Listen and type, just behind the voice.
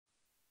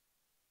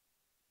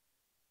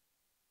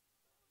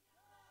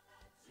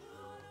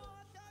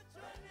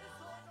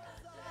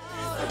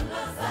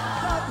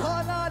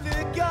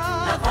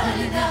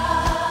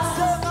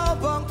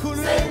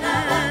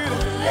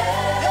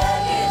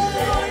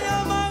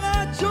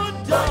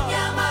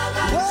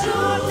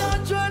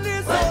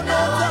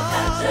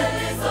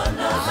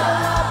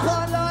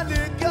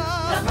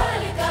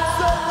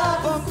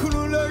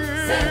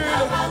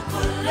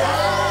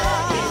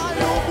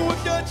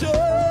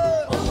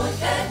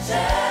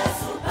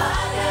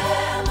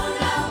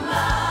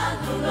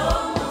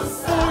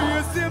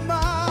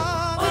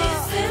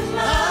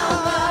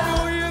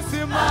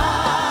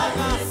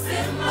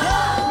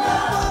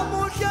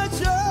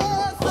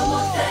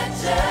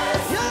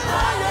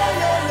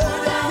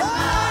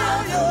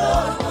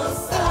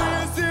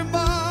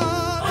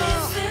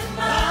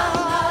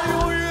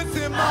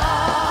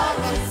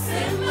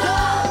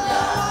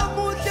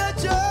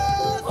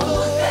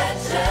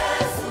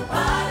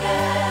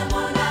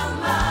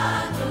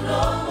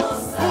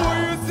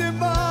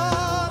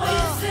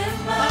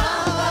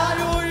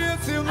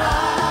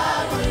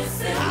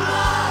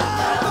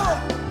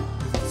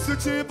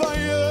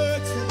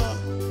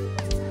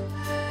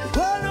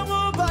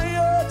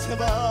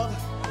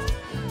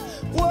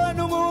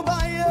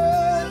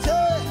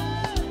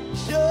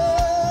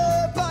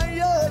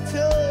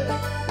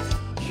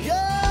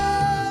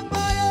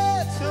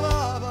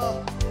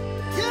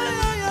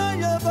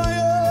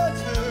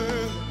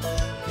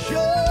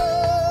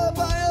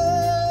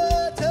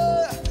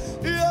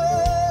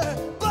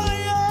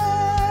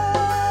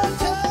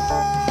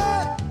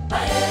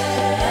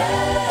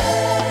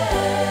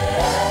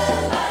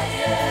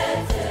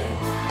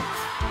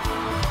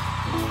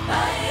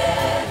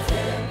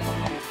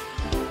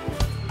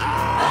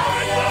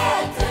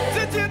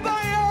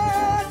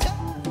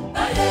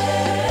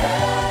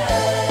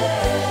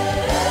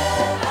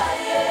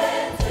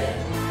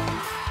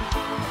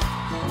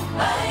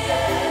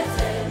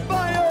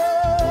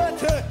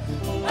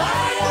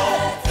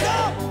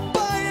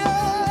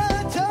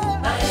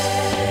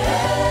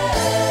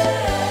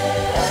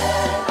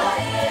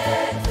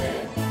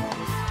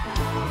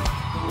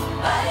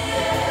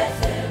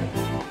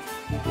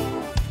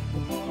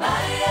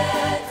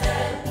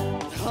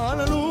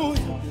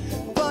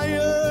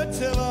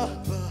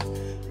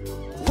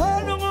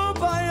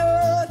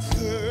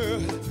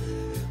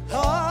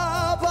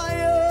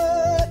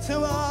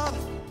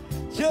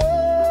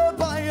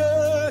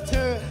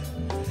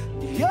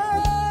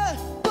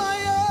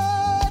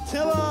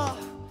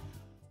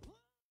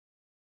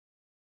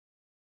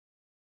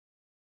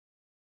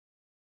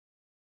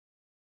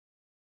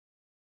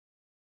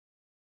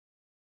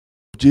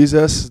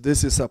Jesus,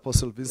 this is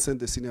Apostle Vincent,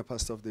 the senior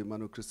pastor of the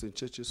Emmanuel Christian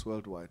Churches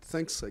worldwide.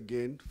 Thanks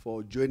again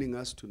for joining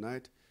us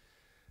tonight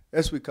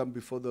as we come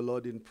before the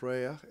Lord in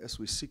prayer, as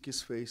we seek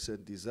his face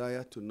and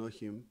desire to know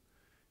him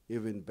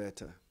even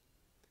better.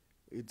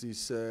 It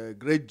is a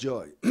great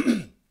joy,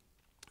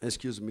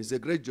 it's a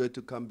great joy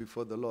to come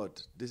before the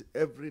Lord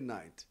every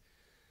night.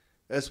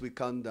 As we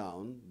count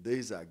down,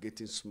 days are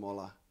getting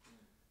smaller,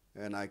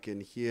 and I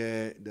can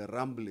hear the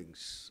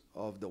rumblings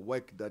of the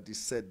work that is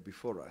set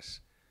before us.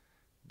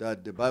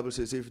 That the Bible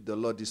says, if the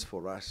Lord is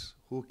for us,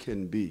 who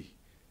can be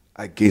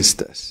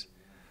against us?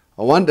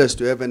 I want us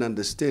to have an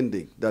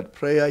understanding that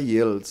prayer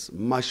yields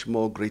much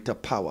more greater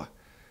power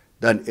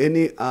than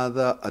any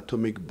other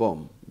atomic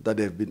bomb that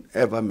have been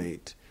ever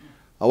made.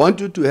 I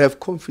want you to have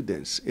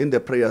confidence in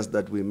the prayers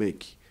that we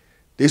make.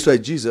 This is why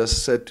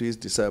Jesus said to his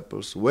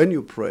disciples, when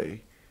you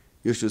pray,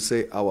 you should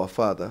say, Our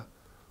Father,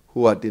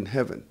 who art in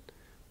heaven.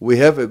 We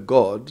have a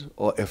God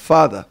or a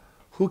Father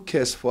who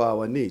cares for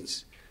our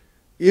needs.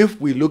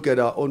 If we look at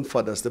our own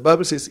fathers, the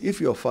Bible says,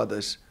 if your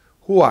fathers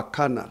who are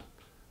carnal,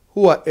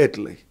 who are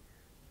earthly,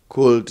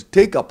 could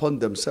take upon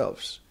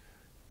themselves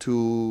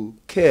to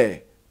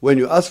care, when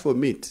you ask for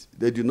meat,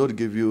 they do not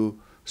give you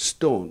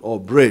stone or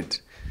bread.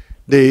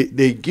 They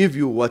give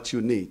you what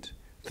you need.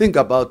 Think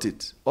about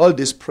it, all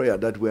this prayer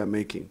that we are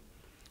making.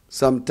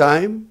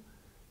 Sometimes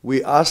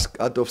we ask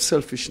out of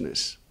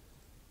selfishness,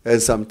 and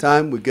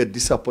sometimes we get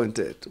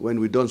disappointed when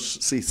we don't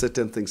see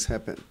certain things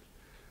happen.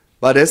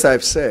 But as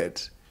I've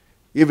said,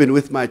 even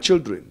with my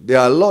children, there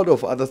are a lot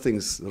of other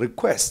things,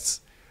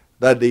 requests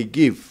that they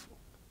give,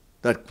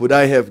 that could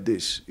I have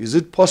this? Is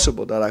it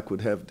possible that I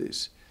could have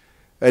this?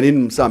 And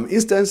in some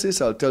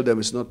instances, I'll tell them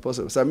it's not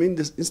possible. Some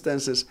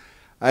instances,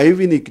 I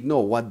even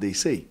ignore what they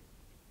say.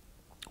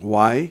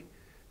 Why?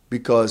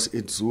 Because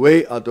it's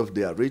way out of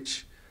their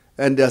reach,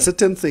 and there are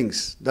certain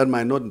things that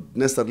might not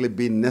necessarily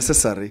be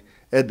necessary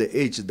at the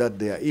age that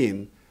they are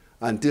in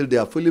until they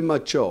are fully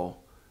mature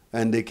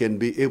and they can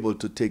be able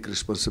to take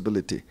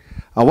responsibility.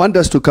 I want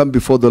us to come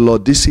before the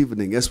Lord this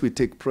evening as we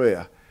take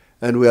prayer,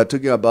 and we are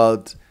talking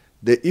about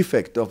the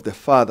effect of the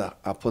Father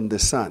upon the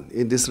Son.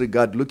 In this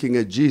regard, looking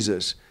at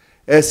Jesus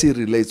as he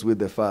relates with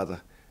the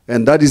Father.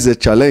 And that is a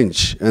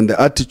challenge and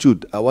the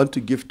attitude I want to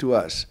give to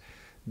us,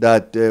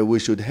 that we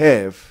should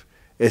have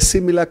a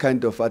similar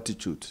kind of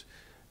attitude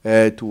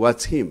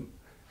towards him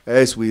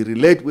as we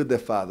relate with the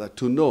Father,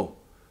 to know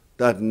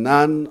that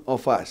none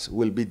of us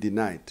will be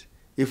denied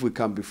if we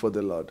come before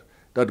the Lord.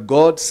 That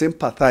God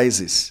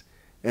sympathizes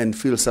and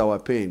feels our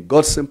pain.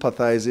 God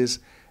sympathizes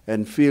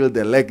and feels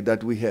the lack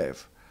that we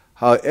have.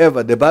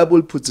 However, the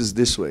Bible puts it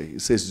this way.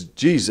 It says,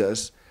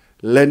 Jesus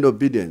learned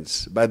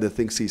obedience by the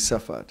things he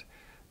suffered.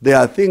 There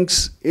are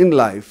things in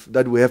life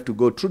that we have to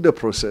go through the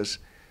process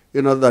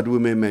in order that we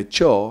may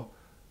mature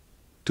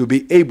to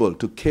be able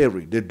to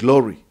carry the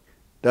glory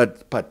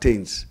that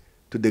pertains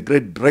to the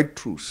great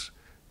breakthroughs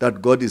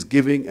that God is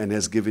giving and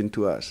has given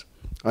to us.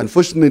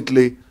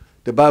 Unfortunately,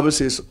 the Bible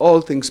says all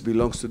things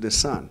belong to the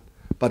Son.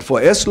 But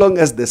for as long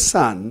as the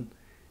Son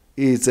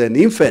is an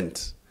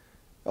infant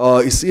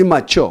or is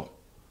immature,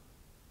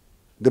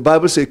 the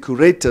Bible says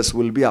curators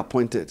will be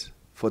appointed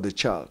for the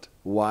child.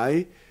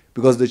 Why?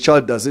 Because the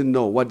child doesn't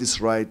know what is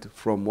right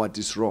from what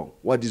is wrong,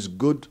 what is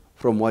good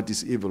from what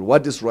is evil,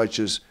 what is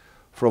righteous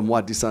from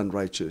what is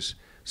unrighteous.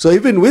 So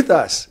even with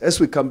us, as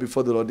we come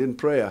before the Lord in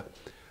prayer,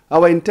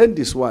 our intent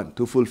is one,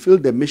 to fulfill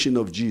the mission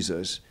of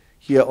Jesus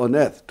here on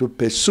earth, to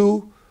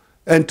pursue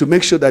and to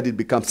make sure that it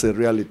becomes a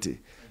reality.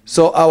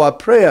 So our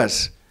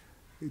prayers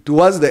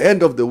towards the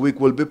end of the week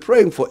will be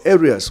praying for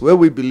areas where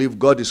we believe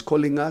God is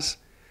calling us.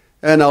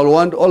 And I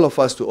want all of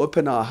us to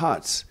open our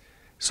hearts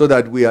so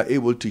that we are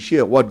able to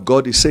hear what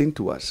God is saying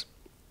to us.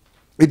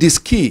 It is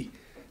key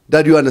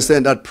that you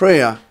understand that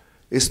prayer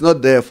is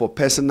not there for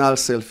personal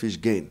selfish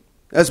gain.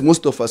 As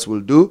most of us will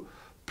do,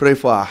 pray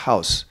for our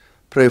house,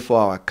 pray for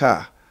our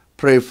car,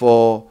 pray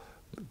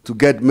to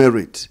get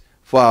married,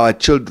 for our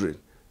children,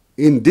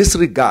 in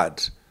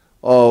disregard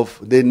of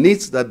the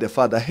needs that the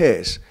Father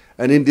has,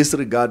 and in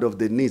disregard of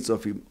the needs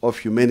of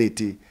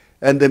humanity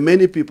and the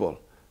many people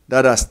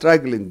that are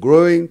struggling,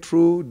 growing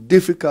through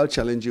difficult,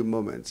 challenging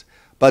moments.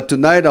 But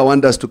tonight I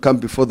want us to come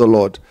before the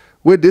Lord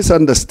with this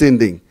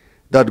understanding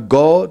that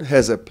God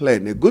has a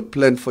plan, a good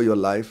plan for your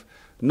life,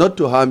 not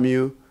to harm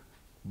you,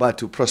 but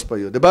to prosper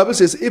you. The Bible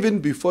says even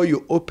before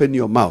you open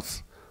your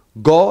mouth,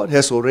 God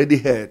has already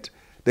heard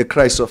the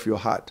cries of your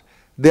heart.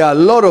 There are a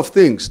lot of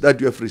things that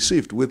you have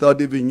received without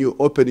even you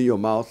opening your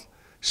mouth,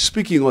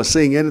 speaking or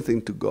saying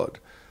anything to God,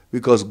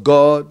 because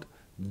God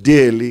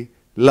dearly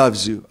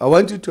loves you. I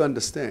want you to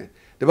understand.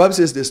 The Bible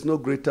says there's no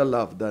greater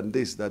love than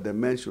this, that a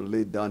man should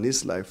lay down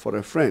his life for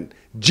a friend.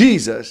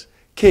 Jesus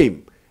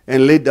came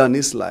and laid down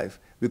his life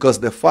because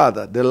the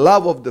Father, the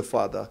love of the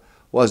Father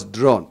was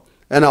drawn.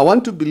 And I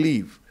want to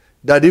believe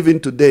that even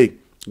today,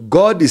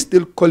 God is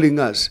still calling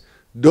us,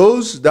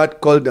 those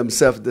that call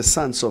themselves the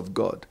sons of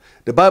God.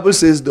 The Bible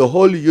says the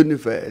whole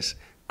universe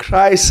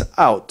cries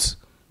out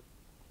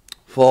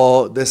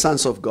for the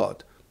sons of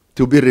God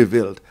to be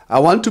revealed. I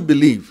want to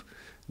believe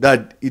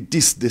that it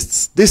is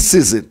this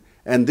season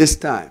and this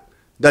time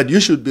that you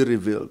should be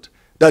revealed,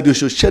 that you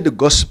should share the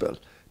gospel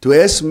to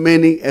as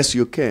many as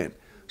you can,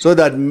 so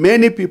that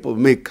many people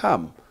may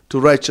come to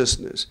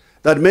righteousness,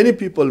 that many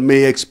people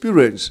may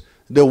experience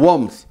the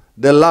warmth,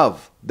 the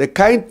love, the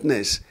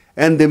kindness,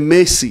 and the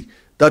mercy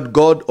that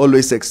God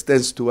always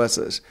extends to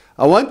us.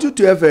 I want you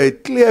to have a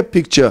clear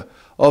picture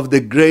of the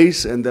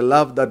grace and the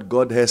love that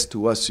God has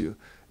towards you,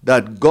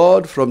 that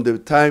God from the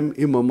time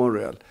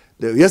immemorial,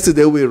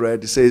 yesterday we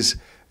read, it says,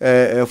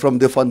 from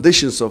the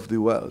foundations of the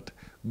world,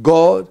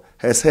 God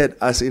has had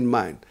us in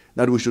mind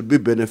that we should be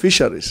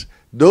beneficiaries,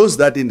 those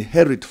that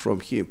inherit from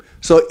him.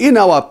 So in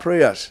our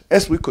prayers,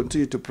 as we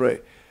continue to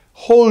pray,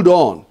 hold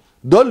on.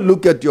 Don't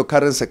look at your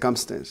current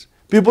circumstance.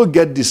 People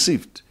get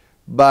deceived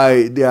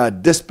by their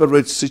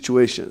desperate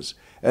situations,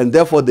 and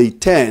therefore they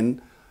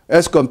turn,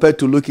 as compared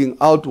to looking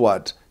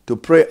outward to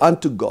pray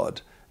unto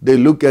God, they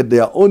look at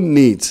their own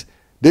needs.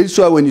 That's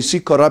why when you see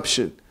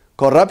corruption,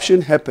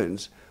 corruption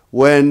happens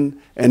when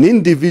an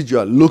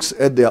individual looks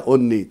at their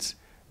own needs.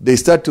 They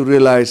start to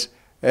realize,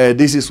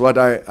 this is what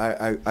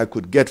I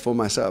could get for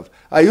myself.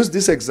 I used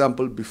this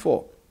example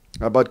before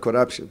about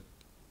corruption.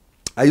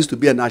 I used to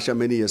be an usher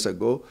many years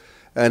ago,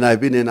 and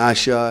I've been an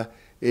usher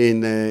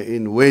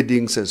in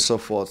weddings and so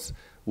forth,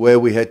 where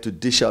we had to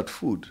dish out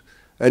food.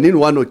 And in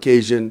one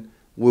occasion,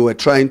 we were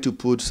trying to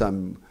put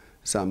some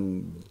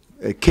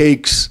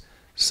cakes,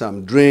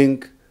 some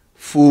drink,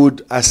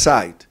 food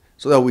aside,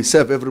 so that we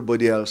serve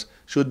everybody else.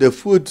 Should the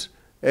food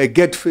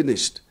get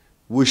finished,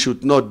 we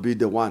should not be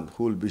the one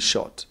who will be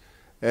short.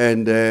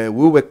 And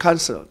we were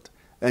counseled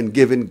and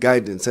given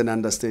guidance and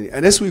understanding.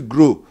 And as we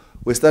grew,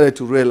 we started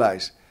to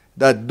realize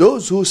that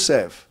those who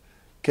serve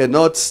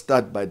cannot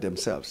start by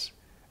themselves.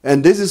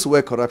 And this is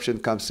where corruption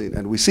comes in.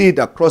 And we see it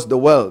across the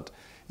world.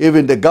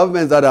 Even the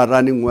governments that are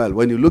running well,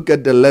 when you look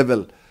at the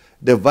level,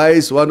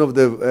 one of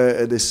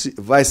the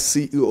vice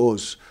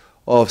CEOs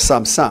of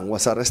Samsung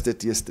was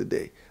arrested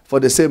yesterday for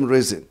the same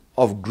reason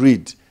of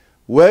greed,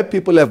 where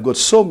people have got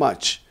so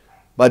much,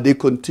 but they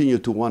continue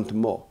to want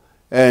more.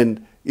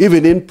 And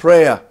even in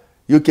prayer,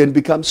 you can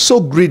become so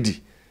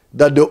greedy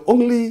that the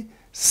only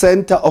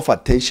center of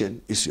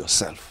attention is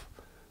yourself.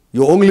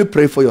 You only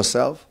pray for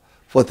yourself,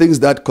 for things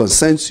that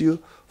concerns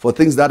you, for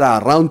things that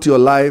are around your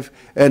life,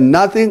 and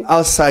nothing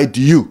outside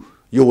you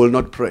will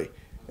not pray.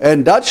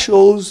 And that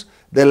shows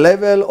the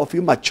level of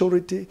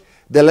immaturity,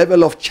 the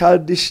level of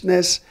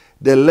childishness,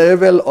 the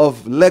level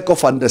of lack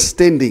of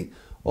understanding,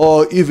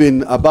 or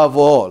even above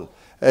all,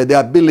 the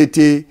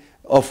ability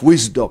of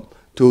wisdom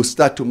to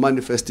start to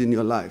manifest in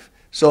your life.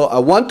 So I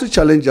want to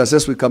challenge us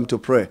as we come to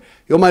pray.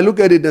 You might look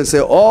at it and say,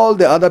 all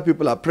the other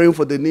people are praying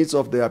for the needs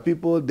of their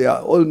people, their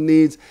own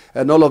needs,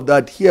 and all of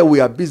that. Here we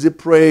are busy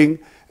praying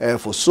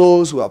for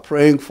souls, we are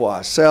praying for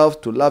ourselves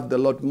to love the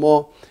Lord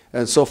more,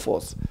 and so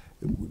forth.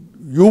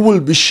 You will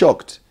be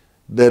shocked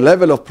the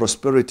level of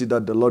prosperity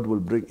that the Lord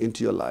will bring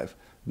into your life,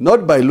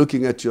 not by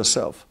looking at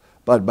yourself,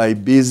 but by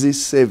busy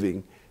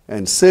saving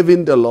and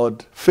serving the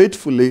Lord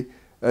faithfully,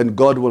 and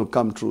God will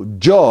come through.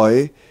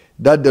 Joy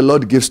that the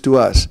Lord gives to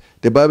us,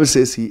 the Bible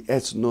says he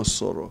adds no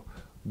sorrow.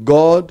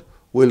 God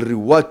will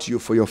reward you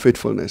for your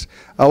faithfulness.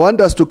 I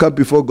want us to come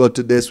before God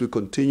today as we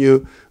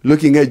continue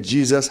looking at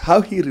Jesus,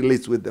 how he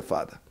relates with the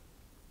Father.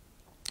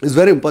 It's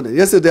very important.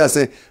 Yesterday I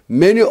said,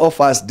 many of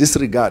us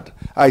disregard.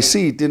 I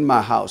see it in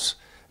my house,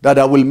 that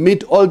I will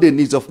meet all the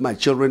needs of my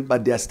children,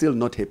 but they are still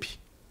not happy.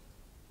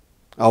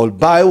 I will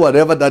buy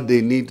whatever that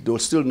they need, they will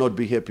still not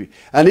be happy.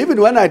 And even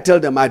when I tell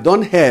them I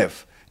don't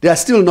have, they are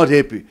still not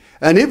happy.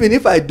 And even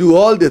if I do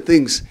all the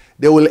things,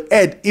 they will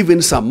add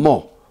even some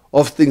more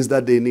of things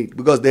that they need,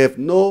 because they have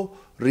no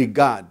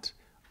regard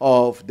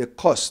of the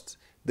cost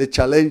the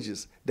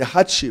challenges, the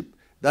hardship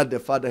that the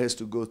father has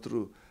to go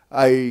through.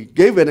 I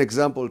gave an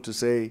example to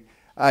say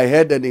I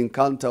had an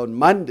encounter on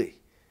Monday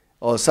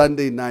or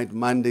Sunday night,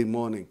 Monday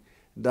morning,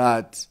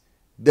 that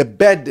the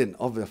burden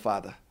of the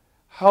father,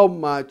 how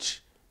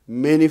much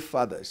many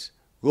fathers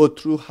go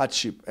through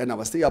hardship. And I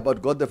was thinking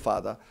about God the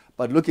Father,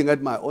 but looking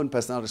at my own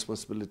personal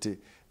responsibility,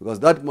 because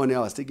that morning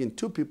I was taking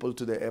 2 people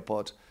to the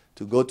airport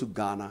to go to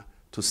Ghana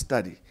to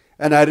study.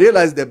 And I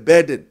realized the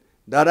burden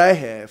that I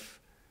have,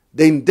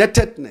 the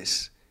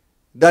indebtedness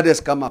that has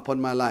come upon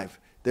my life,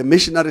 the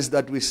missionaries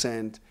that we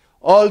send,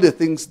 all the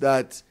things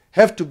that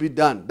have to be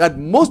done, that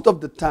most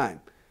of the time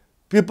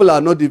people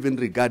are not even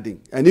regarding.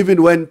 And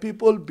even when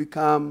people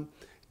become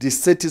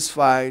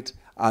dissatisfied,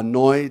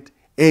 annoyed,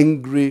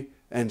 angry,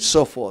 and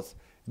so forth,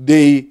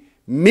 they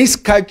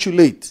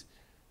miscalculate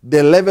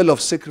the level of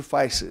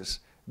sacrifices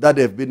that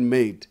have been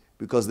made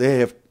because they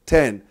have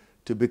tend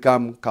to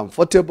become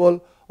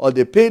comfortable, or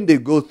the pain they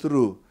go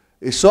through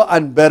is so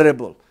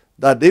unbearable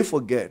that they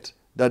forget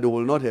that they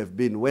will not have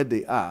been where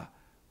they are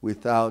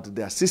without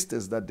the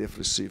assistance that they've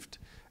received.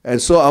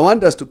 And so I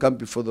want us to come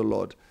before the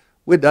Lord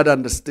with that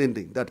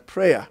understanding that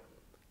prayer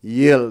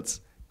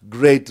yields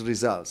great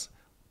results.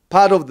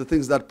 Part of the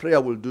things that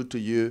prayer will do to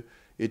you,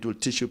 it will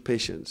teach you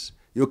patience.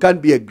 You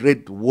can't be a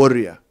great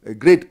warrior, a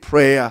great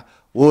prayer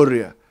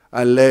warrior,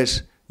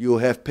 unless you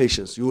have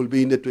patience. You will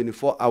be in the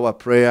 24-hour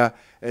prayer,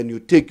 and you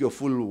take your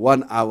full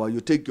 1 hour,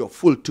 you take your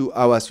full 2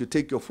 hours, you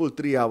take your full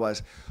 3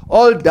 hours.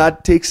 All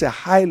that takes a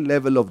high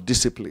level of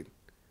discipline.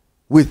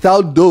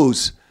 Without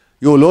those,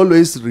 you will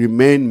always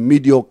remain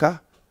mediocre,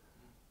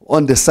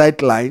 on the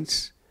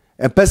sidelines,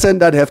 a person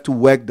that have to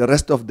work the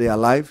rest of their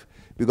life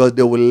because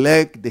they will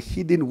lack the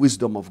hidden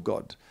wisdom of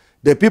God.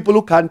 The people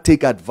who can't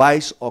take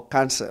advice or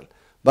counsel.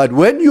 But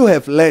when you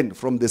have learned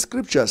from the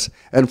scriptures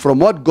and from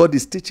what God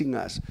is teaching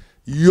us,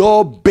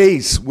 your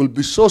base will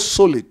be so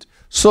solid,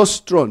 so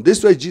strong. This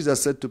is why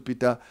Jesus said to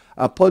Peter,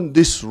 upon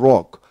this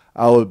rock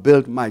I will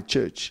build my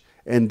church,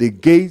 and the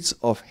gates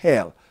of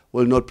hell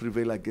will not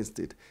prevail against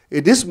it.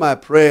 It is my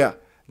prayer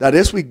that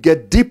as we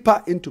get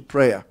deeper into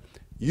prayer,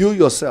 you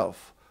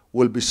yourself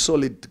will be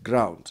solid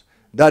ground.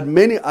 That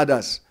many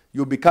others,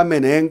 you become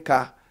an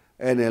anchor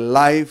and a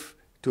life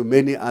to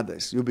many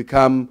others. You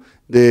become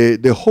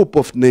the hope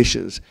of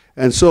nations.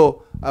 And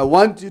so I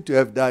want you to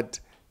have that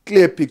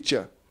clear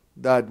picture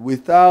that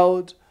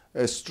without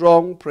a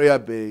strong prayer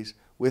base,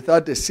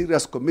 without a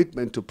serious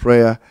commitment to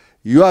prayer,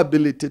 your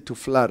ability to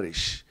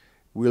flourish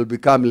will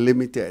become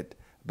limited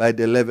by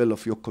the level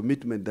of your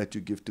commitment that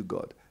you give to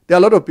God. There are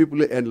a lot of people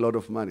who earn a lot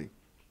of money,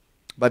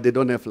 but they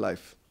don't have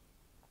life.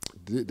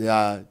 They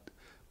are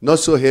not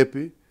so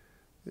happy.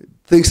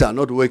 Things are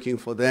not working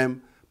for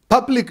them.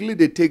 Publicly,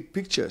 they take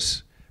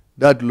pictures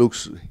that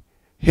looks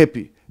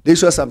happy. This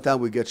is why sometimes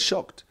we get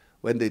shocked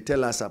when they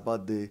tell us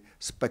about the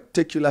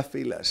spectacular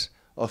failures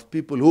of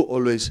people who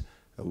always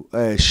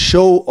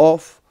show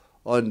off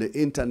on the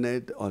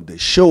internet, or they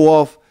show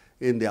off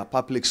in their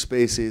public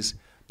spaces,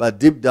 but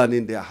deep down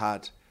in their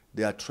heart,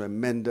 they are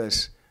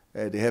tremendous.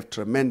 They have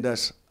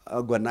tremendous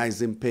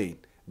agonizing pain.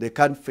 They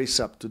can't face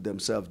up to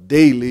themselves.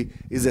 Daily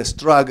is a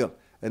struggle.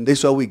 And this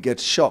is why we get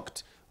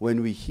shocked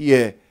when we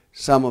hear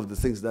some of the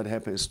things that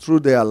happens through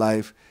their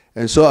life.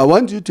 And so I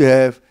want you to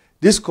have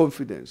this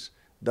confidence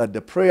that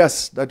the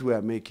prayers that we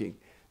are making,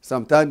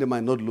 sometimes they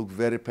might not look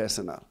very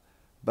personal,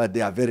 but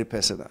they are very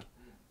personal.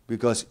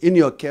 Because in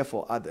your care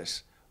for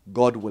others,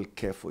 God will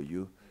care for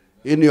you.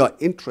 In your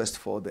interest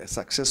for the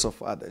success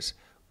of others,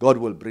 God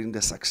will bring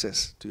the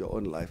success to your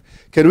own life.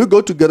 Can we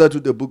go together to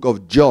the book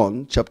of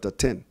John, chapter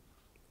 10?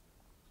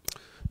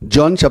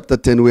 John chapter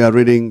 10, we are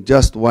reading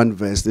just one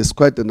verse. There's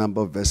quite a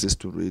number of verses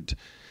to read,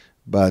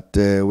 but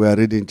we are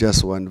reading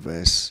just one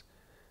verse,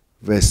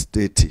 verse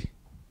 30.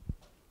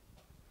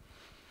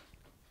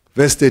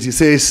 Verse 30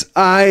 says,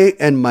 I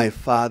and my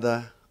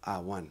Father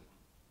are one.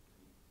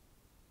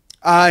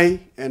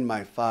 I and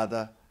my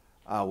Father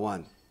are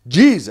one.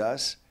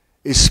 Jesus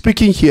is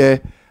speaking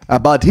here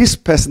about his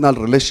personal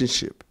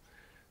relationship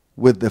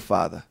with the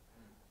Father.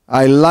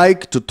 I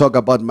like to talk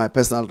about my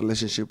personal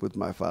relationship with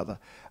my Father.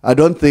 I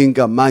don't think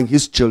among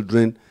his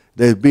children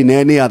there's been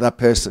any other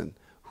person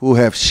who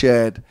have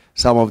shared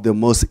some of the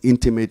most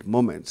intimate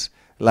moments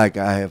like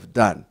I have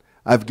done.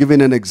 I've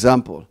given an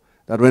example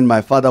that when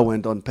my father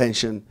went on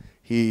pension,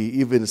 he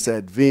even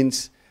said,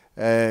 Vince,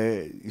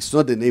 it's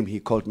not the name he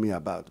called me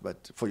about,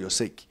 but for your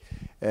sake,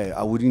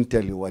 I wouldn't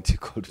tell you what he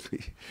called me.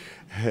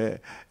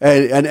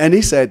 and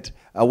he said,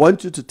 I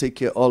want you to take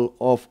care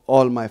of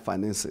all my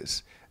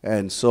finances.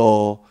 And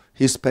so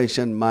his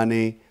pension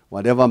money,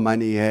 whatever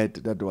money he had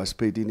that was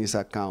paid in his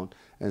account,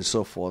 and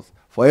so forth,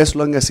 for as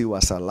long as he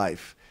was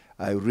alive,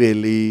 I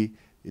really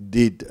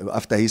did,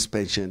 after his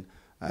pension,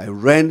 I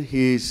ran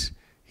his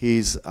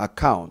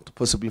account,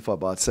 possibly for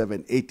about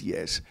 7-8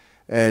 years.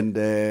 And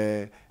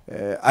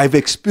I've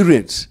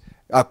experienced,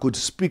 I could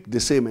speak the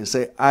same and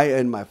say, I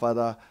and my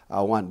Father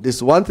are one. This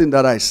is one thing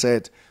that I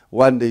said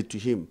one day to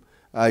him.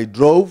 I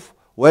drove,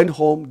 went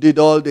home, did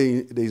all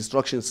the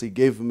instructions he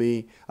gave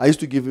me. I used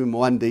to give him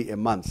 1 day a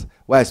month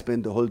where I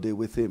spent the whole day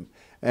with him.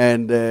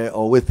 and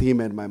or with him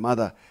and my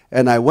mother.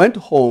 And I went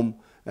home,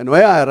 and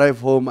when I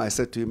arrived home, I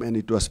said to him, and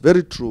it was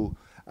very true,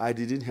 I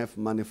didn't have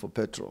money for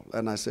petrol.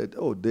 And I said,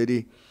 oh,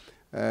 Daddy,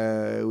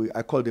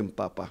 I called him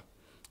Papa,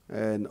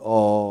 and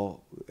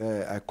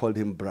I called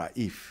him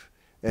Braif,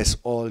 as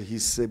all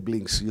his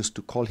siblings used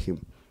to call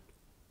him.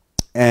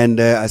 And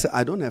I said,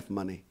 I don't have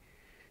money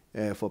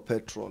for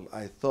petrol.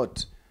 I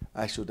thought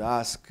I should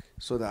ask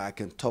so that I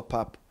can top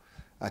up,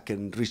 I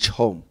can reach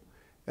home.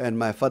 And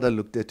my father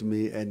looked at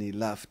me and he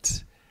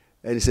laughed.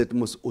 And he said,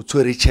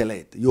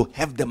 you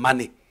have the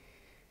money.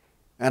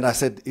 And I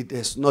said, it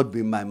has not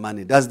been my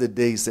money. That's the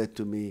day he said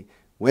to me,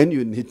 when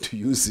you need to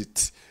use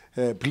it,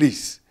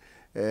 please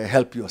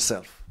help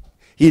yourself.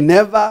 He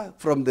never,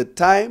 from the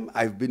time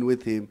I've been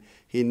with him,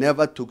 he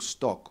never took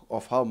stock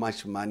of how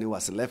much money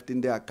was left in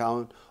the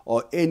account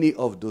or any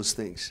of those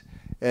things.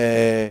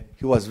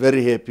 He was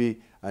very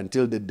happy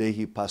until the day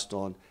he passed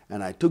on.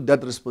 And I took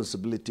that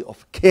responsibility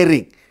of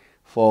caring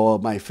for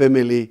my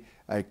family.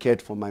 I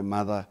cared for my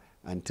mother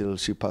until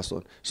she passed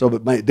on. So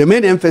the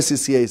main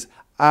emphasis here is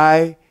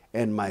I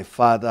and my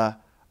Father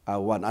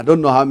are one. I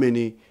don't know how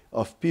many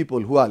of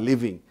people who are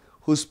living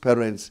whose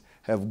parents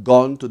have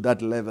gone to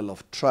that level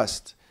of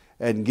trust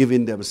and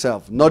giving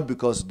themselves, not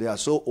because they are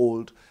so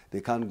old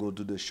they can't go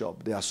to the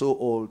shop, they are so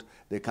old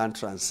they can't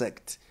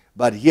transact.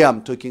 But here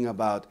I'm talking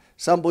about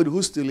somebody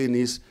who's still in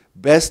his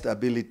best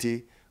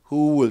ability,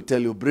 who will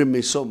tell you, bring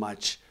me so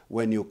much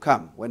when you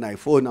come. When I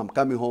phone, I'm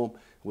coming home,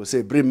 will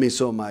say, bring me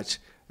so much,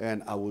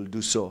 and I will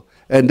do so.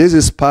 And this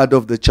is part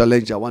of the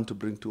challenge I want to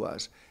bring to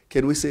us.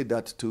 Can we say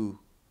that too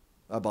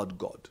about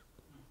God?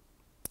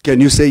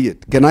 Can you say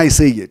it? Can I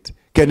say it?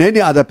 Can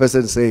any other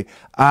person say,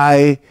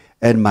 I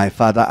and my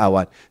Father are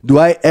one? Do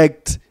I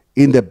act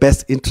in the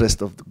best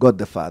interest of God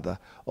the Father,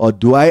 or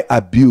do I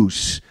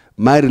abuse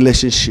my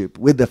relationship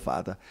with the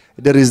Father?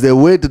 There is the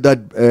word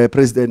that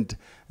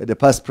the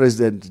past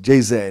president,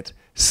 JZ,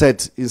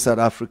 said in South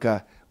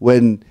Africa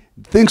when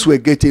things were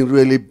getting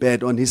really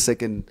bad on his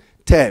second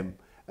term.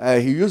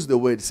 He used the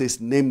word,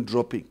 says name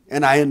dropping.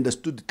 And I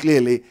understood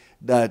clearly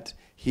that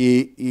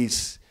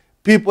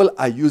people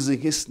are using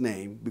his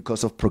name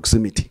because of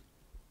proximity.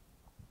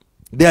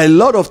 There are a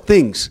lot of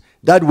things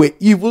that were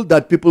evil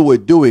that people were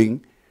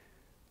doing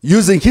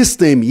using his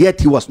name,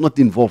 yet he was not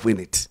involved in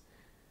it.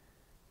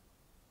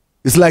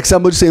 It's like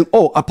somebody saying,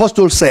 oh,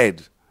 Apostle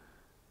said.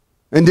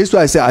 And this is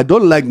why I say I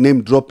don't like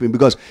name dropping,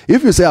 because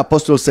if you say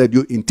Apostle said,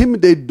 you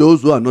intimidate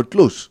those who are not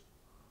close.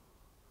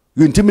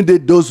 You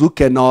intimidate those who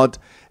cannot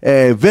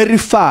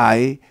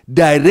verify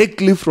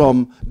directly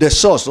from the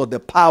source or the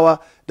power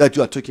that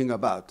you are talking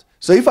about.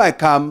 So if I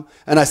come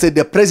and I say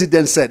the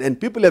president said, and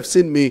people have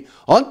seen me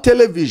on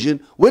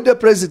television with the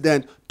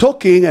president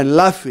talking and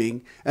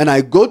laughing, and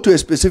I go to a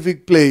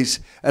specific place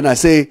and I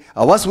say,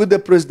 I was with the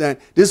president,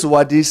 this is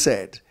what he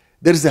said.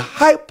 There is a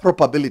high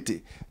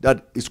probability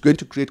that it's going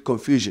to create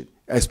confusion,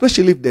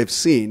 especially if they've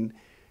seen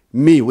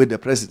me with the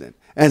president.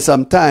 And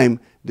sometimes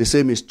the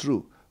same is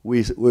true.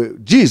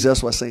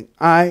 Jesus was saying,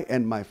 I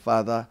and my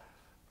Father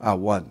are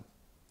one.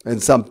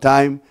 And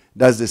sometimes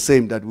that's the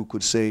same that we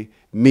could say,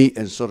 me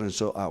and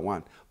so are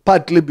one.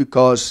 Partly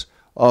because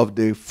of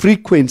the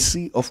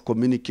frequency of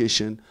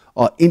communication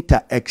or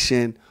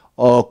interaction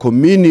or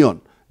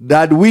communion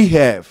that we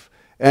have.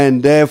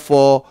 And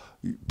therefore,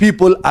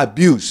 people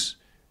abuse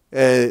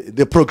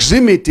the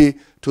proximity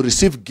to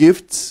receive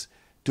gifts,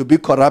 to be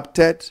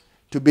corrupted,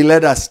 to be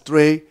led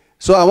astray.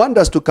 So I want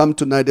us to come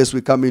tonight as we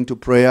come into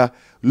prayer,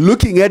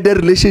 looking at the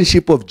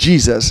relationship of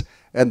Jesus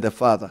and the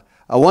Father.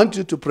 I want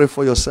you to pray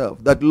for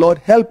yourself that, Lord,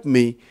 help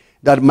me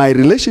that my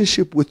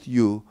relationship with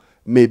you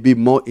may be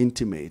more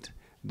intimate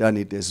than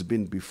it has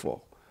been before.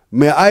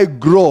 May I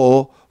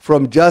grow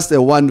from just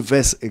a one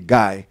verse a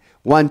guy,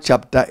 one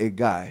chapter a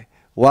guy,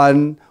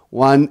 one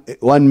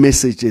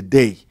message a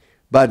day.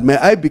 But may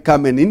I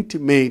become an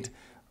intimate,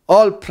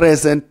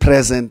 all-present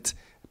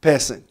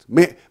person.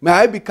 May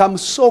I become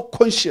so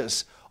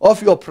conscious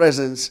of your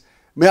presence.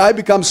 May I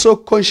become so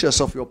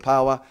conscious of your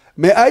power.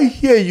 May I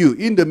hear you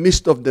in the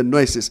midst of the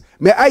noises.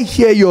 May I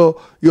hear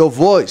your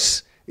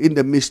voice in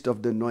the midst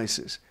of the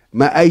noises.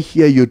 May I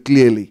hear you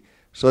clearly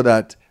so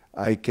that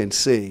I can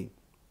say,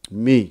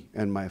 me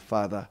and my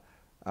Father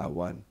are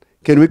one.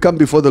 Can we come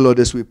before the Lord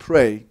as we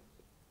pray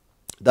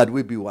that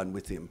we be one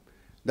with him?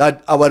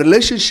 That our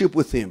relationship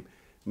with him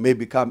may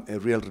become a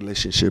real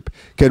relationship.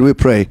 Can we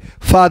pray?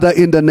 Father,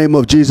 in the name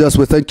of Jesus,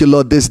 we thank you,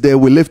 Lord, this day.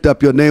 We lift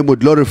up your name. We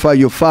glorify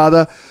you,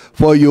 Father,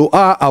 for you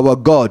are our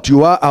God.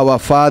 You are our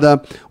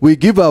Father. We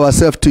give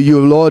ourselves to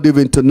you, Lord,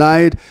 even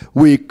tonight.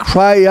 We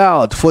cry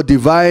out for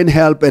divine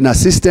help and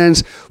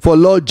assistance. For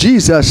Lord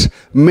Jesus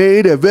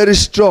made a very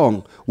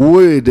strong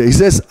word. He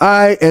says,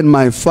 I and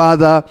my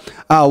Father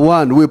are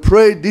one. We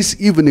pray this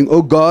evening,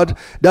 oh God,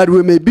 that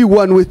we may be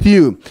one with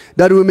you,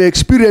 that we may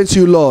experience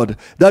you, Lord,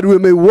 that we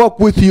may walk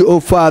with you, oh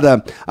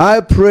Father. I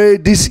pray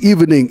this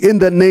evening in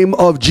the name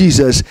of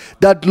Jesus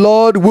that,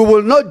 Lord, we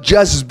will not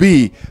just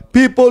be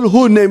people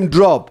who name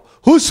drop,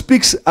 who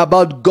speaks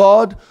about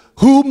God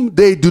whom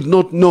they do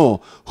not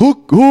know,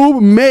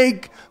 who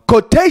make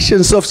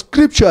quotations of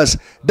scriptures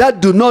that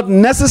do not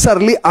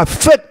necessarily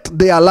affect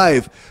their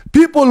life.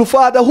 People,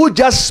 Father, who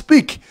just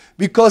speak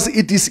because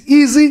it is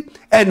easy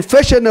and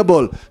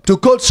fashionable to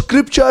quote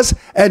scriptures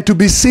and to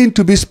be seen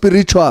to be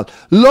spiritual.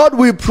 Lord,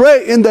 we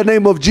pray in the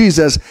name of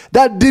Jesus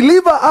that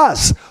deliver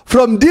us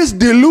from this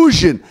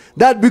delusion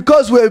that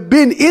because we've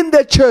been in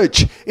the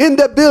church, in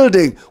the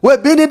building,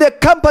 we've been in the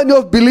company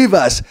of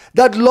believers,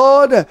 that,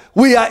 Lord,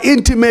 we are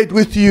intimate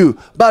with you.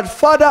 But,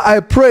 Father, I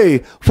pray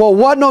for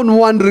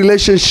one-on-one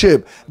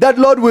relationship, that,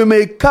 Lord, we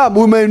may come,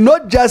 we may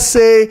not just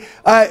say,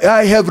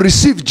 I have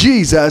received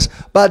Jesus,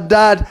 but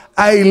that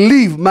I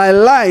live, my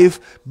life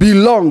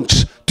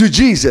belongs to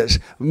Jesus.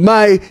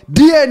 My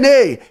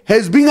DNA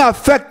has been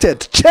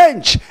affected,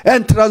 changed,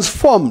 and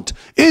transformed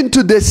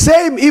into the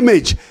same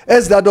image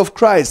as that of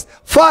Christ.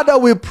 Father,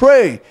 we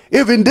pray,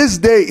 even this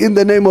day, in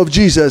the name of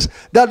Jesus,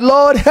 that,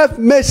 Lord, have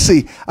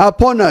mercy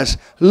upon us.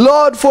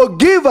 Lord,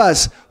 forgive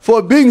us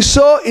for being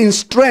so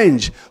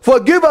estranged.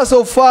 Forgive us,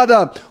 oh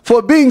Father,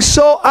 for being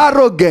so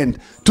arrogant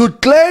to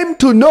claim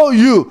to know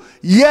you,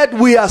 yet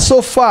we are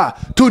so far.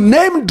 To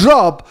name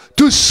drop,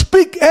 to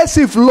speak as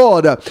if,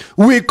 Lord,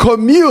 we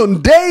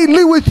commune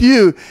daily with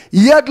you,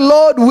 yet,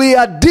 Lord, we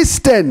are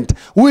distant.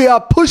 We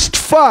are pushed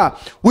far.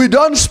 We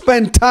don't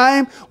spend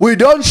time. We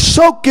don't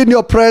soak in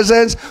your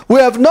presence. We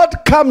have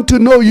not come to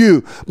know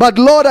you. But,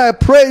 Lord, I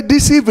pray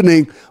this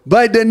evening,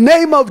 by the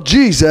name of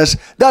Jesus,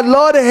 that,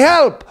 Lord,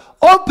 help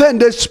open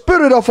the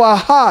spirit of our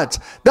hearts,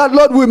 that,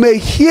 Lord, we may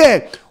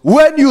hear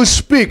when you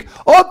speak.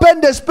 Open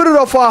the spirit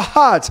of our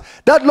hearts,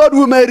 that, Lord,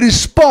 we may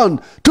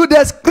respond to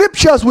the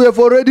scriptures we have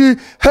already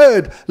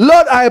heard.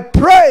 Lord, I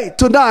pray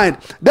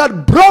tonight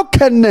that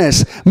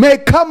brokenness may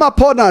come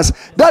upon us,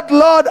 that,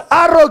 Lord,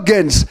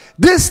 arrogance,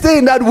 this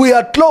thing that we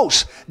are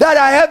close, that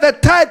I have a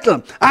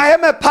title, I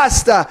am a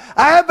pastor,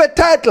 I have a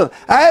title,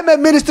 I am a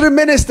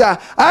minister,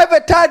 I have a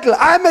title,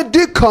 I am a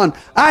deacon,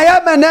 I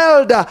am an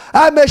elder,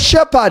 I am a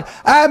shepherd,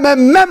 I am a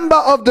member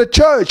of the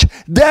church,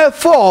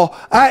 therefore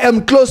I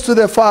am close to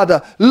the Father.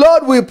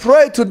 Lord, we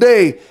pray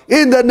today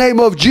in the name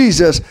of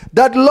Jesus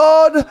that,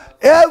 Lord,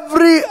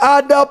 every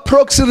other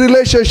proxy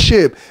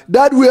relationship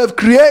that we have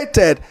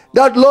created,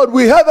 that, Lord,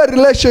 we have a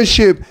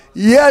relationship,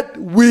 yet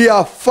we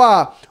are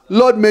far.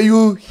 Lord, may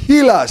you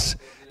heal us.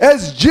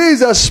 As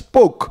Jesus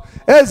spoke,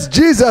 as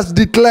Jesus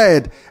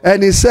declared,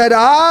 and he said,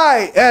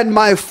 I and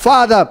my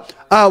Father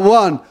are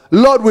one.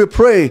 Lord, we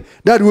pray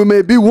that we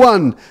may be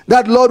one,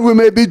 that, Lord, we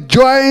may be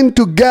joined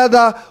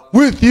together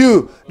with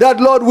you, that,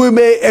 Lord, we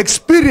may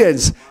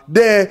experience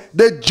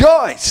the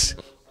joys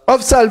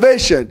of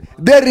salvation,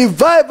 the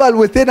revival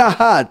within our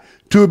heart,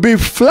 to be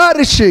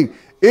flourishing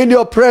in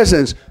your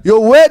presence.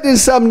 Your word in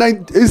Psalm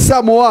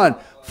 1,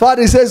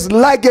 Father, says,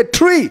 like a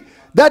tree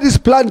that is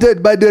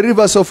planted by the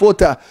rivers of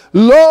water.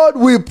 Lord,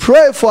 we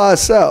pray for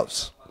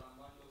ourselves.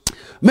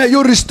 May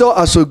you restore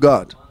us, O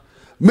God.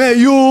 May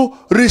you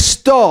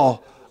restore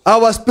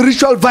our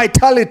spiritual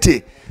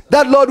vitality,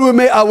 that, Lord, we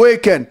may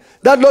awaken,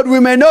 that, Lord, we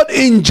may not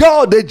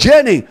enjoy the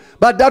journey,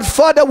 but that,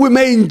 Father, we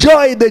may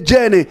enjoy the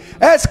journey.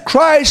 As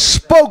Christ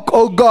spoke,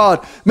 oh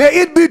God,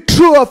 may it be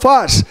true of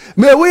us.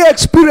 May we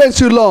experience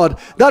you, Lord,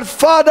 that,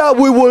 Father,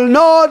 we will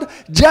not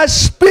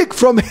just speak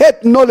from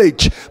head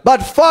knowledge,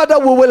 but, Father,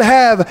 we will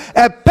have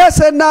a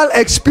personal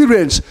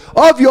experience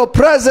of your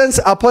presence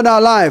upon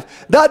our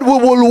life, that we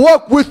will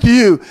walk with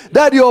you,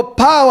 that your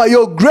power,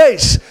 your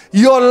grace,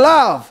 your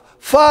love,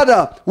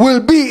 Father, will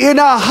be in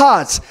our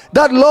hearts,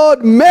 that,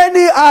 Lord,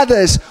 many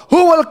others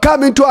who will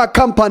come into our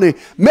company,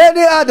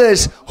 many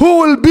others who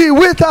will be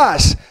with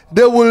us,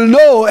 they will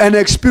know and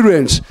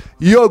experience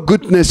your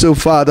goodness, oh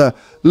Father.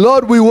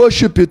 Lord, we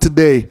worship you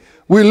today.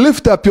 We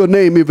lift up your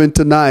name even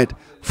tonight,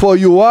 for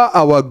you are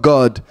our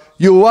God.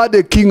 You are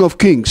the King of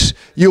Kings.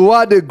 You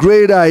are the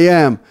great I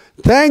am.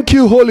 Thank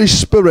you, Holy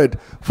Spirit,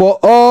 for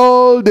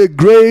all the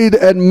great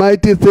and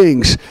mighty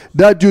things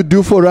that you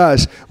do for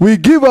us. We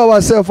give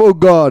ourselves, oh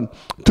God,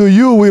 to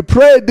you. We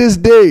pray this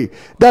day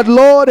that,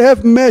 Lord,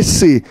 have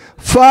mercy.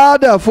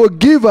 Father,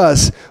 forgive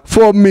us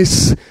for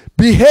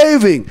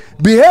behaving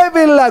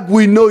like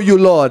we know you,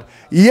 Lord,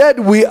 yet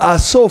we are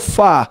so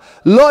far.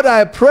 Lord,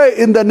 I pray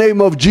in the name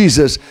of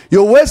Jesus.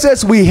 Your word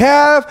says we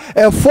have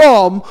a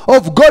form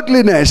of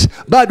godliness,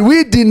 but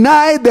we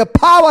deny the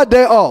power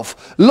thereof.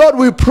 Lord,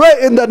 we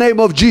pray in the name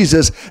of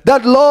Jesus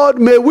that, Lord,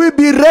 may we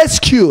be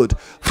rescued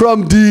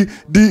from the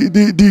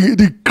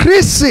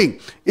decreasing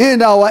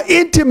in our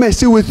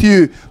intimacy with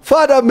you.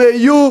 Father, may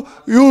you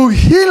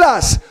heal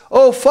us,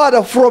 oh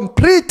Father, from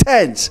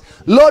pretense.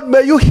 Lord,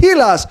 may you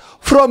heal us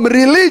from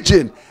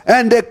religion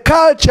and the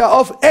culture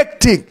of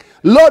acting,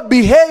 Lord,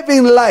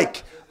 behaving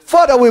like.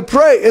 Father, we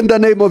pray in the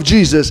name of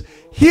Jesus.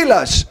 Heal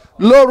us.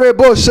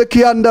 Lorebo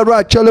sekianda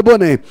ra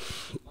chalebone.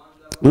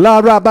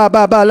 La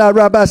rababa la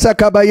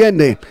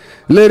rabasakabayende.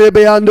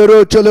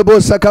 Lerebeandoro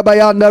Cholobosa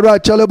Kabayana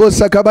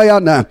Racholobosa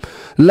Kabayana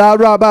La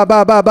Raba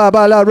Baba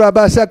Baba La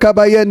Rabasa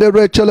Kabayende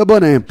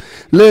Recholobone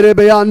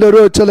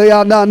Lerebeandoro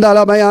Choleana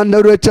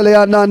Nalabayanda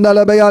Recholeana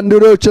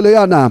Nalabayandoro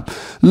Choleana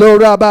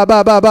Lora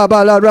Baba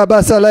Baba La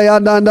Rabasa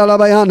Leana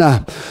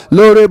Nalabayana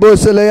Lore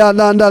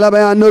Boseleana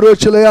Nalabayanda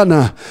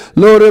Rocholeana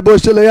Lore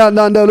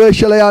Boseleana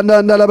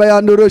Nalabayana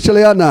Nalabayanda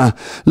Rocholeana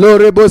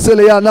Lore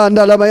Boseleana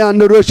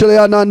Nalabayanda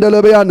Rocholeana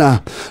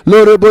Nalabayana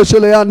Lore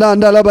Boseleana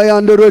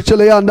Nalabayanda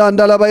Rocholeana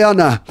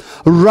Dalabayana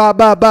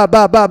Rabba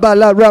Baba Baba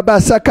La Rabba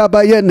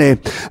Sakabayene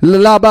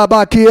La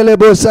Baba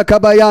Kielebo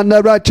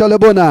Sakabayana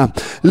Racholebona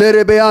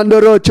Lerebeando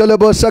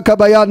Rocholebo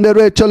Sakabayana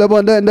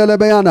Recholebona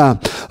Delabayana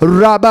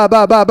Rabba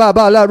Baba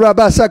Baba La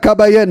Rabba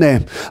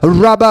Sakabayene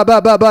Rabba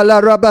Baba La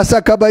Rabba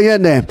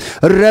Sakabayene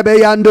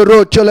Rebeando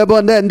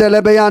Rocholebona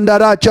Delabayanda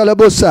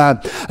Racholobusa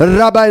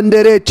Rabba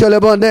Ndere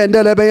Cholebona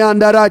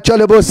Delabayanda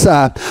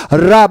Racholobusa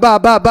Rabba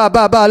Baba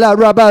Baba La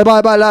Rabba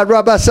Baba La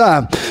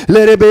Rabasa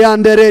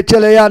Lerebeandere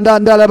Cheleanda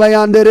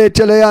Dalabayandere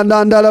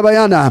Cheleanda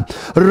Dalabayana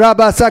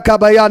Rabasaka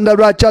Bayanda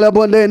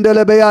Rachalabonde and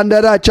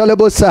Delebeanda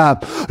Rachalabusa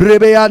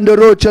Rebeanda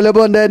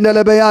Rochalabonde and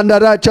Delebeanda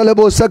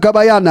Rachalabusa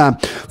Kabayana.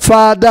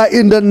 Father,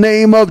 in the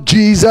name of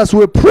Jesus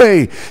we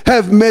pray,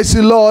 have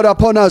mercy, Lord,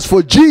 upon us,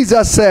 for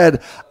Jesus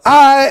said,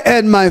 I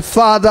and my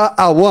Father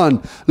are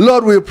one.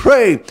 Lord, we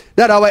pray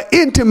that our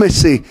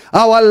intimacy,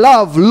 our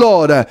love,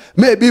 Lord,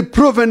 may be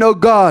proven, oh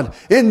God,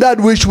 in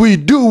that which we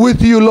do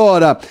with you,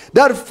 Lord.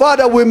 That,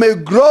 Father, we may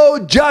grow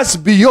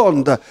just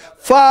beyond,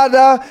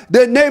 Father,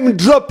 the name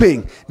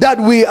dropping, that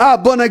we are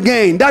born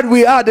again, that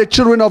we are the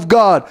children of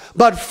God.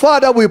 But,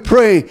 Father, we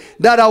pray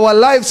that our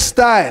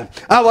lifestyle,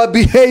 our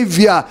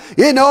behavior,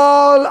 in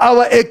all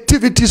our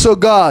activities, oh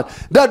God,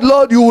 that,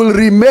 Lord, you will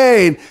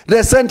remain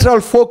the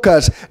central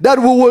focus, that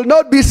we will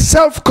not be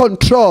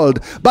self-controlled,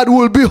 but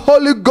will be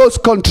Holy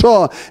Ghost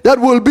controlled, that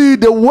will be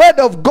the Word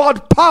of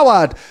God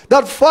powered,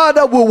 that,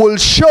 Father, we will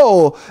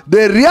show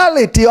the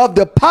reality of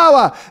the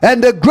power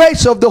and the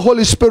grace of the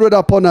Holy Spirit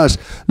upon us.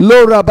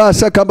 Lord,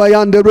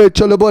 Sakabayanda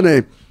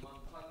Recholobone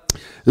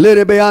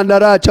Lerebeanda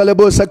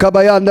Rachalabusa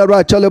Kabayanda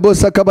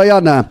Rachalabusa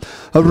Kabayana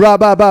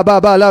Rabba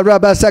Baba La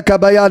Rabba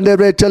Sakabayanda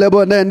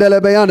Recholobone and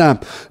Delabayana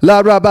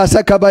La Rabba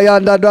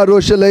Sakabayanda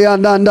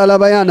Darushaleanda and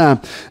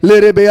Dalabayana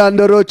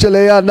Lerebeanda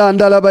Rochaleanda and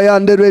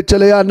Dalabayanda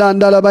Rechaleanda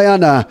and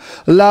Dalabayana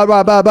La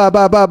Rabba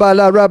Baba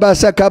La Rabba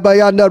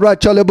Sakabayanda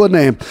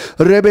Rachalabune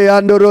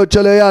Rebeanda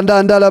Rochaleanda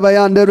and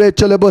Dalabayanda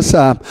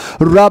Rechalabusa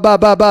Rabba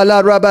Baba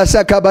La Rabba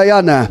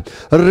Sakabayana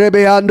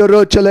Rebeanda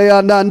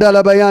Rochaleanda and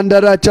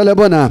Dalabayanda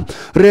Rachalabuna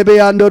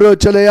Rebeanda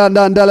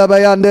Rochaleanda and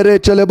Dalabayanda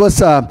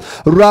Rechalebosa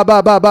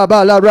Rabba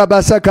Baba La Rabba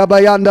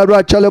Sakabayanda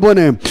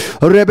Rachalebone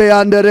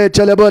Rebeanda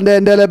Rechalebone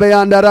and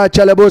Delabayanda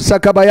Rachalebusa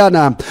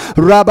Kabayana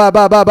Rabba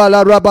Baba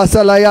La Rabba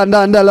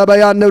Salayanda and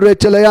Dalabayanda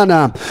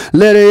Rechaleana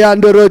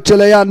Lereanda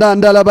Rochaleanda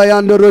and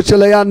Dalabayanda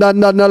Rochaleanda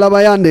and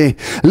Dalabayandi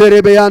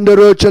Lerebeanda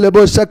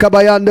Rochalebusa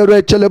Kabayanda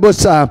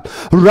Rechalebusa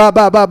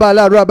Rabba Baba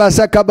La Rabba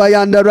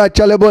Sakabayanda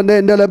Rachalebone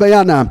and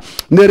Delabayana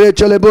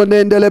Nerechalebone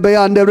and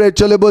Delabayanda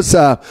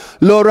Rechalebusa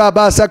Lora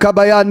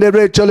Basakabayanda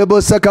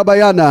Rechalebusa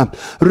Kabayana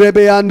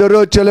Rebeanda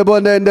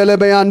Rochalebone and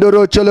Delabayanda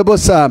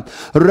Rochalebusa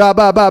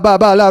Rabba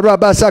Baba La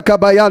Rabba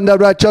Sakabayanda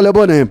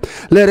Rachalebone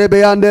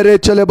Lerebeanda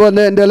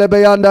Rechalebone and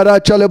Delabayanda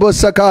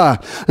Rachalebusa Ka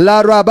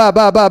La Rabba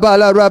Baba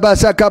La Rabba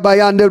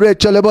Sakabayanda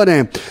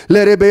Rechalebone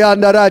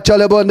Lerebeanda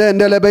Rachalebone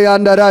and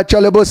Delabayanda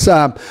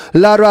Rachalebusa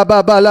La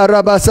Rabba La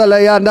Rabba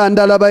Salayanda and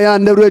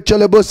Delabayanda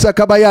Rechalebusa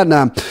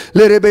Kabayana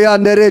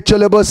Lerebeanda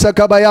Rechalebusa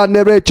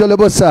Kabayanda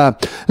Rechalebusa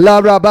La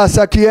Rabba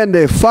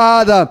Sakiende.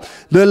 Father,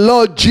 the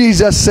Lord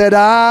Jesus said,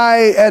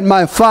 I and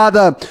my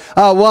Father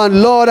are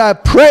one. Lord, I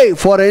pray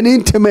for an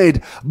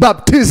intimate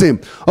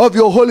baptism of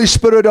your Holy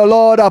Spirit, O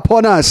Lord,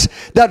 upon us,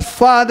 that,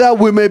 Father,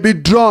 we may be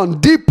drawn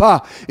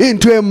deeper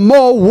into a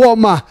more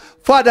warmer,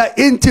 Father,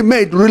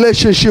 intimate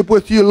relationship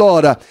with you,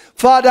 Lord.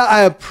 Father,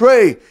 I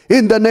pray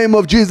in the name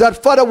of Jesus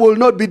that, Father, will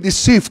not be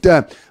deceived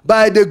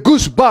by the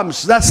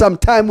goosebumps that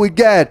sometimes we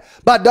get,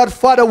 but that,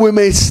 Father, we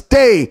may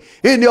stay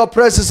in your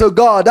presence, of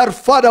God. That,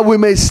 Father, we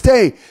may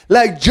stay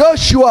like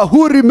Joshua,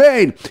 who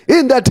remained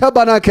in the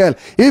tabernacle.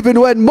 Even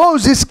when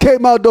Moses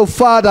came out, of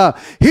Father,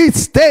 he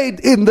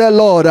stayed in the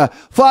Lord.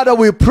 Father,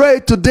 we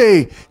pray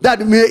today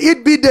that may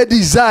it be the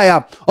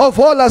desire of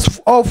all us,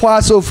 of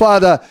us, oh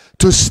Father,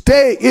 to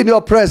stay in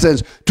your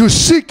presence, to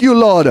seek you,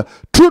 Lord,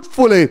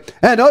 truthfully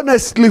and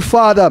honestly.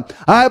 Father,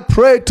 I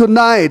pray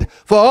tonight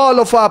for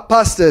all of our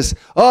pastors,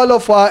 all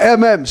of our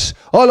MMs,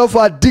 all of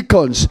our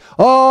deacons,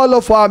 all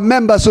of our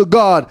members of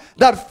God,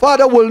 that,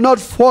 Father, will not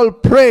fall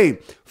prey,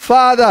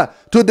 Father,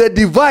 to the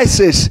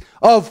devices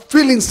of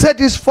feeling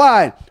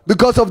satisfied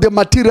because of the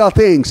material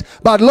things.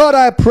 But, Lord,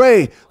 I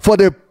pray for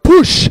the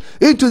push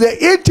into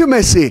the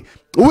intimacy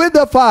with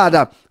the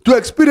Father to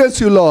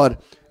experience you, Lord,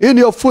 in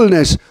your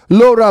fullness.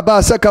 Lora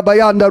Basaka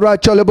Bayanda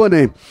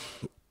Rachalebone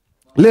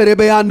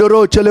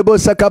Lerebeandoro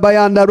chelebosa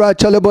kabayanda ra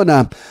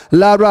chelebona.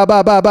 La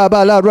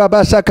rababa la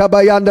rabasa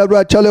kabayanda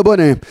ra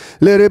chelebone.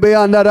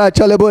 Lerebeanda ra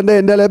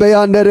chelebone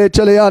ndelebeanda re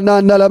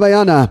cheleana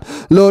ndalabayana.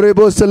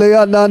 Lorebos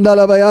leana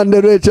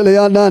ndalabayanda re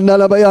cheleana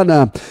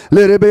ndalabayana.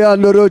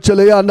 Lerebeandoro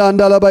cheleana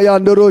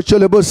ndalabayandoro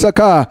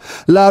chelebosaka.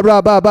 La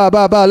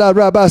rababa la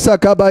rabasa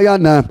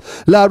kabayana.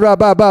 La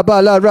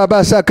rababa la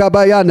rabasa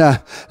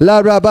kabayana.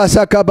 La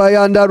rabasa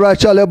kabayanda ra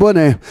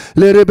chelebone.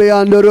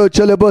 Lerebeandoro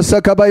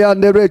chelebosa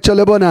kabayanda re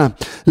chelebona.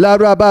 La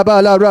rababa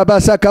la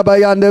rabasa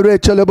kabayanda re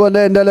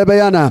chelebona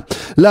ndalabayana.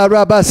 La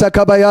rabasa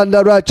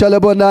kabayanda ra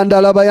chelebona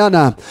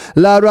ndalabayana.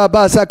 La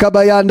rabasa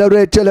kabayanda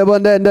re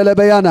chelebona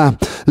ndalabayana.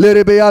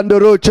 Lerebeanda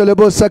ro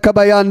chelebosa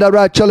kabayanda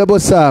ra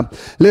chelebosa.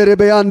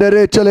 Lerebeanda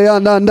re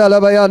cheleana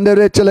ndalabayanda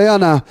re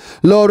cheleana.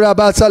 Lo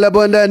rabasa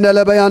lebona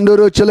ndalabayanda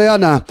ro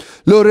cheleana.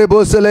 Lo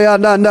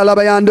reboseleana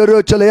ndalabayanda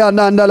ro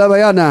cheleana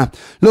ndalabayana.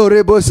 Lo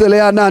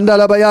reboseleana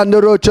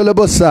ndalabayanda ro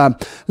chelebosa.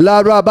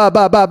 La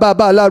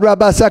rababa la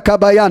rabasa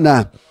kabayana.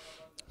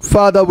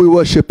 Father, we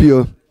worship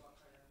you.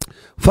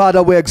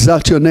 Father, we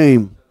exalt your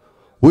name.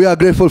 We are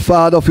grateful,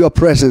 Father, of your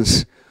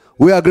presence.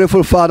 We are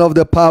grateful, Father, of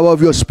the power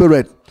of your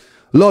Spirit.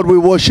 Lord, we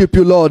worship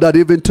you, Lord, that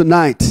even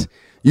tonight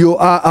you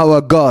are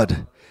our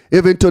God.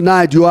 Even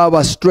tonight you are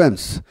our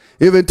strength.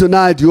 Even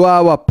tonight you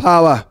are our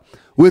power.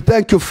 We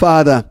thank you,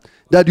 Father,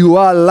 that you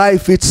are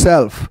life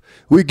itself.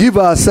 We give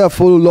ourselves,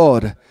 oh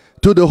Lord,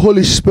 to the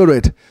Holy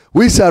Spirit.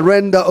 We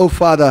surrender, oh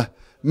Father.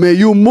 May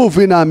you move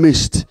in our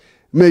midst.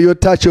 May you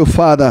touch, oh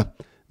Father.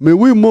 May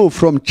we move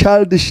from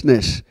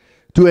childishness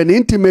to an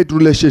intimate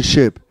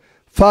relationship.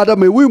 Father,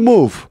 may we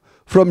move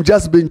from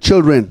just being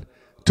children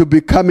to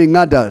becoming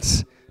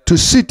adults, to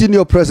sit in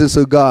your presence,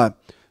 oh God,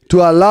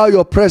 to allow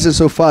your presence,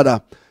 oh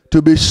Father,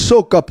 to be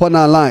soaked upon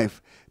our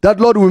life. That,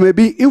 Lord, we may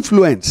be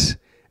influenced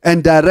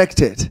and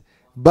directed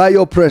by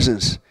your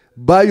presence,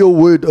 by your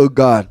word, oh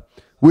God.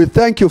 We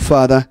thank you,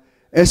 Father,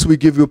 as we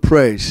give you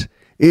praise.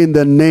 In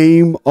the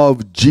name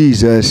of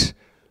Jesus,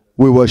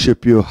 we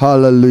worship you.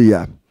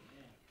 Hallelujah.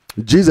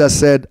 Jesus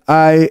said,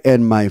 I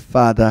and my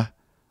Father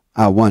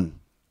are one.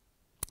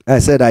 I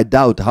said, I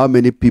doubt how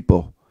many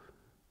people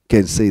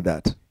can say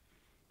that.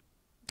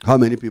 How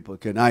many people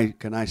can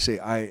I say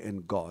I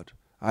and God,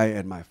 I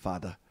and my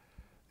Father?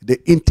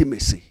 The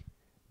intimacy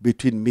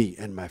between me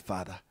and my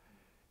Father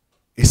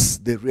is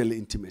the real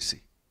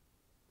intimacy.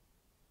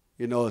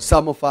 You know,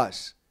 some of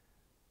us,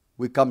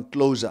 we come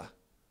closer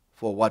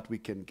for what we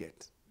can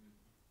get.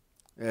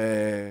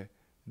 There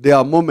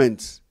are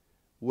moments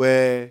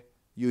where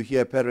you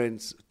hear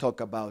parents talk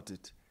about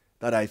it,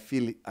 that I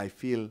feel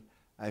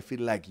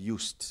like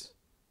used.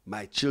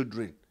 My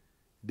children,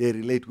 they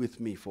relate with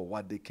me for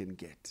what they can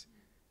get.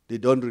 They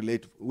don't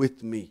relate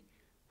with me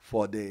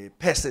for the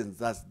persons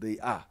that they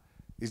are.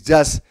 It's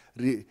just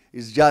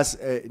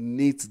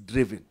needs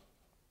driven.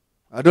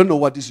 I don't know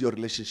what is your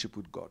relationship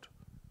with God.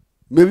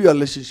 Maybe your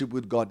relationship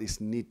with God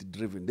is need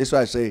driven. That's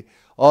why I say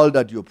all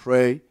that you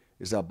pray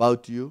is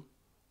about you,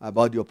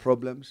 about your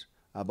problems,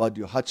 about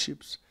your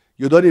hardships.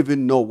 You don't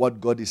even know what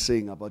God is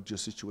saying about your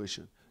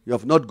situation. You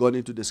have not gone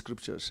into the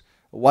scriptures.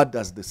 What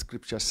does the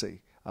scripture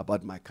say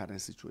about my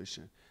current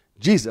situation?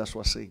 Jesus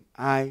was saying,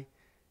 I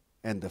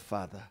and the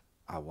Father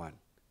are one.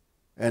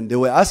 And they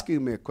were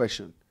asking me a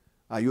question.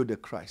 Are you the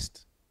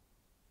Christ?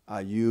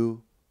 Are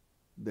you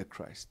the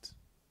Christ?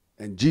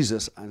 And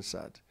Jesus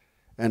answered.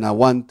 And I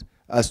want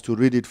us to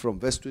read it from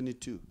verse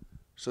 22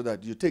 so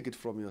that you take it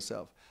from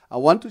yourself. I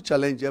want to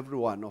challenge every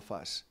one of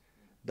us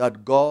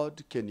that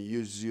God can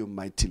use you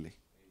mightily.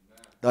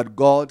 That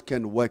God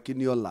can work in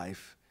your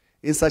life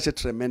in such a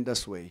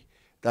tremendous way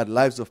that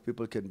lives of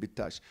people can be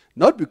touched.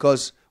 Not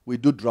because we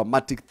do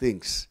dramatic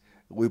things.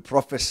 We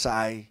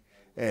prophesy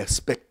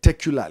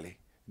spectacularly.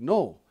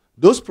 No,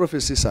 those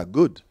prophecies are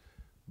good.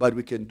 But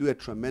we can do a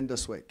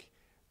tremendous work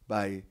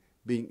by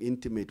being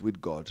intimate with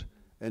God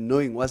and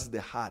knowing what's the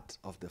heart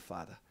of the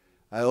Father.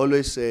 I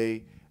always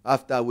say,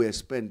 after we have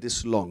spent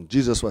this long,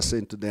 Jesus was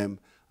saying to them,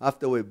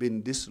 after we've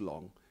been this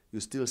long, you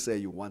still say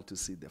you want to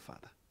see the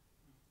Father.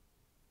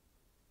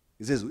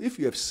 He says, if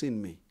you have seen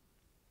me,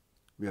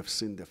 you have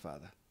seen the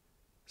Father.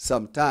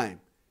 Sometimes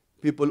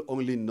people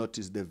only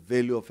notice the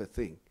value of a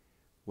thing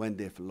when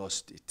they've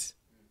lost it.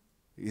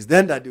 It's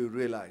then that you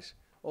realize,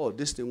 oh,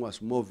 this thing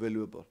was more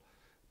valuable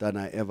than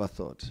I ever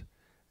thought.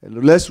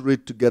 And let's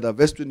read together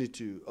verse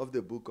 22 of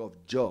the book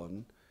of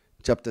John,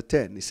 chapter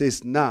 10. It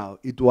says, now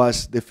it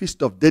was the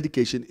feast of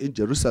dedication in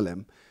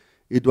Jerusalem.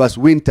 It was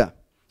winter.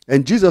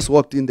 And Jesus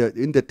walked in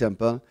the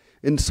temple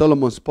in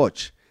Solomon's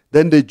porch.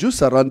 Then the Jews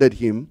surrounded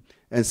him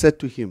and said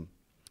to him,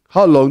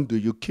 how long do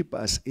you keep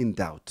us in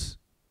doubt?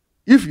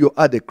 If you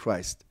are the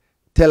Christ,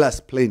 tell us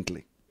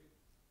plainly.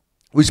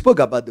 We spoke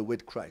about the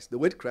word Christ. The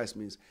word Christ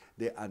means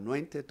the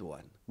anointed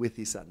one with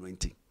his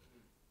anointing.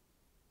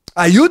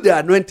 Are you the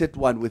anointed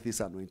one with his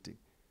anointing?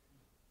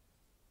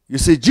 You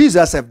see,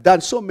 Jesus has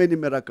done so many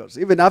miracles.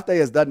 Even after he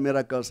has done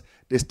miracles,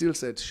 they still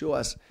said, show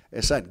us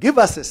a sign. Give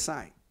us a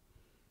sign.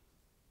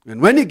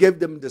 And when he gave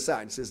them the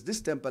sign, he says,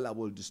 this temple I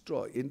will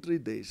destroy. In 3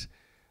 days,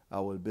 I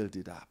will build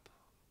it up.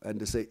 And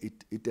they say,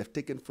 it have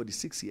taken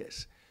 46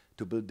 years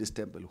to build this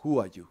temple. Who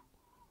are you?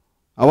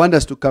 I want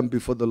us to come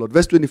before the Lord.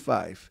 Verse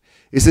 25.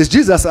 It says,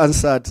 Jesus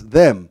answered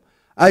them,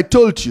 I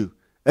told you,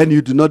 and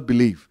you do not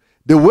believe.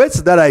 The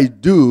works that I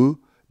do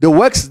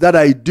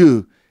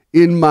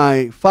in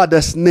my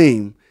Father's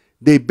name,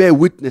 they bear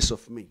witness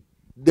of me.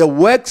 The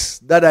works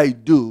that I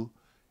do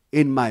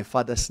in my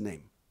Father's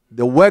name.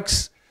 The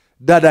works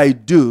that I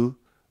do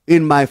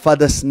in my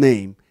Father's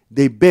name,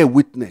 they bear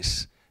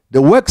witness.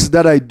 The works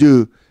that I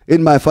do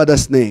in my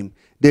Father's name,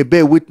 they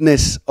bear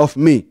witness of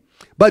me.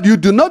 But you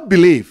do not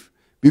believe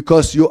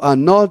because you are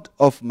not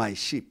of my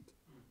sheep.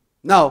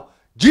 Now,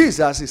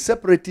 Jesus is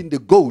separating the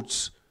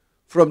goats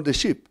from the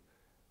sheep.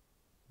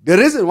 The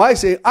reason why I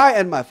say I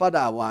and my Father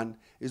are one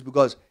is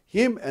because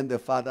him and the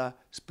Father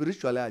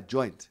spiritually are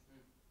joined.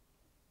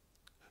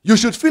 You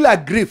should feel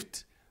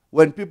aggrieved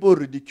when people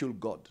ridicule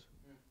God.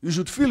 You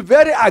should feel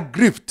very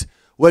aggrieved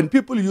when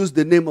people use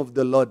the name of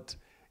the Lord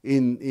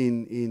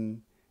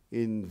in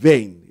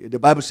vain. The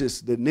Bible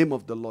says the name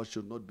of the Lord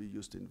should not be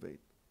used in vain.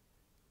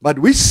 But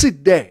we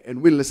sit there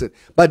and we listen.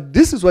 But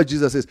this is what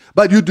Jesus says.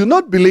 But you do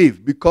not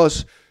believe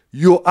because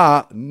you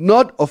are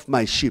not of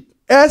my sheep.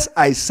 As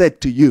I said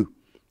to you,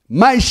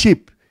 my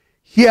sheep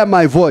hear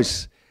my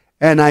voice,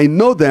 and I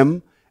know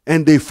them,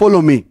 and they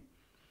follow me.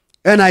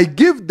 And I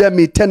give them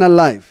eternal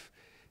life.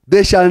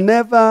 They shall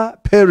never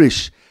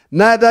perish,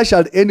 neither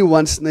shall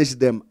anyone snatch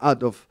them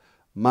out of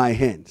my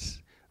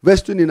hands.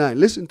 Verse 29,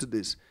 listen to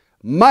this.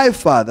 My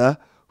Father,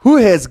 who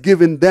has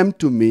given them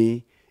to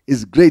me,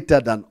 is greater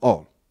than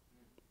all.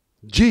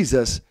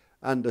 Jesus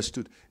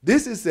understood.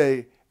 This is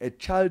a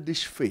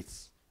childish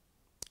faith,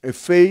 a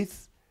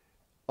faith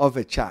of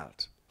a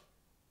child.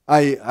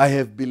 I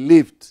have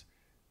believed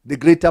the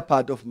greater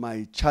part of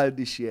my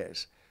childish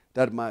years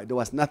that there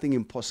was nothing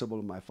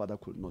impossible my Father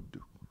could not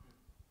do.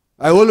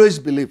 I always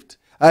believed.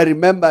 I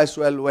remember as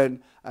well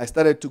when I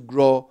started to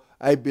grow,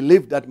 I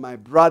believed that my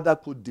brother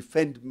could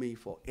defend me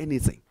for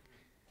anything.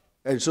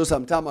 And so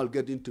sometimes I'll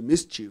get into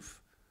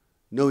mischief,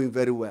 knowing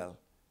very well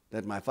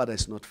that my father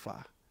is not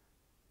far,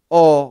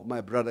 or my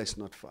brother is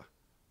not far.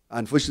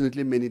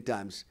 Unfortunately, many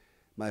times,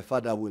 my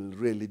father will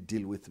really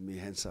deal with me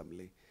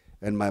handsomely,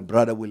 and my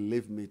brother will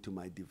leave me to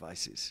my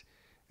devices.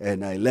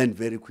 And I learned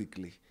very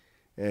quickly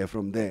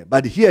from there.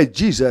 But here,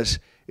 Jesus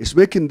is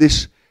making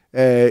this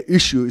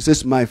issue. He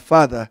says, my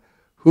Father,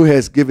 who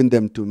has given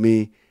them to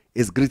me,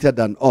 is greater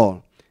than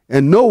all.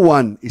 And no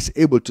one is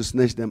able to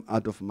snatch them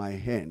out of my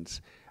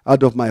hands,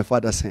 out of my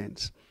Father's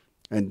hands.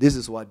 And this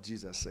is what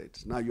Jesus said.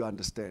 Now you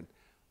understand.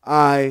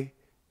 I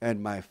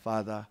and my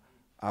Father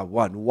are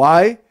one.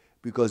 Why?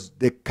 Because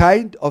the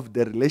kind of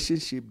the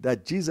relationship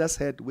that Jesus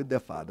had with the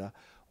Father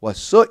was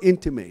so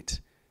intimate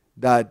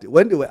that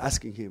when they were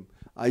asking him,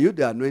 are you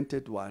the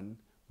anointed one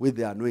with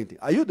the anointing?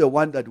 Are you the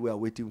one that we are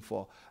waiting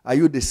for? Are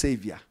you the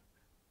Savior?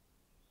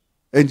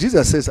 And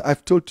Jesus says,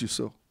 I've told you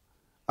so.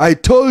 I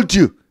told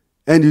you,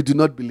 and you do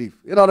not believe.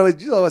 In other words,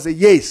 Jesus will say,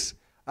 yes,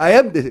 I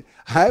am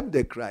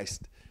the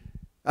Christ.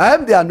 I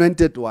am the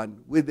anointed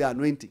one with the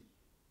anointing.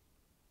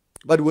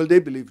 But will they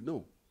believe?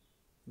 No.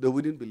 They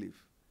wouldn't believe.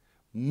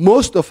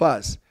 Most of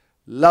us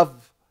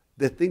love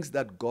the things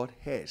that God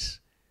has,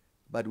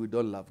 but we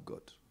don't love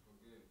God.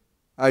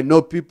 I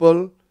know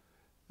people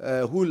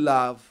who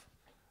love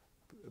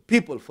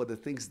people for the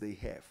things they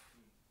have.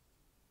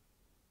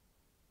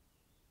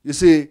 You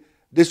see,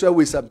 this is why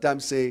we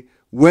sometimes say,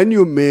 when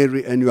you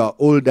marry and you are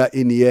older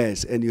in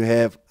years and you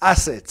have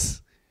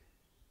assets,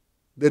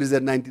 there is a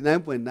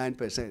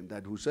 99.9%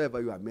 that whosoever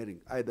you are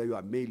marrying, either you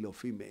are male or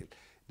female,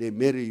 they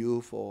marry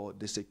you for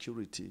the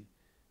security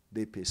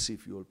they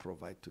perceive you will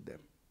provide to them.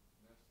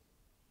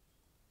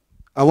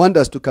 I want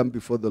us to come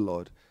before the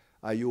Lord.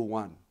 Are you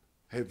one?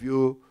 Have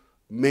you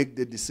made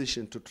the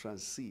decision to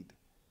transcend,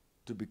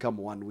 to become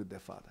one with the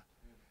Father?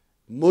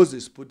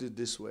 Moses put it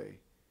this way.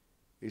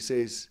 He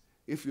says,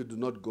 if you do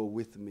not go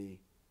with me,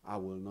 I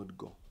will not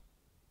go.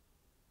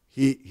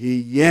 He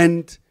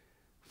yearned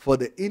for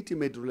the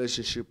intimate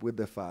relationship with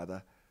the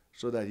Father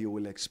so that he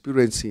will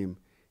experience him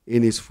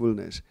in his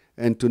fullness.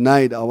 And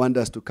tonight I want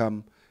us to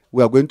come.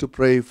 We are going to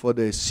pray for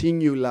the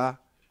singular,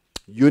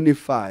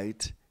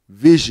 unified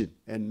vision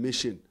and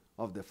mission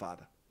of the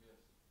Father.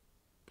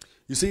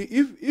 You see,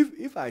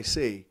 if I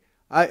say,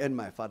 I and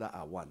my Father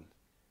are one,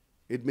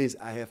 it means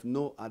I have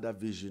no other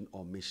vision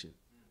or mission.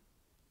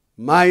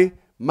 My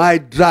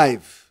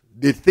drive,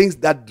 the things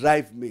that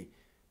drive me,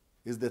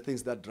 is the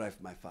things that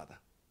drive my Father.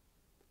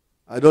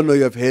 I don't know if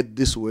you have heard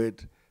this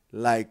word,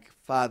 like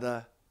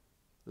Father,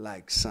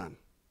 like Son.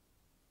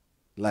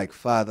 Like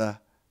Father,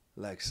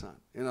 like Son.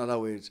 In other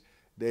words,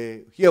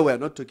 here we are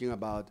not talking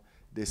about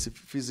the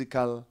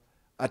physical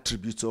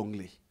attributes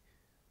only.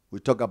 We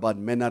talk about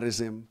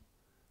mannerism,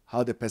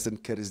 how the person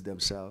carries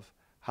themselves,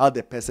 how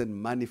the person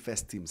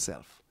manifests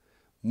himself.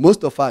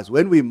 Most of us,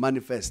 when we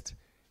manifest,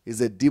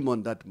 is a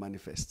demon that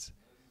manifests.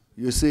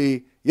 You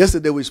see,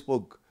 yesterday we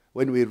spoke,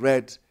 when we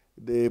read,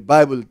 the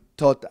Bible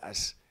taught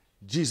us,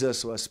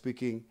 Jesus was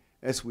speaking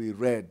as we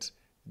read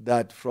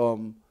that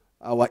from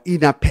our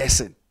inner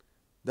person.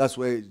 That's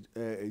where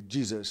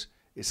Jesus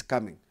is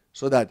coming,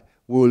 so that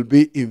we will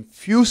be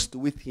infused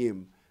with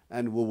him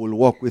and we will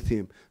walk with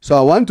him. So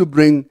I want to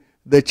bring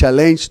the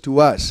challenge to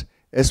us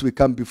as we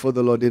come before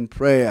the Lord in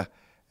prayer.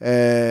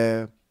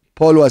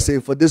 Paul was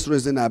saying, for this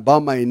reason I bow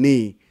my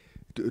knee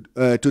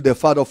to the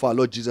Father of our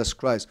Lord Jesus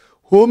Christ,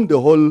 whom the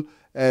whole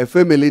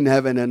family in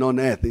heaven and on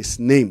earth is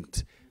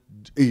named.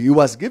 He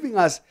was giving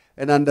us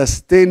an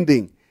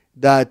understanding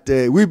that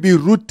we be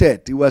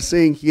rooted. He was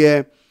saying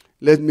here,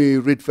 let me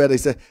read further. He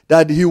said,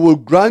 that he will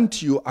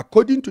grant you,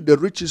 according to the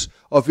riches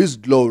of his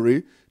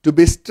glory, to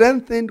be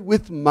strengthened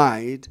with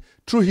might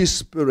through his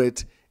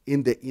Spirit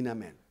in the inner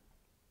man.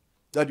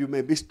 That you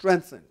may be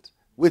strengthened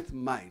with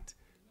might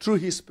through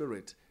his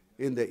Spirit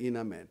in the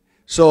inner man.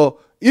 So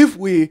if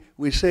we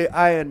say,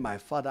 I and my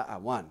Father are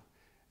one,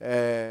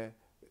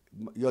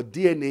 your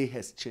DNA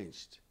has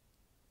changed.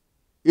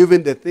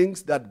 Even the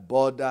things that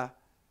bother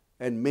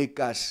and make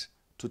us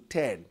to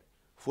turn,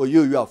 for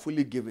you are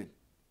fully given.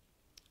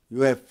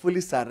 You have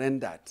fully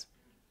surrendered.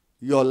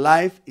 Your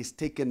life is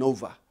taken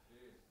over.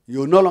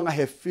 You no longer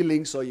have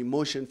feelings or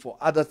emotion for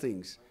other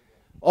things.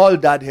 All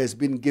that has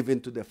been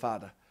given to the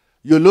Father.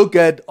 You look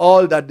at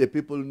all that the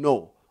people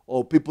know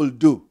or people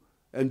do,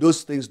 and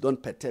those things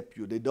don't perturb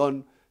you. They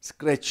don't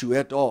scratch you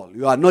at all.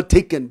 You are not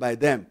taken by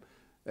them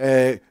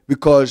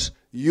because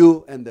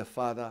you and the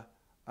Father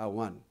are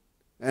one.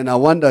 And I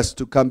want us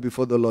to come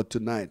before the Lord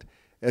tonight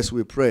as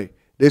we pray.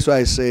 That's why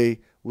I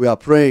say we are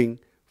praying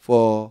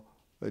for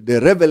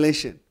the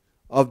revelation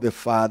of the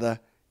Father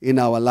in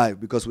our life,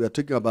 because we are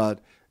talking about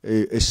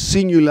a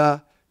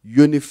singular,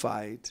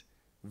 unified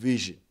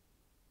vision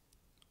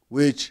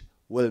which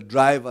will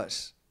drive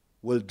us,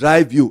 will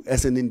drive you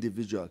as an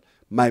individual.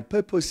 My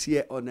purpose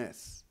here on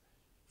earth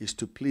is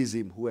to please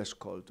him who has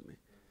called me.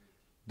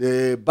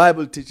 The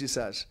Bible teaches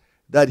us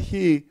that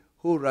he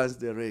who runs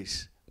the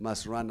race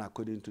must run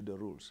according to the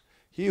rules.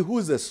 He who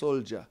is a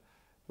soldier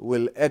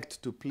will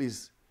act to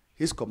please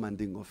his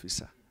commanding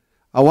officer.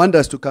 I want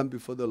us to come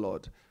before the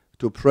Lord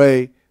to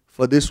pray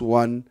for this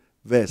one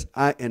verse.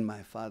 I and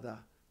my Father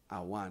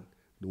are one.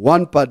 The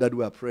one part that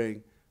we are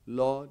praying,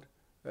 Lord,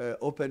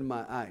 open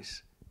my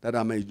eyes that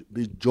I may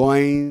be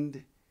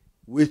joined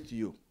with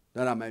you,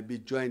 that I may be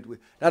joined with,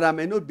 that I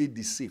may not be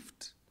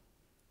deceived.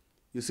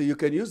 You see, you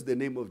can use the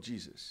name of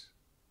Jesus.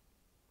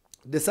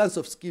 The sons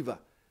of Sceva,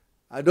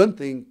 I don't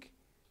think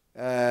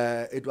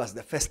it was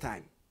the first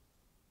time.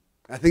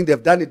 I think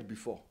they've done it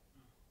before.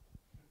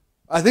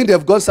 I think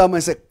they've gone somewhere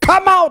and said,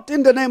 come out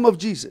in the name of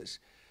Jesus.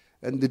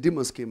 And the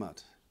demons came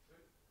out.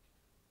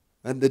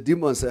 And the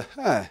demons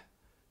said,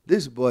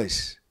 these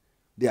boys,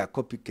 they are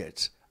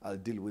copycats. I'll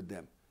deal with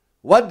them.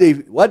 What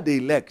they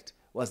lacked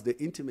was the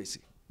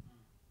intimacy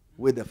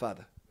with the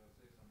Father.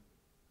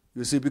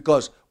 You see,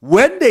 because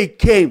when they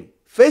came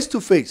face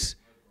to face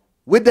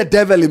with the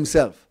devil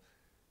himself,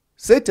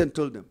 Satan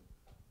told them,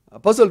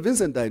 Apostle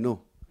Vincent, I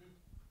know.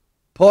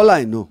 Paul,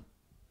 I know.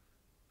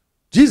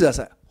 Jesus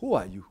said, who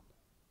are you?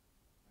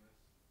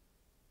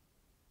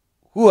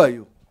 Who are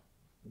you?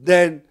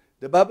 Then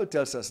the Bible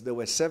tells us there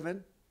were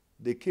 7.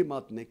 They came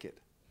out naked.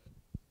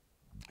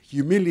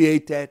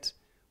 Humiliated.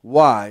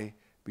 Why?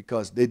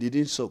 Because they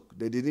didn't soak.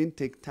 They didn't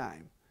take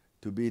time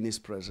to be in his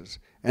presence.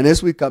 And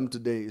as we come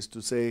today is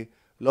to say,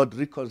 Lord,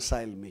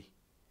 reconcile me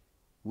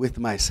with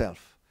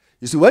myself.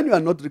 You see, when you are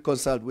not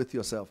reconciled with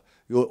yourself,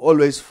 you will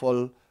always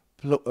fall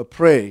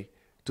prey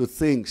to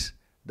things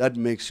that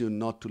makes you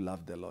not to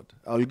love the Lord.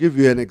 I'll give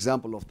you an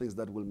example of things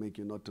that will make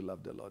you not to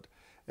love the Lord.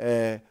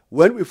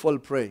 When we fall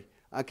prey,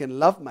 I can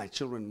love my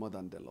children more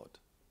than the Lord.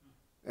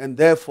 And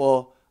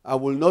therefore, I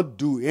will not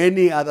do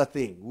any other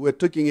thing. We were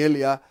talking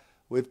earlier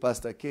with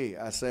Pastor K.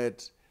 I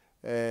said,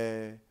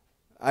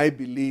 I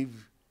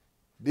believe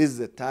this is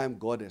the time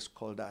God has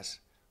called us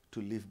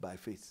to live by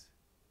faith.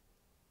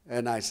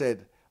 And I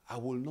said, I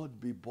will not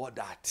be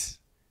bothered.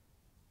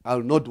 I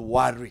will not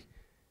worry.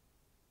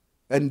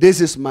 And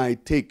this is my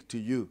take to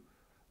you,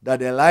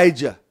 that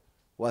Elijah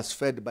was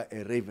fed by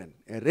a raven.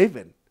 A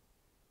raven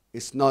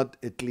is not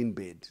a clean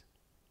bed.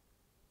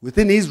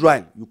 Within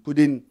Israel, you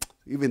couldn't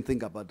even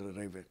think about the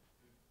raven.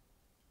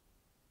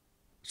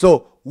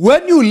 So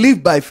when you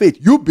live by faith,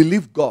 you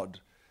believe God,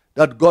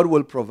 that God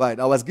will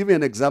provide. I was giving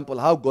an example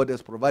how God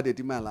has provided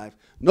in my life,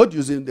 not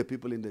using the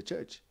people in the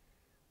church.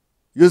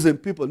 Using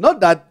people,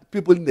 not that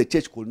people in the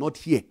church could not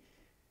hear.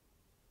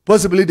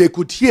 Possibly they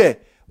could hear,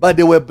 but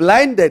they were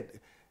blinded.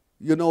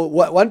 You know,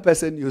 one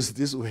person used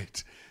this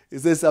word. He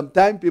says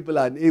sometimes people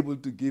are unable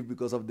to give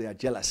because of their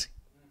jealousy.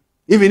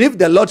 Even if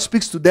the Lord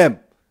speaks to them,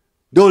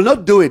 they will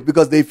not do it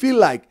because they feel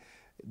like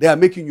they are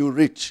making you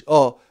rich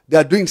or they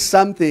are doing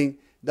something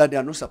that they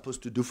are not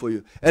supposed to do for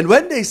you. And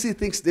when they see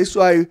things, this is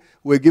why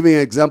we're giving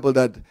an example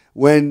that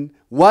when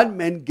one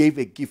man gave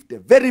a gift, a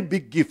very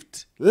big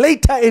gift,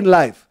 later in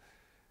life,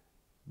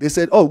 they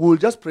said, oh, we'll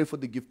just pray for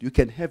the gift. You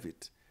can have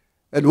it.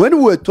 And when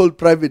we were told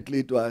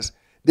privately to us,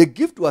 the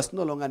gift was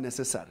no longer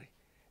necessary.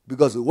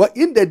 Because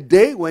in the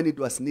day when it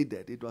was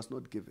needed, it was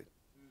not given.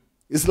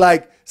 It's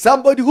like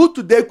somebody who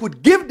today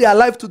could give their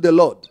life to the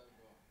Lord.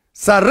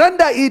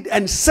 Surrender it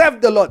and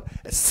serve the Lord.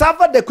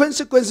 Suffer the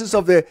consequences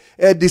of the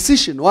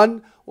decision.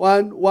 One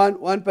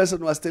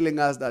person was telling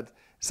us that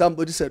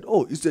somebody said,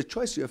 oh, it's a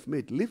choice you have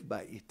made. Live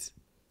by it.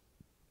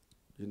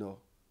 You know,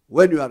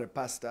 when you are a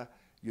pastor,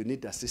 you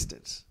need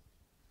assistance.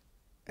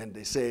 And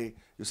you say,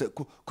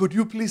 could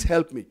you please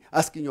help me?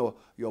 Asking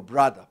your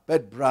brother,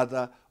 bed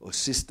brother or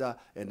sister,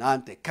 an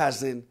aunt, a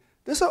cousin.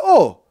 They say,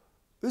 oh,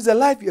 it's a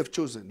life you have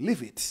chosen.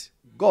 Live it.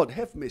 God,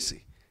 have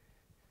mercy.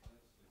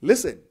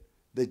 Listen,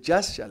 the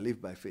just shall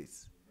live by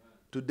faith.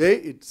 Today,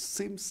 it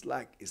seems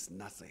like it's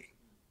nothing.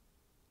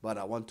 But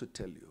I want to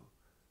tell you,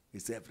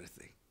 it's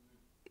everything.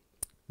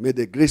 May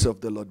the grace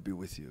of the Lord be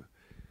with you.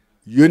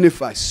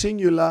 Unify,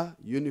 singular,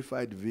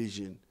 unified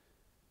vision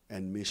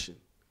and mission.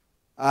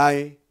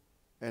 I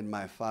and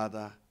my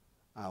Father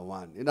are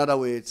one. In other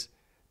words,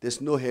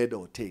 there's no head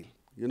or tail.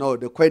 You know,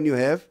 the coin you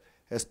have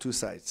has two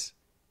sides.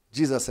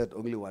 Jesus had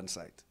only one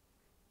side.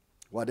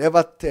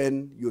 Whatever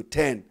turn you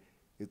turn,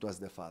 it was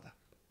the Father.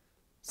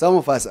 Some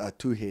of us are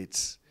two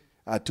heads,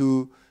 are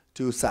two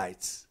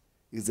sides.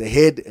 It's a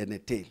head and a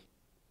tail.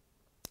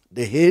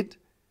 The head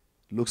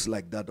looks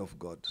like that of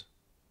God.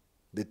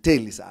 The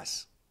tail is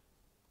us.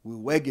 We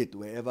wag it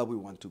wherever we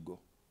want to go.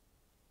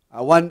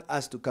 I want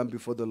us to come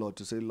before the Lord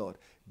to say, Lord,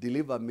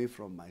 deliver me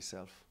from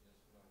myself,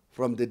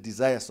 from the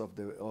desires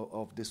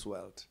of this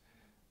world,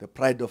 the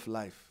pride of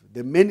life,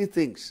 the many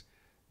things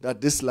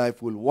that this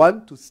life will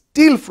want to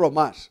steal from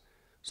us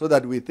so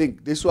that we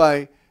think. This is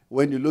why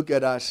when you look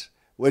at us,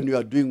 when you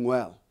are doing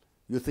well,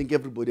 you think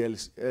everybody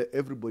else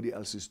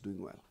is doing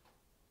well.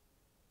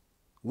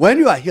 When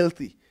you are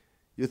healthy,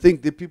 you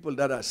think the people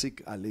that are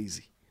sick are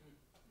lazy.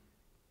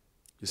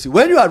 You see,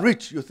 when you are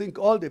rich, you think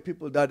all the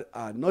people that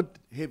are not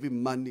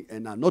having money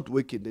and are not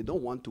working, they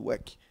don't want to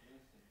work.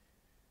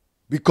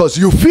 Because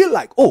you feel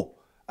like, oh,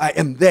 I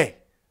am there.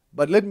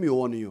 But let me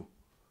warn you,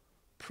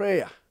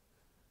 prayer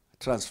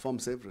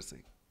transforms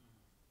everything.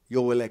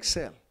 You will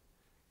excel.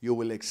 You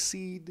will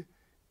exceed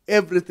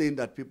everything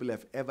that people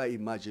have ever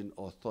imagined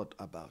or thought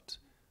about.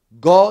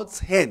 God's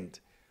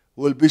hand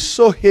will be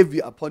so heavy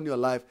upon your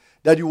life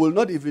that you will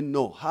not even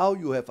know how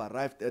you have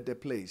arrived at the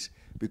place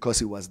because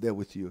he was there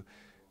with you.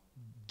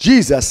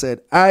 Jesus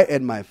said, I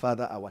and my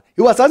Father are one.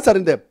 He was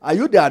answering them, are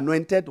you the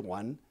anointed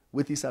one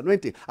with his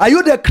anointing? Are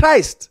you the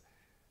Christ?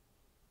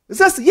 He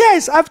says,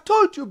 yes, I've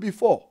told you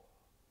before,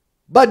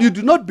 but you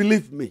do not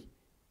believe me.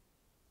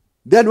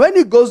 Then when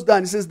he goes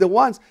down, he says,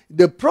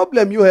 the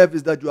problem you have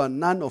is that you are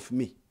none of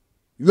me.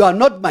 You are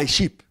not my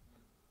sheep.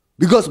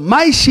 Because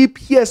my sheep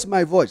hears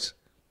my voice.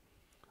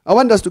 I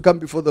want us to come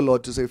before the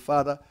Lord to say,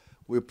 Father,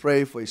 we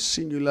pray for a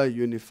singular,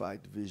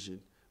 unified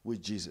vision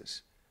with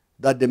Jesus.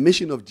 That the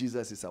mission of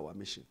Jesus is our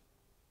mission.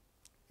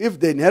 If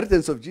the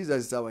inheritance of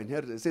Jesus is our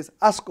inheritance, it says,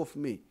 ask of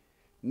me,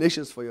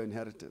 nations for your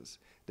inheritance,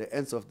 the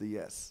ends of the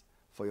earth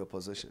for your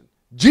possession.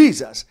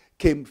 Jesus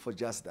came for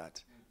just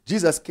that.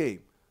 Jesus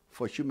came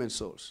for human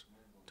souls,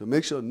 to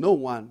make sure no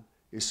one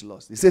is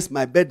lost. He says,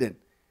 my burden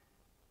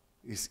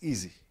is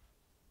easy.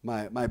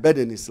 My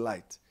burden is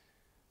light.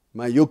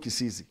 My yoke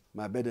is easy.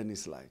 My burden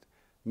is light.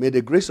 May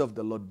the grace of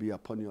the Lord be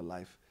upon your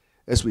life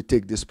as we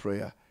take this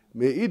prayer.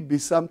 May it be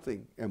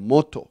something, a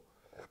motto,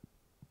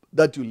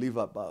 that you live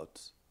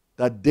about,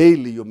 that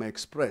daily you may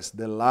express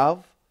the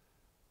love,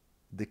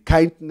 the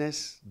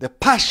kindness, the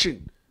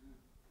passion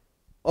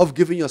of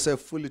giving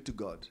yourself fully to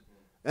God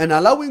and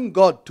allowing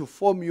God to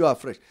form you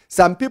afresh.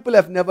 Some people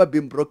have never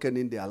been broken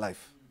in their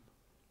life.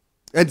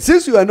 And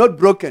since you are not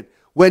broken,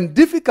 when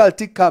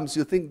difficulty comes,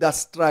 you think that's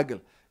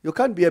struggle. You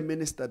can't be a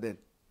minister then.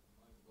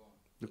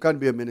 You can't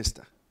be a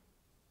minister.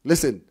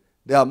 Listen,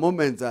 there are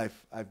moments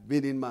I've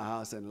been in my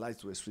house and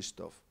lights were switched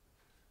off.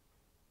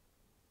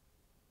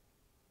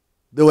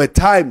 There were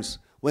times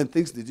when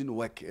things didn't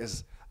work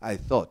as I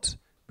thought.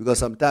 Because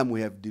sometimes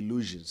we have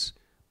delusions.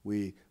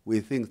 We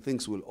think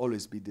things will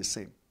always be the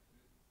same.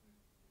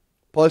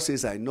 Paul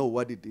says, I know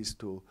what it is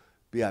to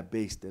be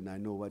abased and I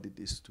know what it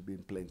is to be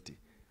in plenty.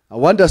 I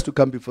want us to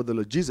come before the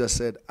Lord. Jesus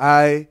said,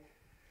 I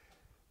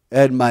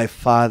and my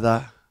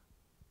Father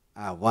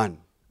are one.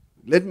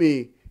 Let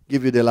me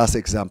give you the last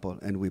example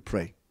and we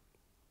pray.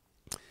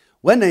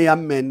 When a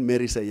young man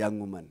marries a young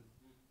woman,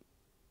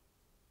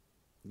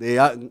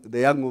 the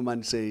young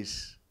woman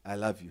says, I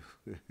love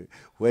you.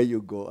 Where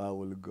you go, I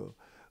will go.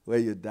 Where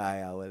you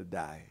die, I will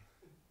die.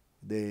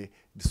 The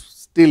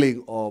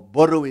stealing or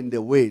borrowing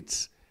the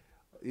words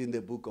in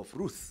the book of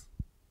Ruth.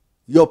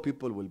 Your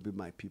people will be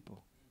my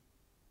people.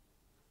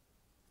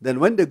 Then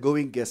when the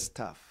going gets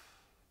tough,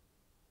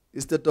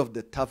 instead of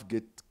the tough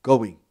get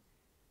going,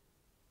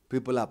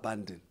 people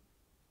abandon.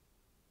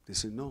 They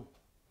say, no,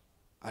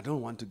 I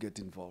don't want to get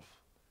involved.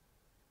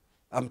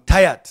 I'm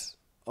tired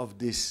of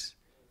this.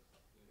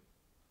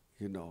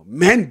 You know,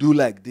 men do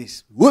like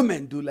this.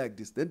 Women do like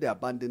this. Then they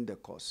abandon the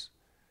cause.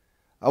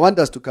 I want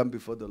us to come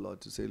before the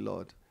Lord to say,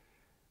 Lord,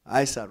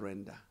 I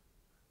surrender.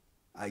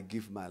 I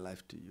give my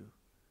life to you.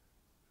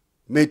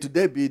 May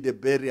today be the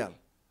burial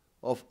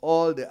of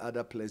all the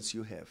other plans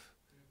you have,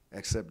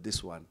 except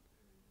this one.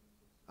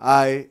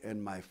 I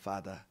and my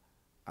Father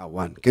are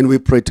one. Can we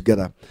pray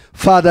together?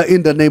 Father,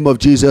 in the name of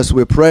Jesus,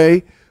 we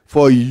pray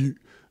for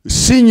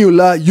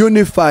singular,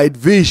 unified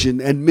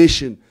vision and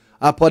mission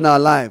upon our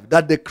life.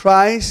 That the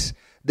Christ,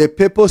 the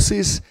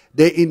purposes,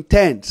 the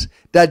intents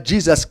that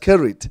Jesus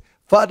carried,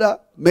 Father,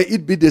 may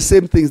it be the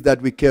same things that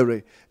we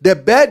carry. The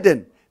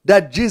burden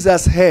that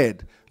Jesus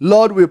had,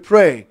 Lord, we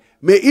pray,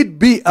 may it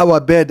be our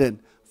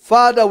burden.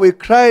 Father, we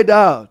cried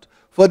out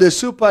for the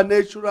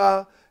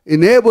supernatural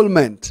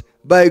enablement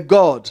by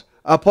God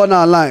upon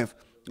our life.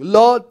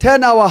 Lord,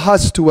 turn our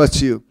hearts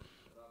towards you.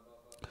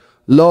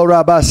 Lord,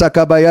 Rabba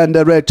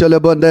Sakabayanda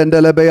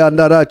Rechelebondendele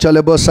Bayanda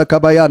Rachelebo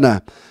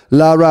Sakabayana.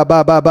 La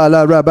Rabba Baba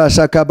La Rabba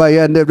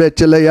Sakabayanda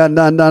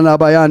Recheleyanda Nana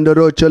Bayanda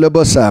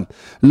Rochelebosa.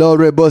 Lord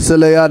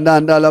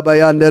Reboseleanda Nala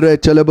Bayanda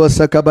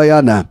Rechelebosa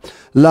Kabayana.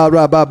 La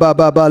Rabba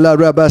Baba La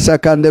Rabba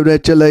Sakanda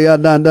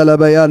Recheleyanda Nala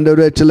Bayanda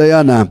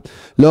Recheleyana.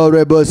 Lord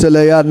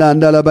Reboseleanda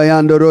Nala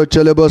Bayanda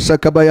Rochelebosa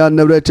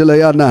Kabayanda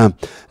Recheleyana.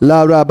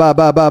 La Rabba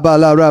Baba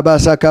La Rabba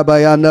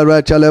Sakabayanda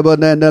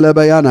Rechelebondendele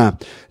Bayana.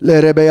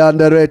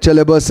 Lerebayanda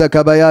Rechelebosa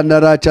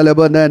Kabayanda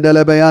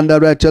Rachelebondendele Bayanda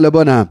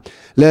Rechelebona.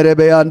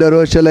 Lerebayanda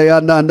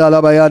Rocheleyanda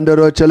Nala Bayanda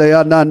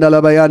Rocheleyanda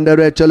Nala Bayanda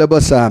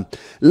Rechelebosa.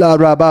 La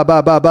Rabba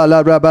Baba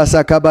La Rabba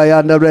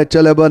Sakabayanda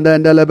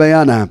Rechelebondendele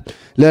Bayana.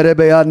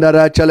 Lerebayanda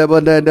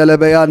Rachelebondendele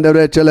Bayanda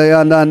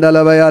Recheleyanda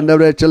Nala Bayanda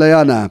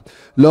Recheleyana.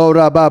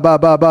 Lora Baba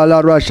Baba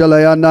La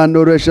Racheleyanda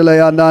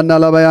Nurecheleyanda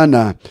Nala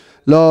Bayana.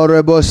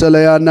 Lore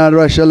Boseleyana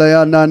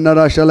Racheleyana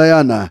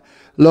Naracheleyana.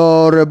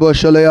 Lore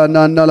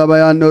Boseleyana Nala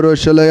Bayanda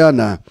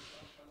Rocheleyana.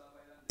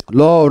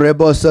 Lord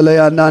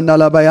Reboseleana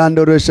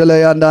Nalabayando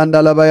Rusheleana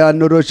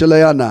Nalabayando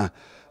Rusheleana.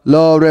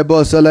 Lord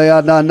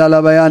Reboseleana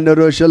Nalabayando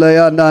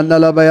Rusheleana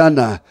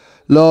Nalabayana.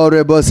 Lord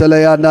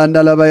Reboseleana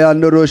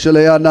Nalabayando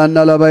Rusheleana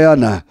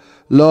Nalabayana.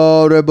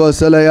 Lord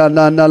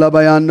Reboseleana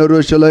Nalabayando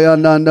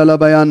Rusheleana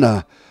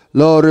Nalabayana.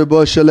 Lord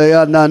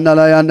Reboseleana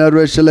Nalayana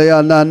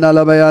Rusheleana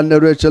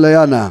Nalabayando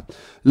Rusheleana.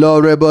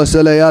 Lord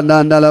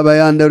Reboseleana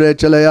Nalabayando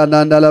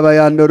Rusheleana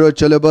Nalabayando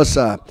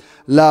Rushelebosa.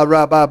 La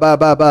Rabba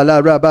Baba La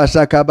Rabba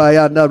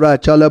Sakabayanda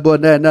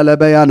Rachalebone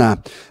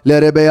Nalebayana.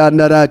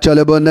 Lerebayanda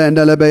Rachalebone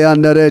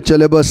Nalebayanda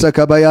Rechelebosa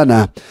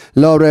Kabayana.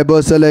 Lore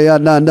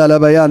Boseleana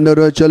Nalabayanda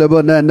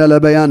Rechelebone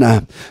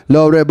Nalebayana.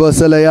 Lore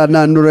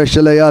Boseleana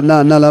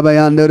Nurecheleyana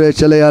Nalabayanda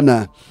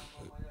Recheleyana.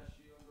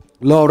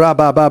 Lora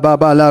Baba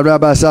Baba La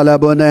Rabba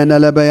Salabone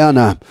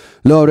Nalabayana.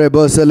 Lore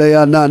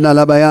Boseleana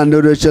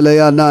Nalabayanda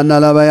Recheleyana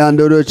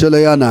Nalabayanda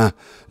Recheleyana.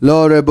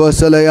 Lore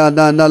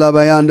Boseleana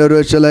Nalabayanda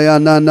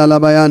Recheleyana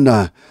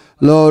Nalabayanda.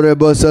 Lore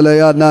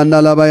Boseleana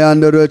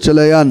Nalabayanda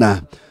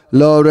Recheleyana.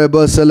 Lore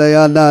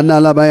Boseleana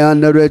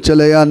Nalabayanda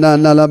Recheleyana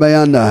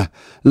Nalabayanda.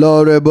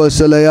 Lore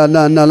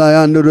Boseleana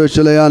Nalayanda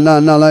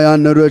Recheleyana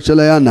Nalayanda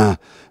Recheleyana.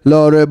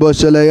 Lore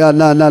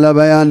Boseleana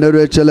Nalabayanda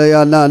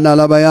Recheleyana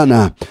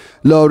Nalabayana.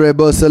 Lore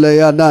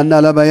Boseleana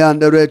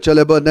Nalabayanda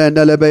Rechelebone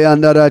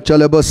Nalabayanda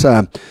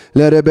Rachelebosa.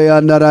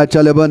 Lerebayanda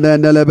Rachelebone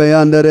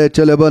Nalabayanda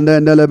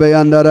Rechelebone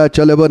Nalabayanda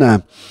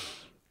Rachelebona.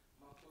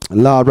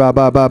 La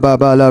Rabba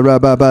Baba La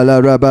Rabba La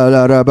Rabba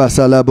La Rabba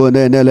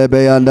Salabone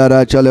Nalabayanda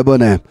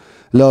Rachelebone.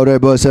 Lore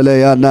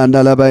Boseleana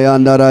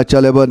Nalabayanda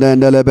Rachelebone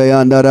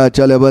Nalabayanda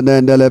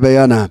Rachelebone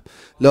Nalabayana.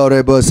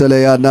 Lore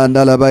Boseleana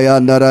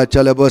Nalabayanda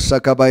Rachelebosa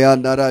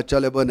Kabayanda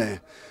Rachelebone.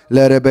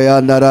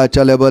 Lerebayanda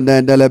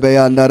Rachelebone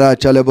Nalabayanda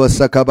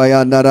Rachelebosa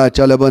Kabayanda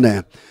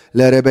Rachelebone.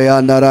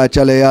 Lerebayanda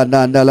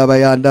Racheleyanda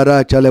Nalabayanda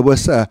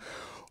Rachelebosa.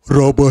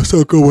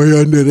 Robosa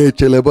Kabayanda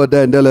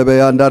Rechelebone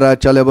Nalabayanda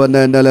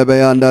Rachelebone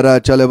Nalabayanda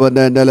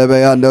Rachelebone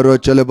Nalabayanda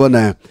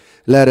Rochelebone.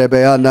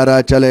 Lerebayanda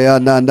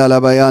Racheleyanda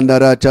Nalabayanda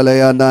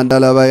Racheleyanda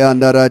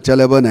Nalabayanda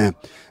Rachelebone.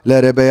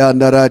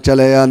 Lerebayanda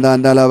Racheleyanda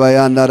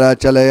Nalabayanda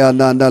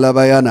Racheleyanda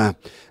Nalabayana.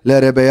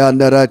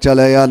 Lerebayanda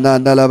Racheleyanda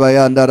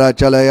Nalabayanda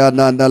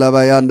Racheleyanda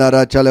Nalabayanda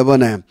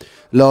Rachelebone.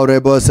 Lore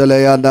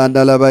Boseleyanda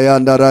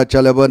Nalabayanda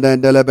Rachelebone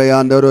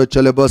Nalabayanda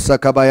Rochelebosa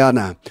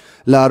Kabayana.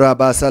 La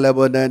Rabba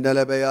Salebone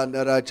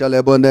Nalabayanda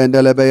Rachelebone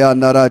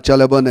Nalabayanda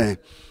Rachelebone.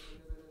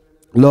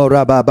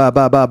 Lora Baba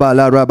Baba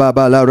La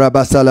Rabba La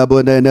Rabba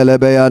Salabone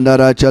Nalabayanda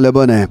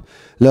Rachelebone.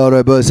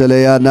 Lore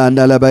Boseleyanda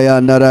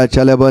Nalabayanda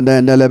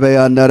Rachelebone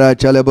Nalabayanda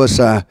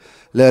Rachelebosa.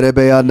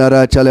 Lerebayanda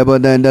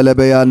Rachelebone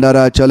Nalabayanda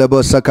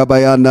Rachelebosa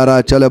Kabayanda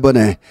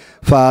Rachelebone.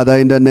 Father,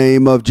 in the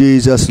name of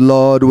Jesus,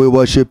 Lord, we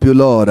worship you,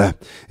 Lord.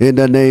 In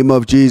the name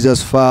of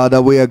Jesus,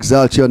 Father, we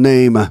exalt your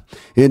name.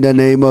 In the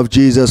name of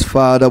Jesus,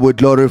 Father, we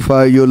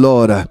glorify you,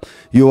 Lord.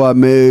 You are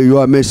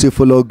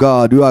merciful, O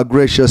God. You are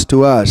gracious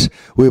to us.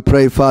 We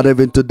pray, Father,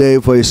 even today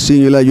for a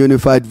singular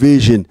unified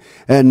vision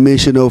and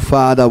mission, O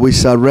Father. We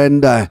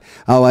surrender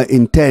our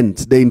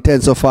intent, the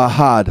intents of our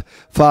heart.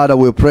 Father,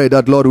 we pray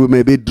that, Lord, we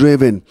may be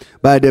driven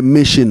by the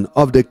mission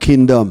of the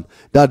kingdom.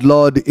 That,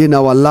 Lord, in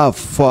our love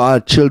for our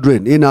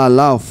children, in our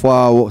love for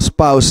our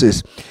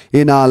spouses,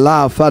 in our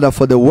love, Father,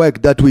 for the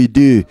work that we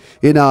do,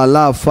 in our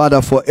love,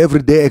 Father, for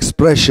everyday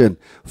expression,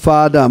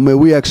 Father, may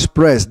we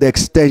express the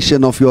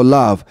extension of your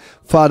love.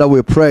 Father,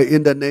 we pray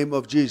in the name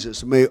of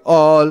Jesus, may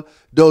all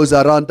those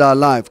around our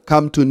life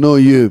come to know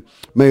you.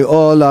 May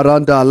all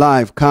around our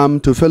life come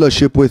to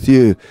fellowship with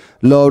you.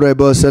 Lord,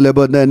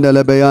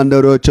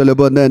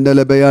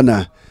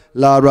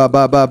 la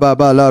raba ba ba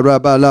ba la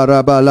raba la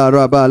raba la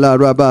raba la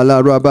raba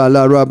la raba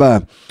la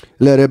raba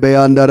lere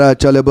beyandara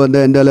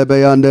chalebonde le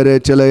beyandere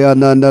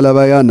cheleyana ndala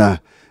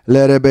bayana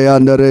lere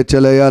beyandere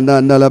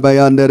cheleyana ndala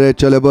bayandere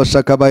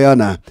chelebosa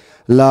bayana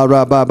la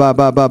raba ba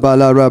ba ba ba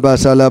la raba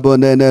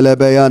salabonde le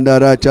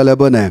beyandara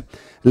chalebone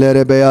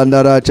lere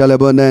beyandara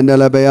chalebonde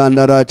le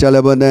beyandara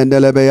chalebonde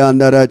le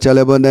beyandara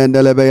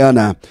chalebonde le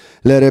beyana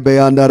lere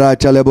beyandara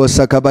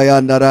chelebosa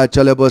bayana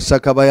chelebosa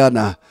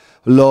bayana.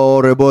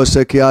 Lord,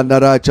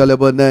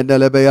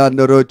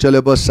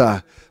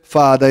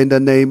 Father, in the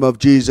name of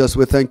Jesus,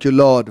 we thank you,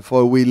 Lord,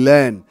 for we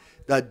learn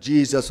that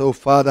Jesus, oh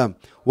Father,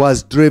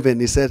 was driven.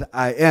 He said,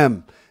 I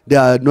am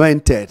the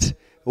anointed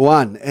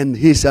one and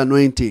his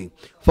anointing.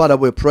 Father,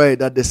 we pray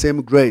that the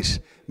same grace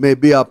may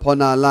be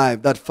upon our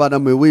life. That, Father,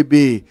 may we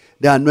be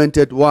the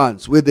anointed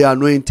ones with the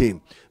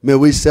anointing. May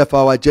we serve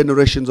our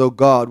generations, oh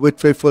God, with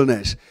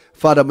faithfulness.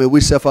 Father, may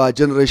we serve our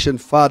generation,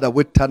 Father,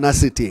 with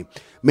tenacity.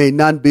 May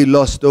none be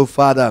lost, oh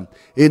Father,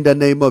 in the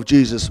name of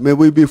Jesus. May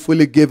we be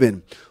fully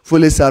given,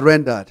 fully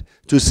surrendered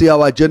to see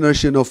our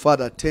generation, oh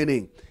Father,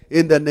 turning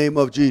in the name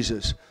of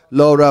Jesus.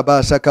 Lord,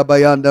 Rabba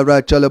Sakabayanda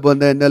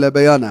Rachalabone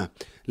Nelebayana.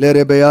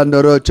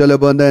 Lerebayanda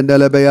Rochalabone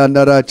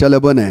Nelebayanda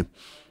Rachalabone.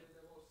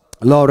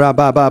 Lord,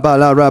 Rabba Baba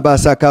La Rabba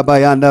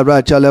Sakabayanda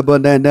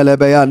Rachalabone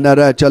Nelebayanda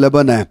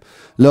Rachalabone.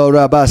 Lord,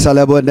 Rabba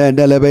Salabone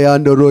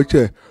Nelebayanda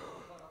Roche.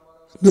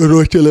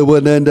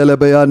 Rochelebonendele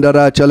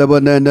Bayandara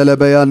Chalebonendele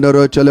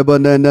Bayandaro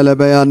Chalebonendele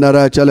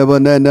Bayandara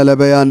Chalebonendele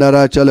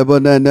Bayandara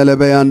Chalebonendele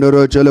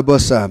Bayandaro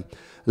Chalebosa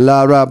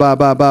La Rabba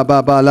Baba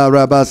Baba La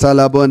Rabba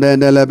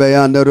Salabonendele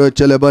Bayandaro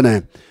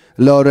Chalebone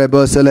Lore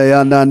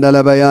Boseleanda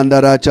Nele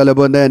Bayandara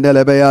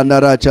Chalebonendele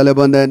Bayandara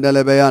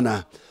Chalebonendele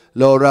Bayana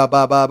Lora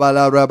Baba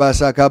Bala Rabba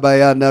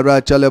Sakabayana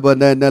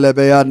Rachalebonendele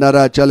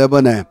Bayandara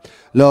Chalebone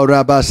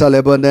Lora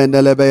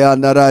Basalebonendele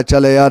Bayandara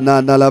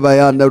Chaleana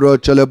Nalabayanda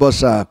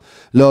Rochalebosa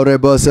Lore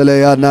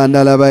Boseleana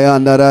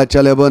Nalabayanda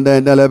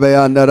Chalebonendele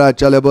Bayandara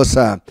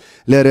Chalebosa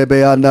Lere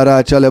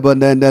Bayandara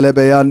Chalebonendele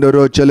Bayanda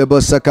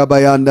Rochalebosa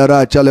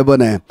Kabayandara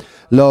Chalebone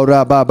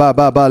Lora Baba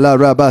Baba La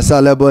Rabba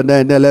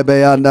Salebonendele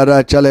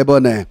Bayandara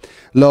Chalebone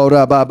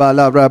Lora Baba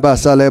La Rabba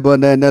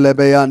Salebonendele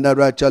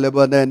Bayandara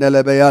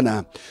Chalebonendele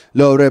Bayana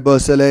Lore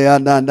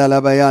Boseleana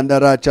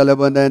Nalabayanda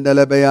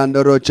Chalebonendele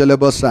Bayanda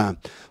Rochalebosa.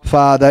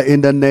 Father,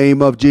 in the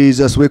name of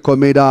Jesus, we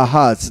commit our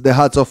hearts, the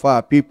hearts of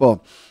our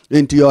people,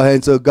 into your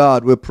hands, O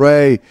God. We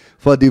pray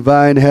for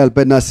divine help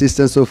and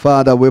assistance, O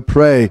Father. We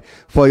pray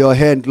for your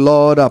hand,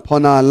 Lord,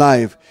 upon our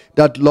life.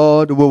 That,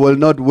 Lord, we will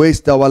not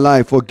waste our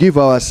life or give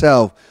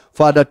ourselves,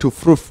 Father, to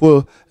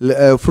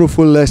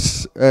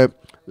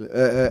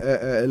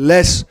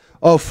less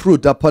of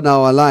fruit upon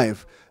our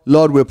life.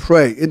 Lord, we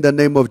pray in the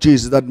name of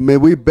Jesus that may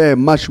we bear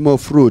much more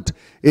fruit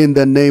in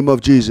the name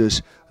of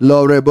Jesus.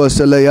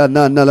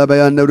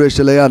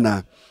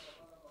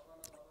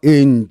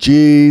 In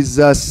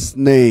Jesus'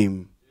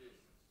 name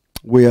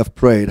we have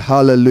prayed.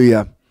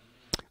 Hallelujah.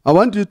 I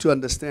want you to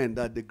understand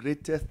that the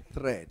greatest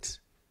threat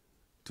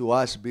to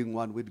us being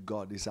one with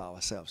God is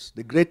ourselves.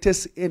 The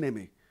greatest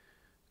enemy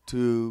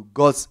to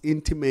God's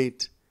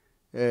intimate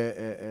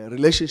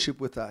relationship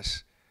with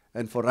us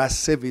and for us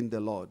serving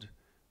the Lord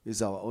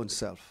is our own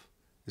self.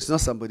 It's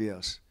not somebody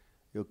else.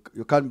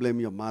 You can't blame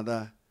your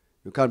mother.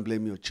 You can't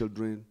blame your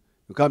children.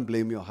 You can't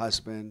blame your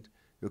husband.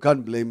 You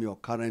can't blame your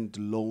current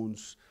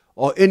loans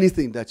or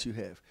anything that you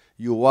have.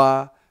 You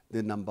are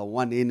the number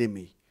one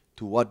enemy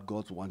to what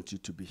God wants you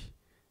to be.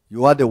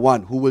 You are the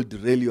one who will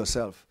derail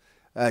yourself.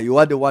 You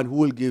are the one who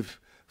will give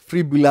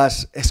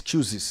frivolous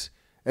excuses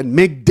and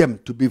make them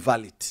to be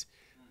valid.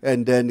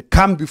 And then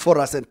come before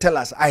us and tell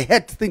us, I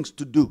had things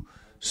to do.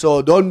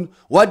 So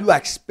what you are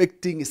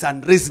expecting is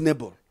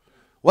unreasonable.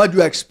 What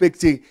you are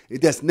expecting,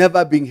 it has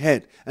never been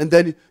heard. And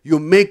then you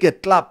make a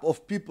club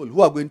of people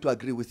who are going to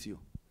agree with you,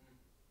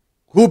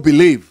 who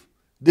believe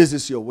this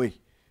is your way.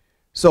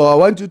 So I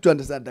want you to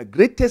understand the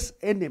greatest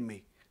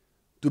enemy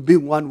to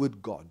being one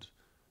with God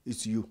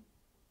is you.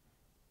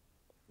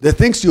 The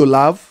things you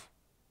love,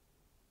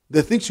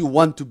 the things you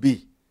want to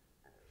be,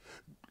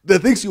 the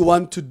things you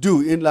want to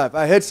do in life.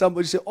 I heard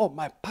somebody say, oh,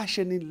 my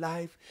passion in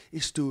life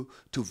is to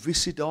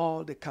visit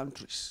all the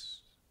countries.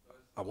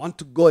 I want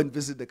to go and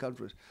visit the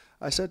countries.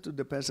 I said to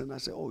the person, I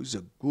said, oh, it's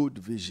a good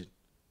vision.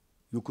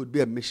 You could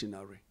be a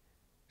missionary.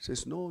 He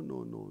says, no.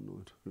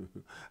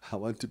 I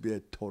want to be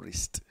a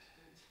tourist.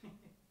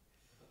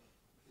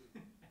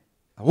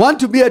 I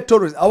want to be a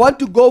tourist. I want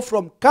to go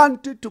from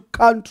country to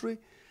country,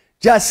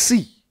 just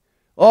see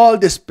all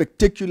the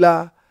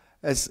spectacular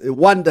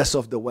wonders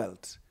of the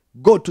world.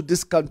 Go to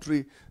this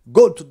country,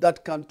 go to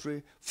that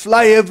country,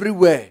 fly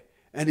everywhere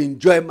and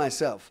enjoy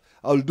myself.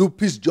 I'll do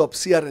piece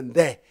jobs here and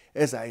there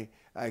as I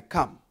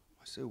come.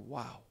 I say,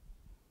 wow.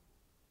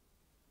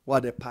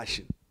 What a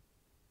passion.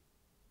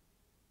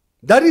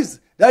 That is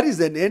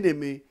an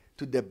enemy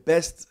to the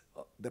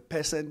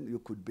person you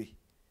could be.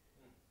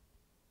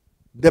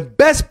 The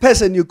best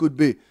person you could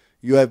be,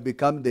 you have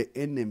become the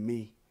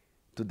enemy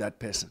to that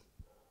person.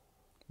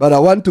 But I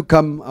want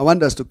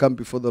us to come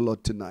before the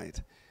Lord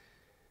tonight.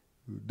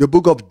 The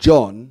book of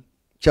John,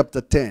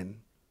 chapter 10,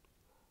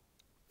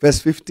 verse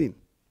 15.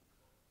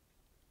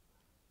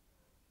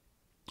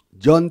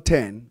 John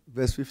 10,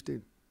 verse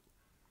 15.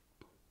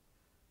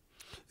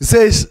 It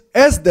says,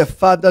 as the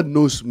Father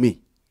knows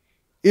me,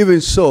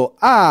 even so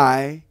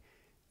I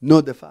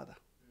know the Father.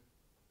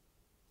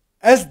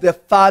 As the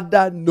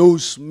Father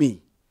knows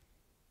me,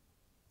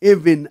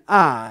 even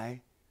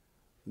I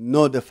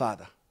know the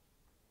Father.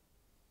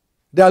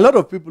 There are a lot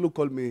of people who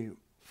call me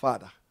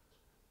Father,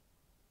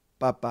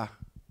 Papa,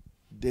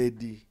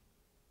 Daddy,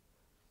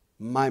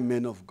 my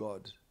man of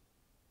God.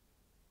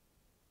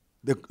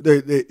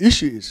 The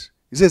issue is,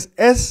 he says,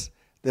 as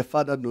the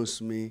Father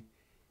knows me,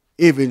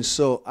 even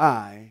so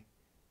I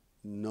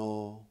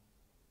know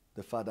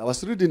the Father. I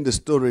was reading the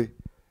story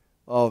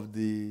of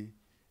the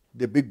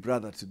big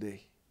brother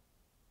today.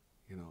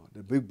 You know,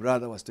 the big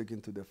brother was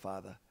talking to the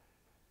father,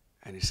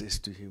 and he says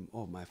to him,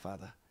 oh, my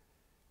father,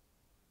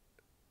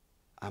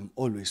 I'm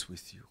always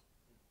with you.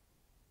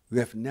 You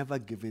have never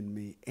given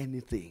me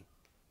anything.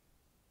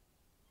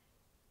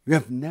 You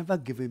have never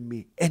given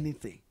me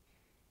anything.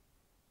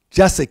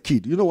 Just a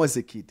kid. You know what's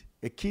a kid?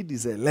 A kid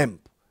is a lamb,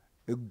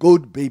 a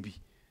goat baby.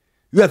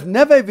 You have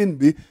never even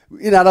been,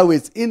 in other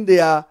words, in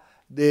the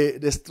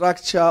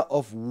structure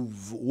of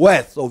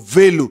worth or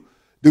value,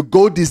 the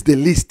goat is the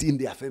least in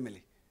their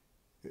family.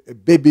 A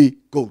baby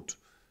goat.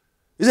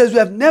 He says, you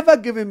have never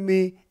given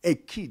me a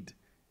kid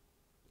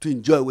to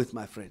enjoy with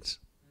my friends.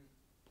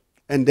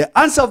 And the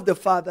answer of the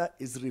father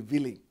is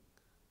revealing.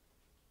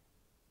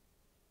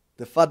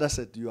 The father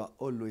said, you are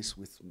always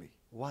with me.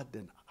 What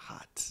an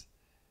heart.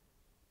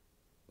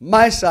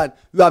 My son,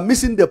 you are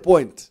missing the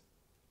point.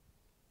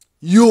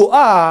 You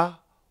are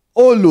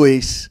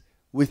always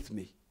with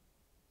me.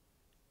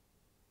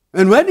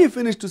 And when he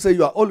finished to say,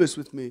 you are always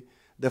with me,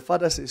 the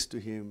father says to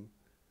him,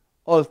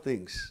 all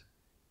things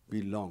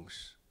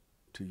belongs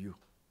to you.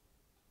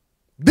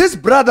 This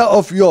brother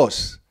of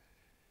yours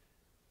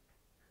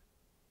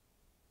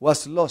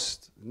was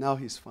lost, now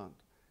he's found.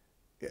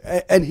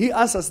 And he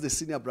answers the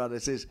senior brother,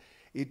 says,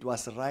 it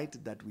was right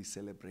that we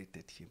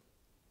celebrated him.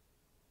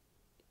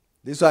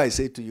 This is why I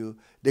say to you,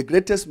 the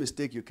greatest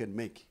mistake you can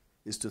make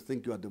is to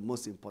think you are the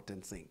most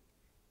important thing.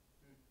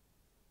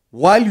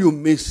 While you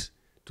miss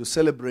to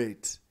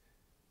celebrate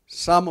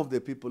some of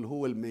the people who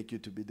will make you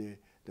to be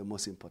the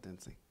most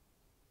important thing.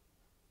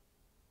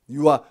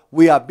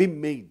 We are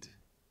being made,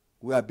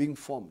 we are being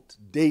formed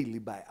daily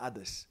by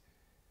others.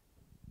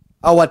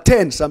 Our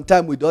turn,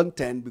 sometimes we don't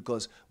turn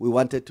because we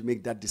wanted to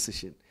make that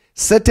decision.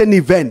 Certain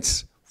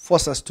events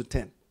force us to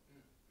turn.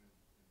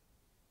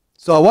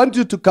 So I want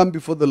you to come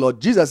before the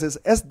Lord. Jesus says,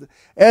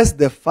 as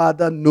the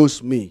Father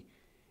knows me,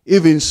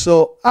 even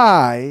so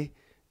I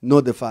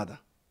know the Father.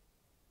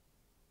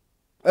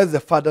 As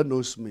the Father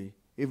knows me,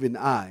 even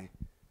I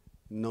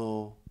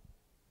know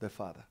the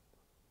Father.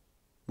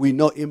 We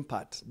know in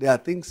part. There are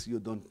things you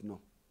don't know.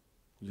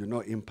 You know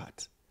in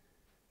part.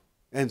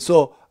 And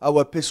so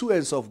our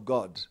pursuance of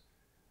God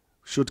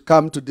should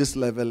come to this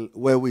level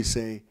where we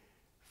say,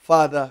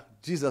 Father,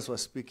 Jesus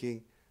was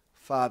speaking,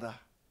 Father,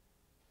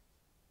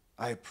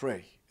 I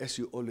pray as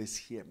you always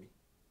hear me.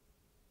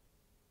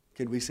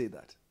 Can we say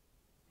that?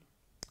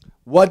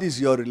 What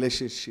is your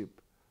relationship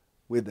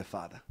with the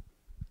Father?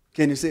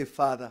 Can you say,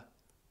 Father,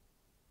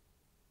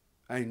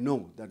 I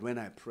know that when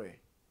I pray,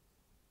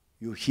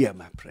 you hear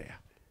my prayer.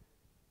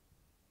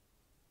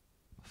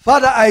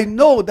 Father, I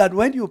know that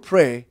when you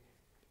pray,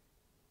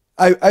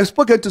 I've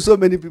spoken to so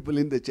many people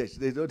in the church,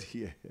 they don't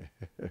hear.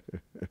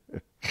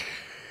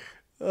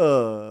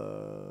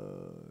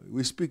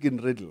 We speak in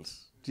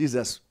riddles.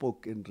 Jesus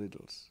spoke in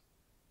riddles.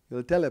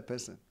 You'll tell a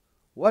person,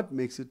 what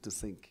makes you to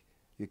think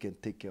you can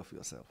take care of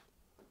yourself?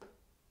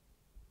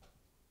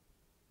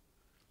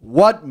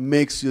 What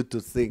makes you to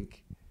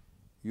think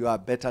you are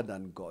better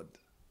than God?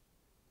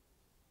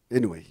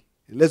 Anyway,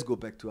 let's go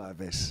back to our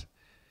verse.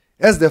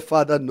 As the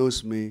Father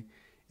knows me,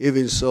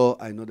 even so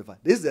I know the Father.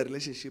 This is the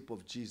relationship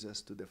of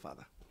Jesus to the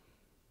Father.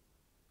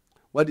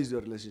 What is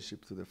your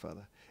relationship to the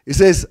Father? He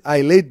says,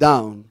 I lay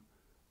down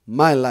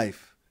my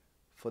life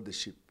for the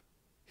sheep.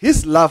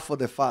 His love for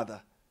the Father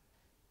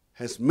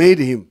has made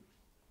him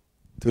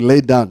to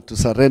lay down, to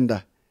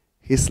surrender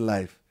his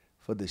life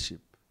for the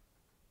sheep.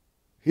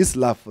 His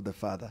love for the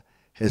Father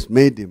has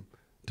made him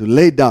to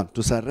lay down,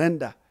 to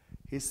surrender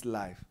his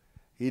life.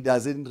 He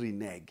doesn't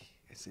renege.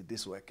 He said,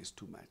 this work is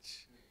too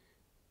much.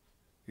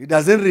 He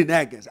doesn't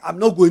renege. I'm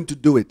not going to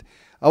do it.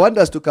 I want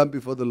us to come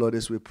before the Lord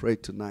as we pray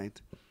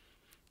tonight.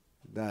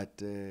 That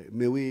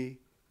may we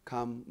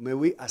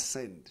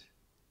ascend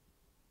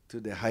to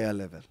the higher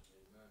level.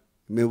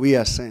 May we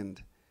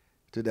ascend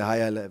to the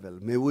higher level.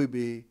 May we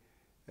be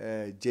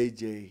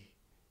JJ,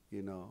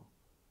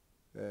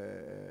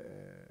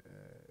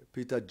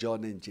 Peter,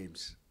 John, and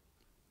James.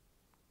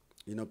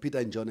 Peter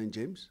and John and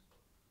James,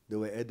 they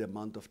were at the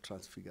Mount of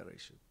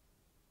Transfiguration.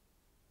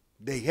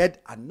 They had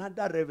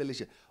another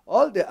revelation.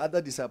 All the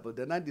other disciples,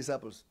 the 9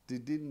 disciples, they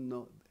didn't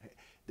know.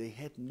 They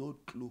had no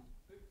clue.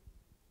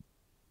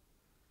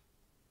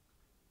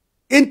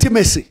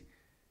 Intimacy.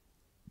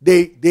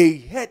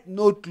 They had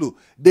no clue.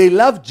 They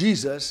loved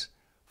Jesus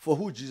for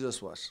who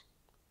Jesus was.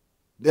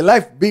 They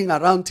liked being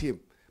around him.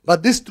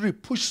 But these 3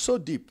 pushed so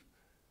deep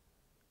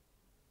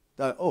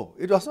that,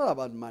 it was not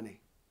about money.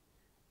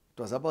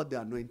 It was about the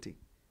anointing.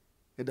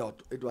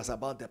 It was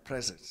about the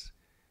presence.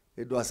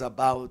 It was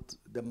about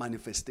the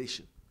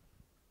manifestation.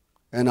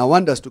 And I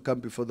want us to come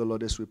before the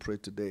Lord as we pray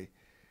today.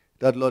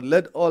 That, Lord,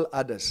 let all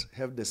others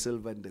have the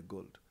silver and the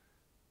gold.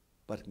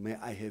 But may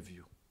I have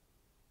you.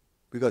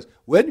 Because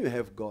when you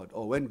have God,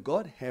 or when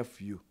God has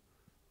you,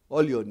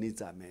 all your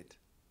needs are met.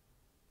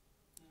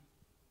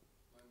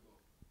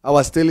 I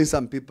was telling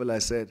some people, I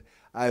said,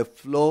 I have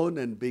flown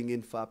and been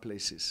in far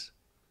places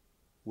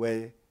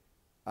where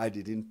I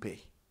didn't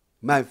pay.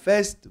 My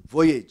first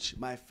voyage,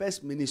 my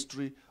first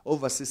ministry,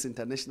 overseas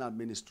international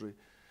ministry,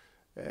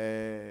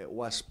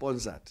 was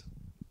sponsored.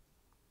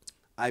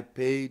 I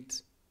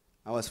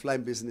was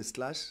flying business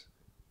class.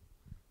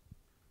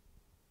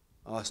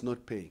 I was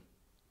not paying.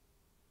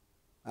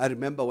 I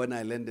remember when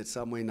I landed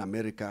somewhere in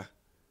America,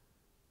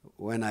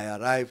 when I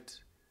arrived,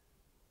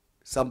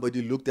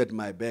 somebody looked at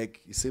my bag.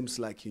 It seems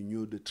like he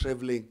knew the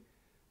traveling,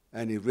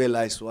 and he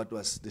realized what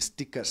was the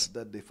stickers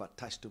that they've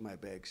attached to my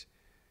bags.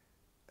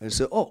 And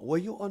said, were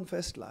you on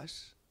first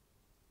class?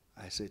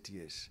 I said,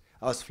 yes.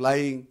 I was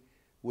flying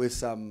with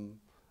some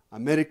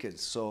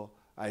Americans, so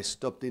I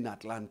stopped in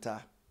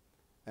Atlanta,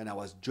 and I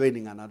was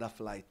joining another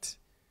flight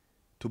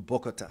to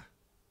Bogota,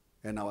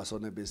 and I was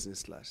on a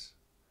business class.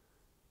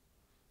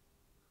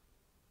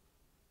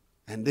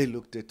 And they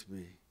looked at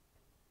me,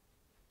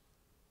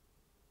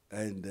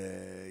 and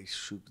they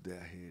shook their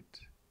head.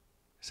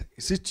 I said,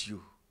 is it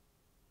you?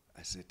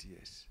 I said,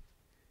 yes.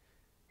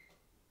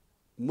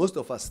 Most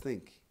of us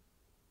think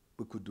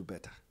we could do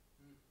better.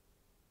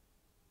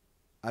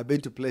 I've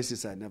been to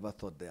places I never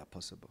thought they are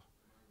possible.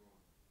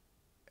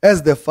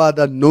 As the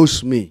Father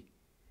knows me,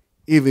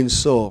 even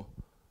so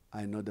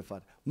I know the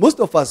Father. Most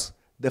of us,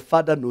 the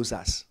Father knows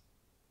us,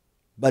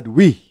 but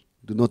we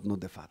do not know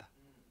the Father.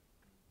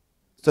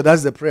 So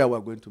that's the prayer we're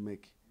going to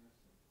make.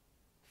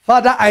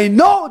 Father, I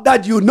know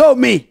that you know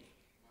me,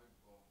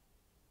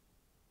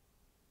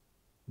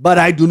 but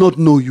I do not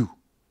know you.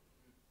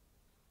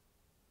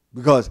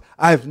 Because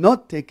I have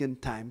not taken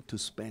time to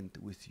spend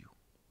with you.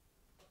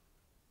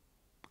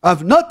 I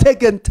have not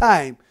taken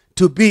time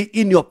to be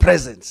in your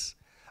presence.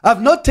 I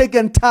have not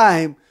taken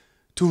time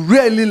to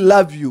really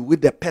love you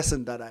with the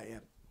person that I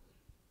am.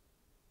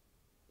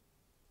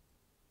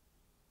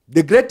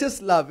 The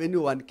greatest love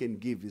anyone can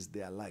give is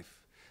their life.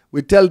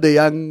 We tell the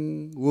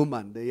young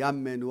woman, the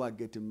young men who are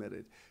getting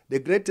married, the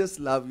greatest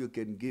love you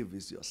can give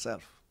is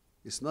yourself.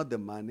 It's not the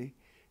money.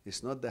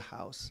 It's not the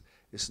house.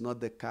 It's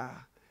not the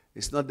car.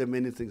 It's not the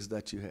many things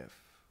that you have.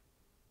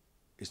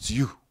 It's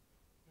you.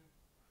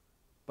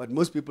 But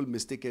most people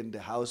mistaken the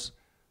house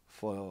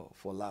for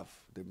love.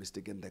 They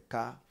mistaken the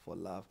car for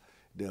love,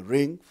 the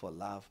ring for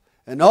love,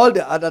 and all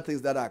the other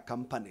things that are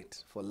accompanied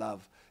for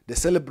love, the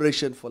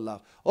celebration for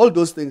love. All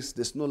those things,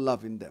 there's no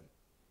love in them.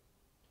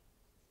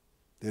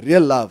 The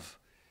real love,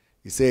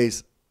 he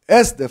says,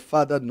 as the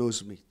Father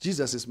knows me.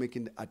 Jesus is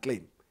making a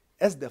claim.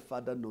 As the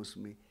Father knows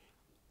me,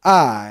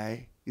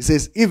 he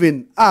says,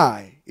 even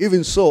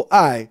so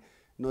I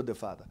know the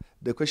Father.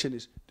 The question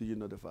is, do you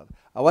know the Father?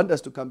 I want us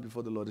to come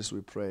before the Lord as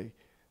we pray.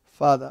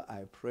 Father,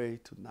 I pray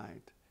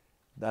tonight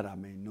that I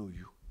may know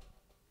you.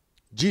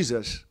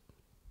 Jesus,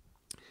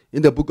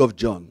 in the book of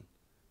John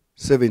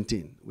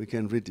 17, we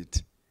can read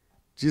it.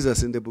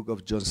 Jesus in the book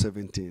of John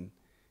 17,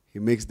 he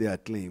makes their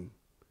claim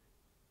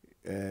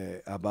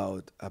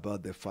about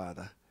the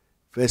Father.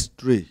 Verse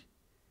 3,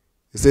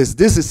 it says,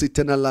 this is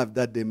eternal life,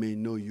 that they may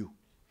know you.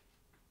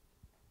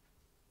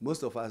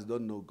 Most of us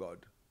don't know God.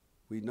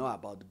 We know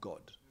about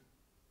God.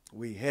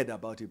 We heard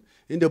about him.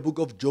 In the book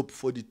of Job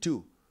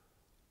 42,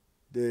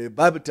 the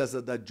Bible tells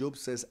us that Job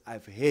says,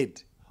 I've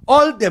heard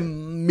all the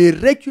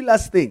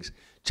miraculous things.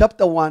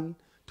 Chapter 1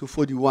 to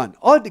 41.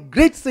 All the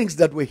great things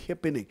that were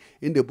happening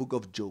in the book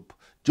of Job.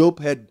 Job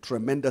had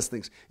tremendous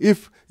things.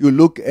 If you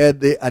look at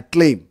the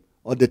acclaim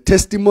or the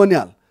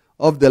testimonial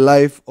of the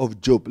life of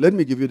Job. Let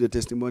me give you the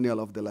testimonial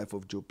of the life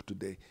of Job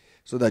today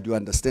so that you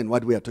understand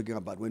what we are talking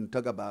about. When we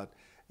talk about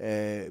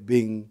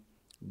being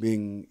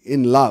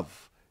in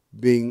love,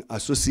 being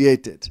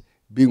associated,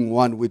 being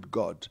one with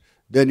God,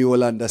 then you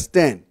will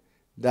understand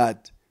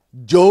that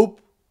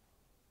Job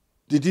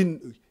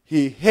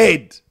he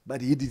heard,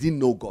 but he didn't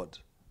know God.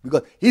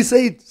 Because he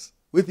said it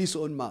with his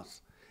own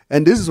mouth.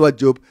 And this is what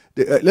Job,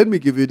 let me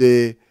give you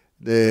the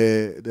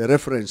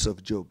reference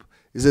of Job.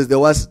 It says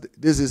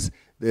this is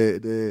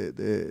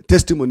the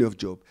testimony of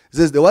Job. It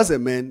says there was a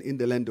man in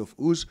the land of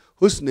Uz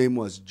whose name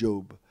was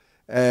Job.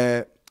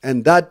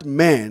 And that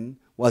man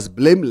was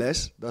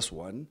blameless, that's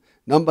one.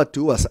 Number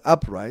 2 was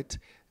upright,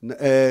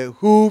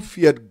 who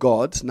feared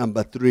God,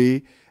 number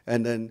 3,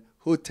 and then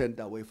who turned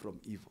away from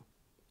evil.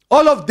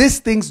 All of these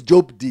things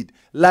Job did,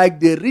 like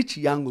the rich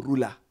young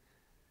ruler.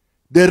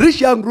 The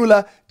rich young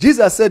ruler,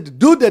 Jesus said,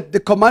 do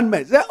the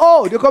commandments. Say,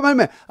 oh, the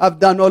commandment, I've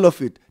done all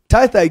of it.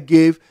 Tithe I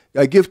give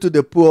to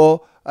the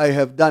poor, I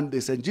have done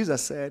this. And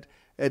Jesus said,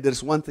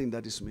 there's one thing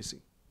that is missing.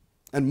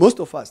 And most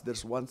of us,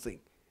 there's one thing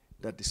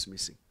that is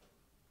missing.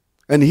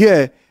 And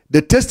here,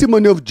 the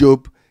testimony of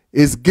Job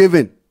is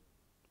given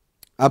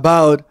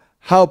about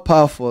how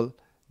powerful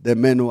the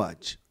man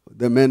was.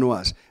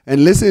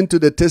 And listen to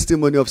the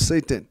testimony of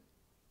Satan.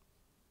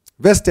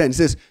 Verse 10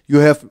 says, you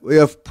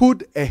have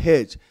put a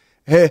hedge.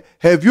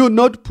 Have you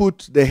not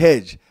put the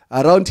hedge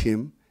around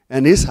him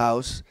and his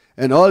house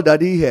and all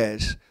that he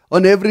has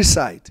on every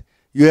side?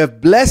 You have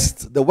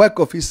blessed the work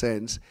of his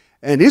hands,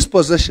 and his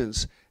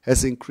possessions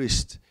has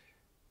increased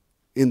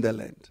in the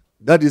land.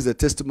 That is the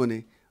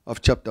testimony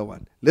of chapter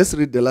 1. Let's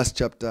read the last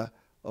chapter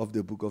of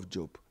the book of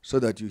Job so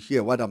that you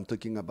hear what I'm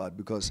talking about,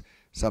 because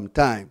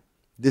sometimes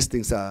these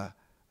things are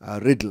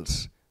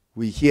riddles.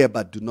 We hear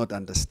but do not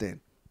understand.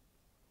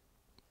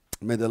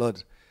 May the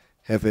Lord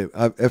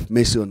have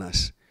mercy on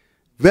us.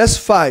 Verse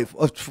 5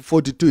 of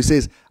 42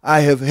 says,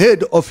 I have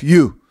heard of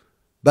you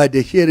by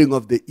the hearing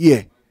of the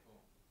ear,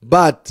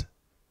 but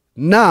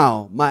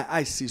now my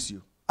eye sees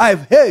you.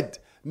 I've heard.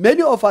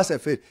 Many of us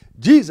have heard.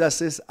 Jesus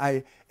says,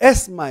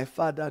 as my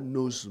Father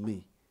knows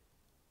me,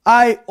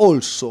 I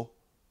also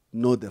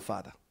know the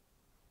Father.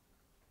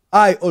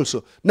 I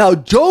also. Now,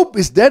 Job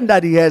is then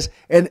that he has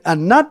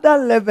another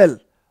level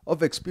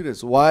of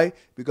experience. Why?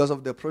 Because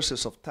of the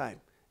process of time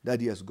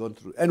that he has gone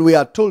through. And we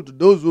are told,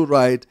 those who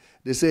write,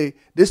 they say,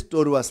 this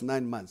story was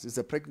 9 months. It's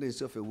a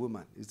pregnancy of a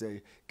woman. It's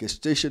a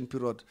gestation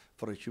period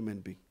for a human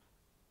being.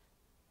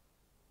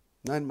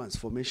 9 months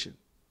formation.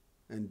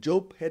 And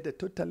Job had a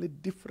totally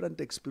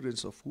different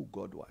experience of who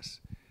God was.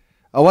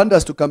 I want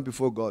us to come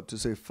before God to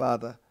say,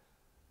 Father,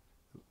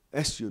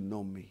 as you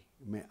know me,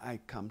 may I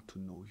come to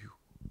know you.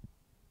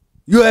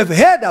 You have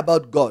heard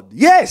about God.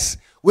 Yes,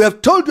 we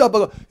have told you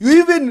about God.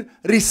 You even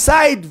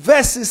recite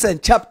verses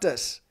and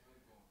chapters.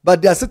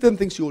 But there are certain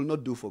things you will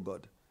not do for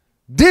God.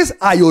 These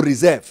are your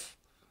reserve.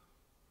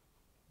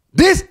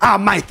 These are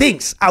my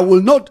things. I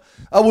will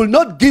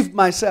not give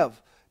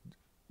myself.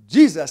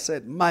 Jesus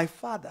said, my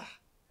Father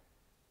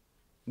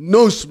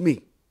knows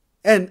me,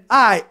 and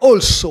I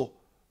also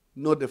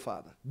know the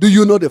Father. Do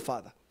you know the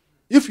Father?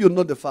 If you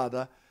know the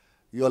Father,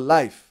 your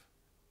life,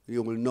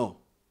 you will know,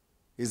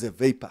 is a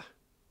vapor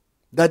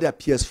that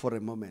appears for a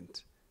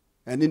moment,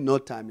 and in no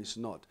time is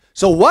not.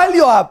 So while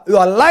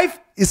your life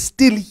is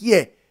still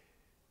here,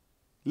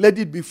 let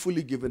it be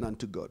fully given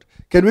unto God.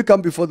 Can we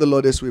come before the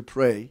Lord as we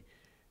pray?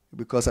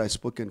 Because I've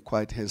spoken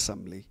quite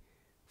handsomely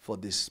for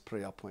this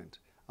prayer point.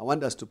 I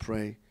want us to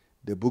pray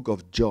the book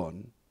of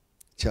John,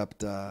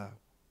 chapter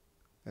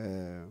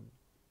 10,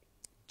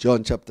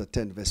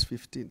 verse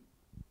 15.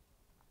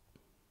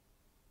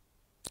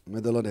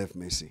 May the Lord have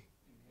mercy.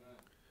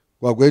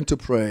 We are going to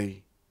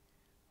pray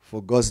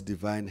for God's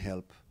divine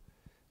help.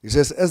 He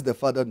says, as the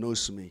Father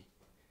knows me,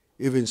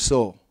 even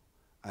so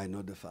I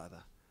know the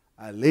Father.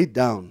 I lay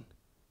down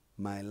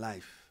my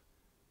life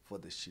for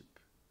the sheep.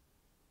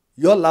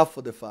 Your love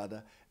for the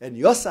Father and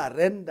your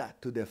surrender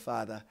to the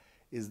Father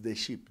is the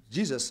sheep.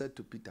 Jesus said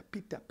to Peter,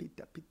 Peter,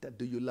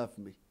 do you love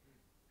me?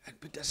 And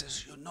Peter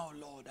says, you know,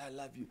 Lord, I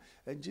love you.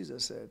 And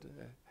Jesus said,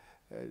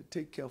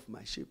 take care of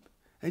my sheep.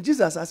 And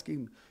Jesus asked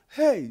him,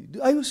 hey,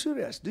 are you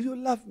serious? Do you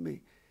love me?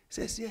 He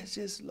says,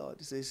 yes, Lord.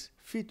 He says,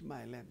 feed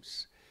my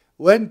lambs.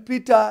 When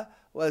Peter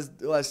was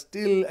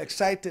still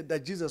excited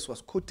that Jesus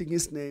was quoting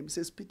his name, he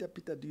says, Peter,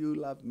 do you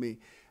love me?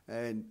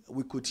 And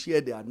we could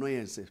hear the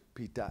annoyance of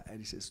Peter. And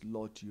he says,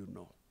 Lord, you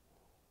know.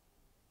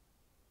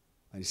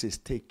 And he says,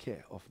 take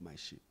care of my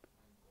sheep.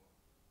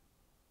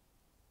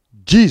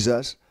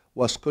 Jesus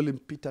was calling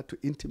Peter to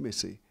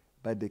intimacy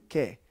by the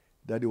care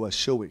that he was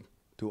showing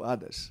to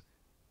others.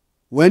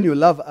 When you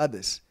love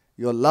others,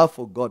 your love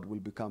for God will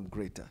become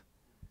greater.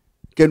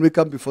 Can we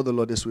come before the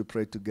Lord as we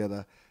pray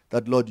together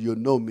that, Lord, you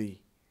know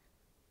me.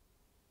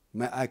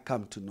 May I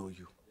come to know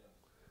you.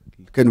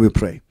 Can we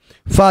pray?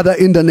 Father,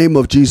 in the name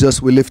of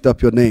Jesus, we lift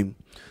up your name.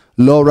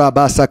 Holy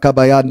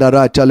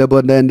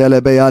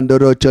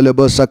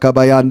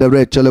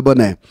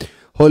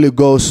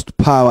Ghost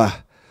power.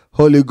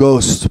 Holy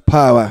Ghost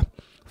power.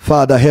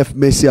 Father, have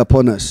mercy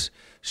upon us.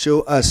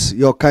 Show us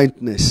your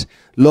kindness.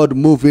 Lord,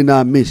 move in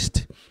our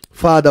midst.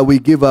 Father, we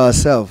give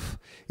ourselves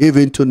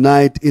even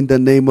tonight in the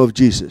name of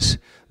Jesus.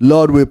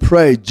 Lord, we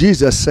pray.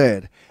 Jesus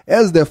said,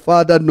 as the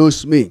Father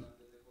knows me,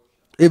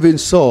 even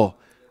so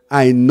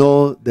I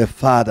know the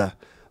Father.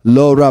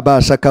 Lo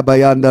rabasa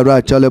kabayanda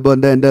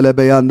rachalebonda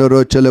lebayanda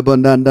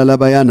rochalebonda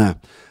labayana.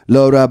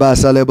 Lo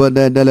rabasa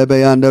lebonda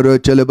lebayanda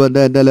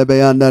rochalebonda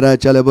lebayanda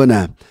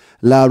rachalebona.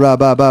 La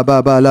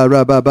rababa la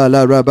rababa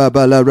la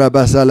rababa la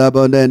rabasa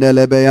labonda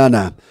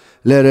lebayana.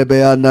 Le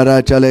rebayanda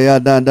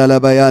rachaleyanda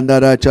labayanda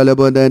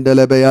rachalebonda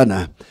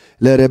lebayana.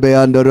 Le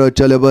rebayanda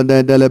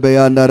rochalebonda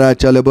lebayanda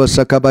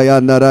rachalebosa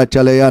kabayanda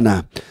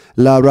rachaleyana.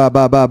 La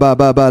raba ba ba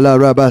ba ba la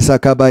raba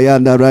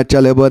sakabayanda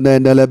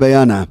rachalebonende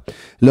lebayana.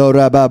 Lo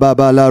raba ba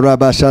ba la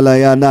raba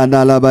shalayana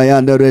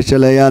nalabayanda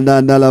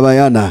rechalayana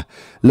nalabayana.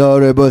 Lo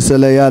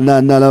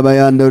reboselayana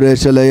nalabayanda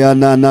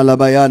rechalayana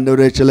nalabayanda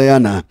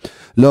rechalayana.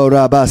 Lo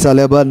raba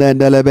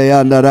salebonende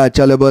lebayanda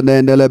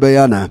rachalebonende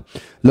lebayana.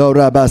 Lo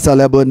raba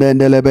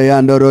salebonende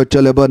lebayanda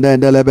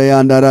rochalebonende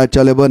lebayanda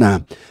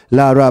rachalebona.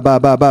 La raba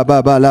ba ba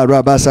ba ba la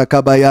raba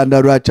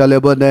sakabayanda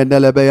rachalebonende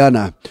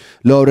lebayana.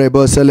 Lo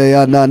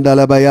reboselayana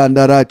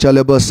nalabayanda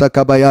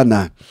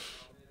rachalebosakabayana.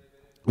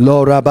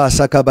 Lo raba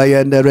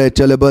sakabayanda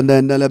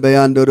rechalebonende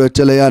lebayanda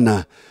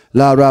rochalayana.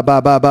 La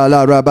raba ba ba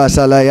la raba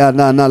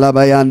salayana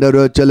nalabayanda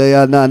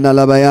rochalayana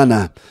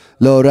nalabayana.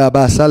 Lo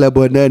raba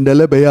salebonende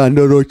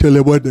lebayanda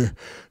rochalebonende.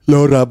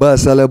 Lo raba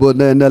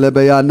salebonende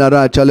lebayana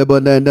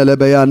rachalebonende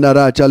lebayana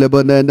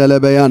rachalebonende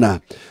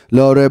lebayana.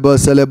 Lo rebo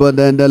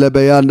celebonende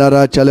lebayana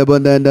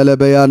rachalebonende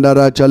lebayana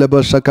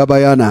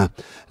rachalebosakabayana.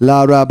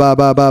 La raba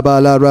ba ba ba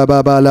la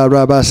raba ba la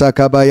raba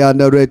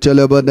sakabayana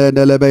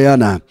rechalebonende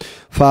lebayana.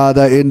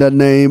 Father, in the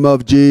name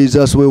of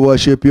Jesus, we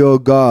worship you, O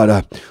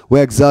God.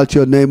 We exalt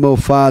your name, O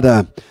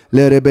Father.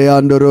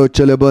 Lerebeyando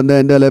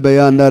rochalebonende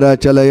lebayana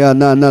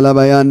rachalayana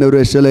nalabayana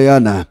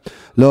rechalayana.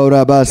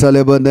 Lora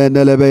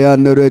basalebonende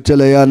lebayana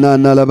rechalayana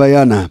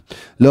nalabayana.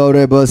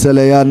 Lore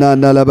boselayana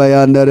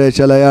nalabayana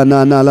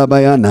rechalayana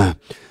nalabayana.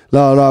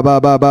 La raba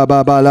ba ba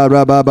ba ba la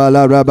raba ba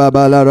la raba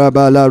ba la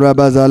raba la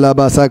raba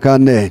zalaba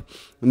sakane.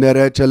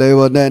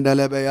 Nerechalebonende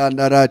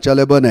lebayana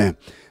rachalebone.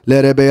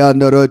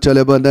 Lerebeyando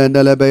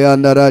rochalebonende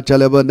lebayana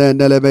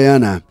rachalebonende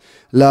lebayana.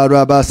 La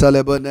raba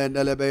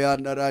salebonende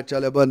lebayana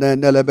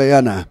rachalebonende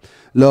lebayana.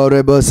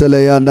 Lore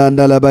boselayana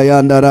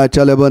nalabayana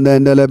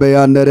rachalebonende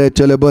lebayana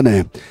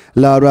rechalebone.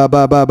 La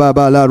raba ba ba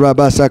ba la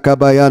raba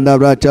sakabayana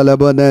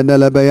rachalebonende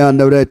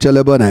lebayana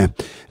rechalebone.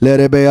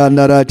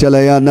 Lerebeyana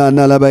rachalayana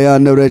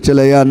nalabayana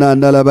rechalayana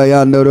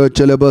nalabayana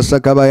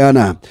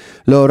rochalebosakabayana.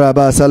 Lo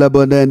raba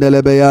salebonende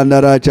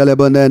lebayana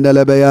rachalebonende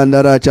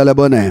lebayana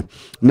rachalebone.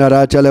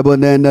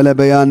 Narachalebonende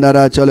lebayana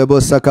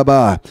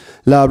rachalebosakaba.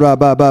 La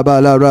raba ba ba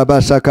la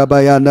raba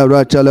sakabayana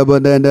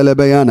rachalebonende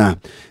lebayana.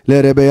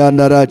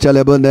 Lerebeyana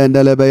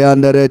rachalebonende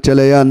lebayana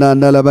rechalayana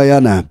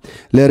nalabayana.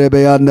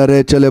 Lerebeyana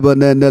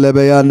rechalebonende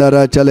lebayana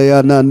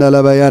rachalayana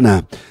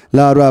nalabayana.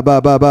 La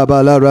raba ba ba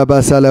ba la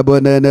raba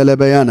salebonende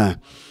lebayana.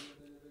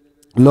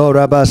 Lo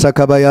raba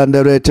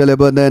sakabayanda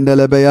rechalebonende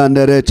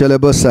lebayanda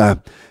rechalebosa.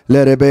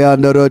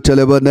 Lerebeyanda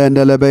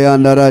rochalebonende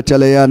lebayanda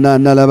rachalayana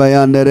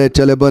nalabayanda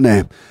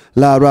rechalebone.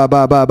 La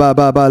raba ba ba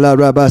ba ba la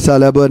raba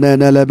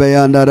salebonende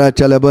lebayanda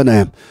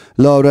rachalebone.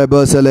 Lo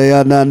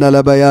reboselayana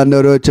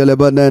nalabayanda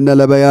rochalebonende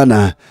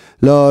lebayana.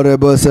 Lo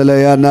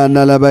reboselayana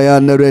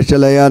nalabayanda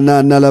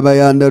rechalayana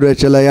nalabayanda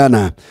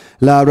rechalayana.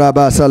 La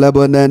raba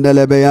salebonende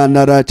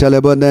lebayanda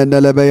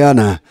rachalebonende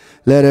lebayana.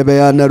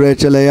 Lerebeyanda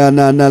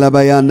rechalayana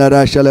nalabayanda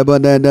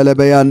rachalebonende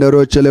lebayanda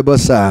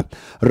rochalebosa.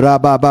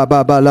 Raba ba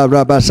ba ba la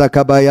raba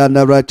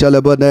sakabayanda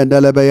rachalebonende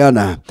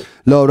lebayana.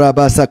 Lo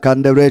raba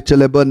sakande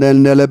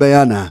rechalebonende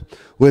lebayana.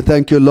 We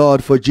thank you,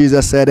 Lord, for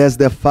Jesus said, as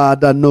the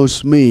Father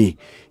knows me,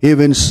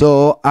 even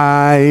so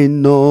I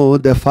know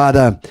the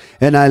Father,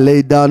 and I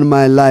lay down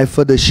my life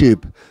for the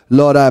sheep.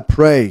 Lord, I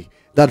pray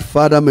that,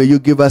 Father, may you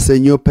give us a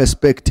new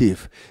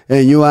perspective,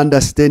 a new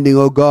understanding,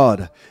 oh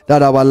God,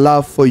 that our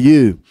love for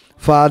you,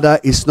 Father,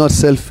 is not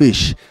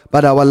selfish,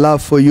 but our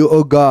love for you,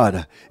 oh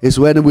God, is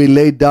when we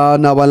lay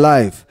down our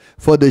life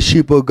for the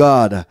sheep, oh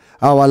God.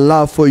 Our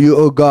love for you,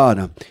 oh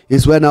God,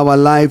 is when our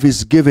life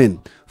is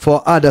given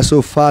for others,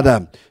 oh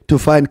Father, to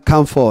find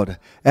comfort,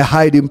 a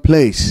hiding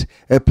place,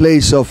 a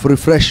place of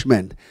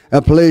refreshment,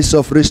 a place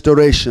of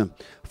restoration.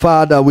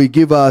 Father, we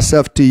give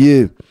ourselves to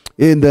you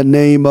in the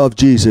name of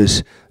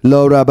Jesus.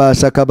 Lo raba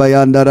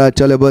sakabayanda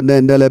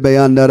rachalebonende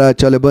lebayanda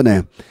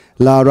rachalebone.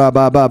 La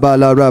raba baba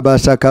la raba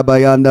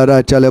sakabayanda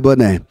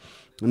rachalebone.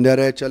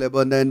 Ndere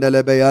chalebonende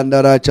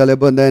lebayanda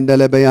rachalebonende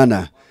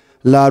lebayana.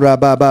 La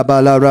raba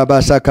baba la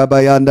raba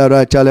sakabayanda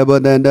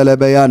rachalebonende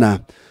lebayana.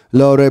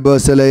 Lo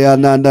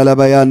reboselayana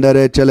ndalabayanda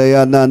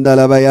rechaleyana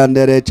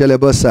ndalabayanda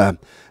rechalebosa.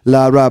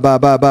 La raba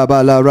baba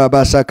ba la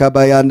raba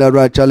sakabayanda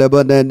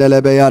rachalebonende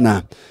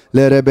lebayana.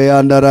 Le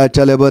rebeyanda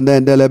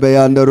rachalebonende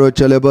lebayanda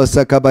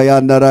rochalebosa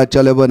kabayanda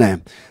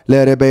rachalebone.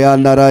 Le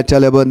rebeyanda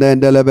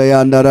rachalebonende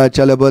lebayanda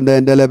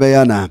rachalebonende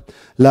lebayana.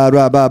 La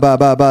raba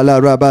baba ba la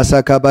raba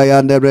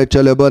sakabayanda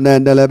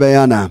rechalebonende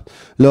lebayana.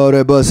 Lo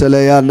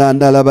reboselayana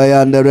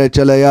ndalabayanda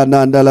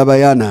rechaleyana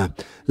ndalabayana.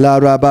 La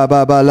raba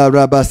baba la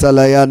raba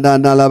salayana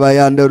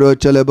nalabayanda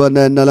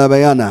rochalebonende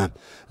lebayana.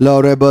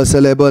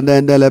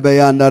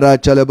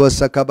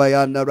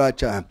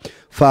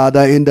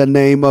 Father, in the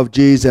name of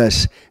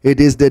Jesus,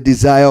 it is the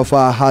desire of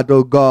our heart,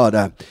 O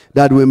God,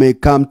 that we may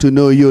come to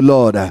know you,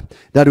 Lord,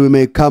 that we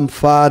may come,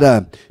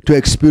 Father, to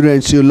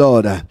experience you,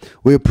 Lord.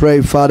 We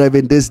pray, Father,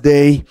 in this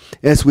day,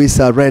 as we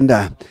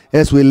surrender,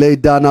 as we lay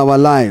down our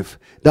life,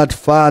 that,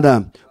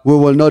 Father, we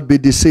will not be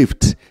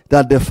deceived,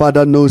 that the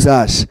Father knows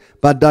us,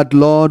 but that,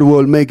 Lord, we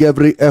will make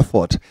every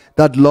effort,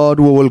 that, Lord,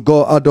 we will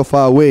go out of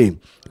our way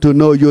to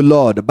know you,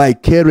 Lord, by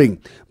caring,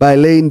 by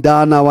laying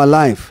down our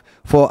life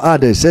for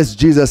others. As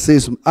Jesus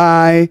says,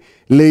 I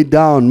lay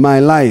down my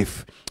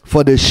life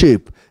for the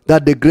sheep.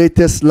 That the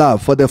greatest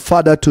love for the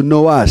Father to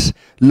know us,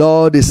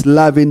 Lord, is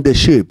loving the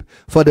sheep.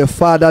 For the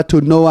Father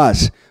to know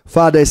us,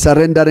 Father is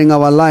surrendering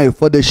our life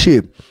for the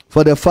sheep.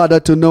 For the Father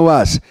to know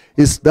us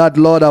is that,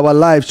 Lord, our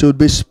life should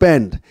be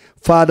spent,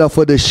 Father,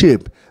 for the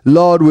sheep.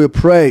 Lord, we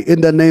pray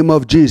in the name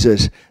of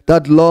Jesus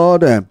that,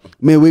 Lord,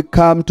 may we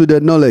come to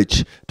the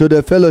knowledge, to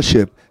the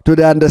fellowship, to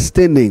the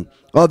understanding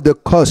of the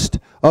cost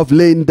of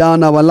laying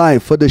down our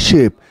life for the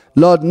sheep.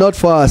 Lord, not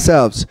for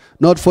ourselves,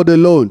 not for the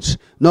loans,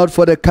 not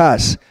for the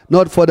cars,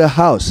 not for the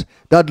house.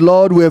 That,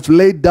 Lord, we have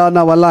laid down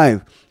our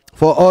life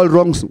for all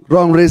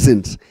wrong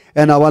reasons,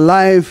 and our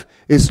life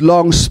is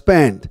long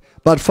spent.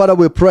 But, Father,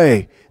 we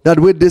pray that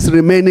with this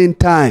remaining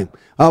time,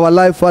 our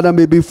life, Father,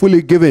 may be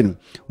fully given.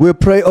 We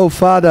pray, oh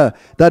Father,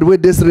 that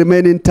with this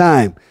remaining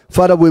time,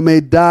 Father, we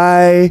may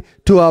die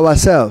to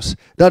ourselves.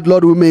 That,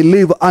 Lord, we may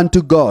live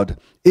unto God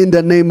in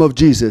the name of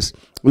Jesus.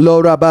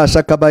 Lora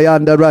basa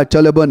kabayanda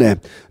rachalebone.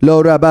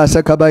 Lora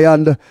basa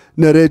kabayanda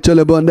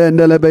nerechalebone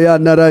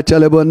nelebayana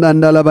rachalebone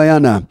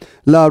nalabayana.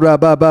 Laura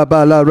baba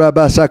la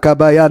rabasa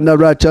kabayanda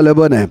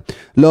rachalebone.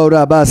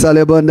 Lora basa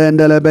lebone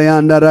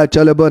nelebayana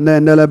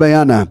rachalebone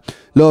nelebayana.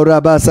 Lora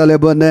basa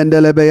lebone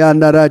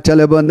nelebayana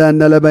rachalebone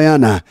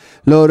nelebayana.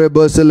 Lore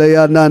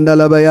boseleyana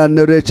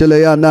nalabayana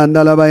rechaleyana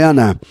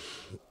nalabayana.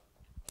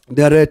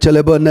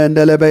 Derechalebone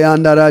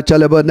nelebayana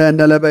rachalebone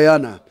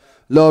nelebayana.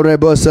 Lore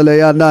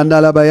boseleyana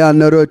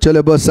nalabayana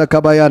rochele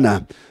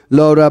bosakabayana.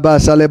 Lora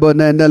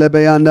basalebone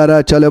nelebayana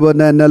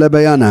rachalebone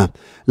nelebayana.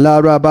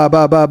 Lara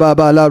baba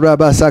baba la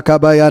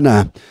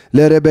rabasakabayana.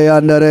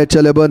 Lerebeyana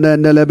rechelebone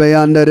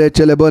nelebayana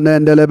rechelebone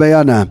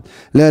nelebayana.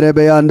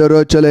 Lerebeyana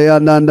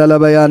rocheleyana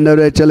nalabayana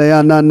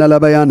recheleyana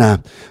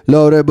nalabayana.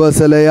 Lore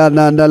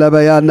boseleyana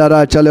nalabayana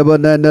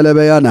rachalebone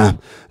nelebayana.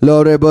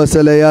 Lore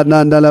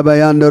boseleyana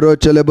nalabayana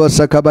rochele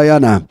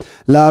bosakabayana.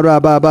 Lara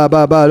baba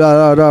baba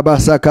la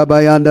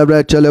rabasakabayana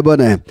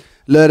rechelebone.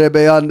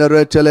 Lerebeyana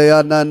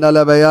recheleyana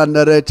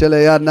nalabayana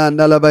recheleyana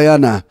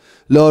nalabayana.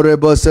 Lore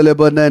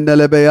boselebone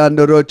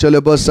nelebayana rochele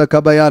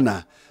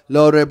bosakabayana.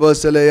 Lore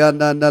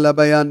boseleyana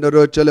nalabayana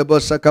rochele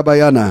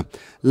bosakabayana.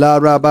 La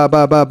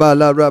rababa baba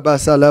la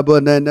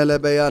rabasalabone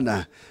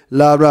nelebayana.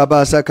 La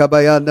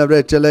rabasakabayana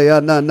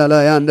recheleyana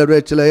nalayana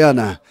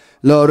recheleyana.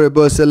 Lore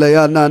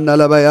boseleyana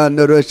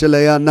nalabayana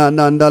recheleyana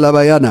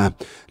nandalabayana.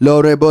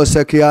 Lore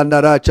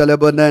bosekiana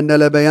rachelebone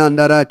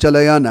nelebayana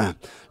racheleyana.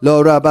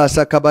 Lora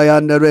basa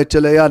kabayana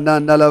recheleyana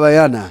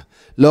nalabayana.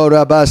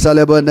 Lora basa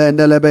lebone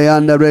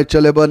nelebayana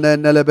rechelebone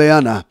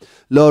nelebayana.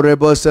 Lore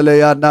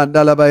boseleyana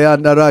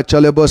nalabayana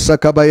rachelebosa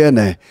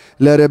kabayene.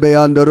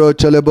 Lerebeyana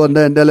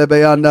rochelebone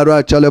nelebayana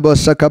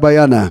rachelebosa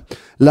kabayana.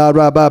 La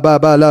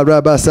rababa la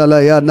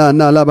rabasalayana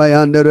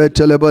nalabayana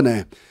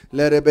rechelebone.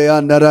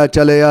 Lerebeyana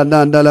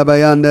racheleyana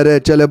nalabayana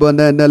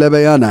rechelebone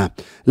nelebayana.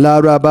 La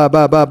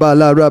rababa baba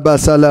la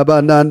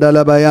rabasalabana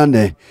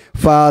nalabayane.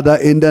 Father,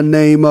 in the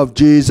name of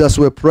Jesus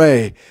we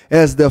pray.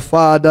 As the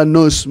Father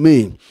knows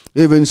me,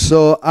 even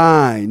so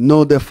I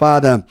know the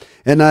Father,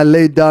 and I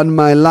lay down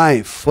my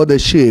life for the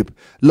sheep.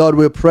 Lord,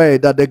 we pray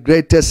that the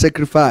greatest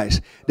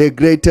sacrifice, the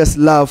greatest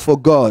love for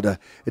God,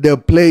 the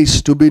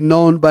place to be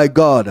known by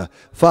God,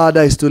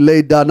 Father, is to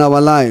lay down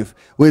our life.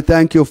 We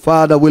thank you,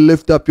 Father. We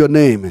lift up your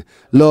name.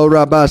 Lord,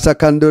 Rabasa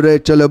Kandure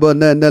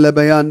Chelebone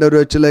Nelebayanda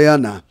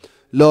Recheleana.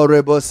 Lord,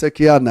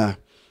 Rebosekiana.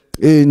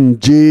 In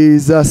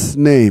Jesus'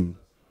 name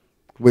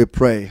we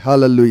pray.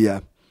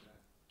 Hallelujah.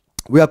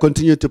 We are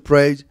continuing to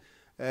pray.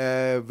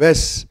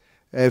 Verse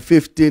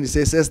 15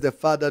 says, as the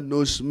Father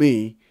knows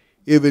me,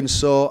 even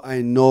so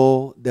I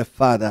know the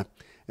Father,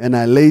 and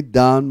I lay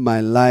down my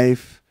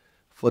life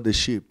for the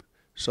sheep.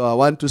 So I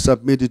want to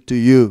submit it to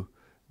you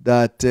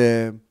that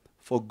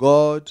for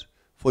God,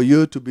 for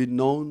you to be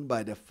known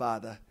by the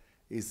Father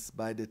is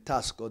by the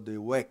task or the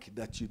work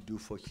that you do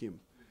for Him.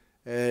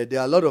 There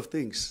are a lot of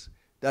things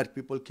that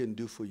people can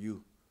do for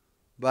you,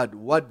 but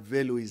what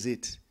value is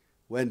it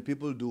when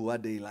people do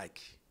what they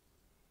like?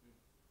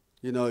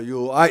 You know,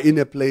 you are in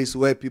a place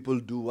where people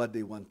do what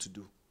they want to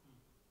do.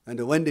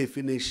 And when they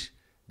finish,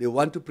 they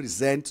want to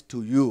present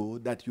to you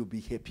that you'll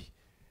be happy.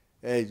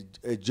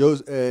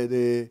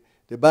 The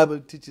Bible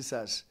teaches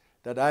us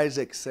that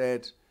Isaac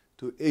said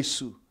to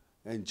Esau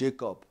and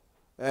Jacob,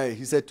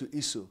 he said to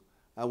Esau,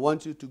 I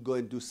want you to go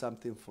and do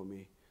something for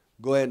me.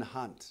 Go and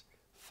hunt.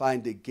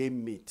 Find a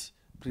game meat.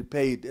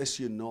 Prepare it as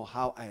you know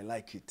how I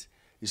like it.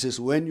 He says,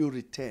 when you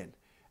return,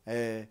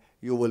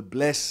 you will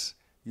bless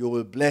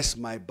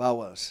my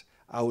bowels.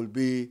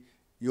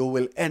 You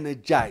will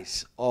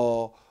energize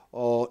or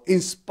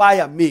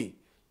inspire me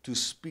to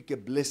speak a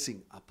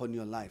blessing upon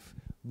your life.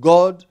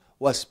 God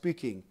was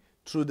speaking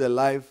through the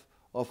life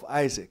of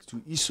Isaac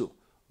to Esau.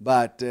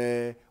 But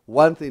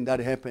one thing that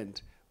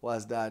happened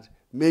was that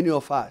many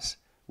of us,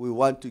 we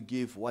want to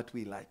give what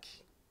we like.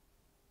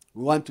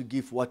 We want to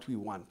give what we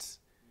want.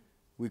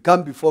 We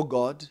come before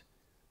God,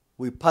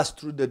 we pass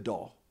through the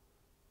door,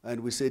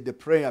 and we say the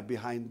prayer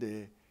behind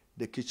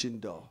the kitchen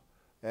door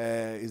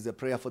is the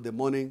prayer for the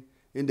morning.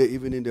 In the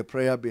evening, the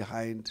prayer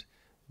behind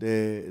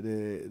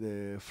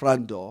the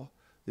front door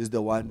is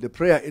the one. The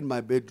prayer in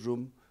my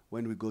bedroom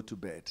when we go to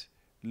bed.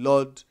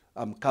 Lord,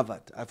 I'm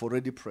covered. I've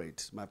already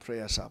prayed. My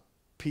prayers are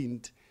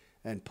pinned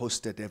and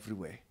posted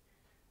everywhere.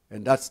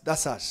 And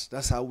that's us.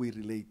 That's how we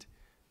relate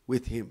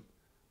with him.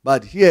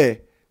 But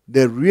here,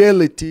 the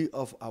reality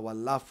of our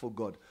love for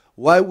God,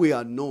 why we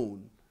are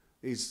known,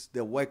 is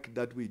the work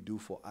that we do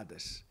for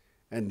others.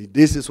 And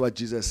this is what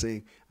Jesus is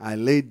saying, I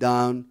lay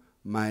down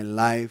my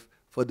life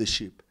for the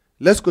sheep.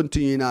 Let's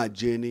continue in our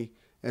journey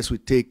as we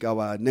take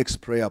our next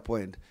prayer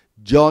point.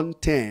 John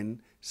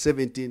 10,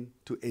 17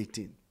 to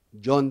 18.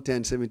 John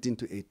 10, 17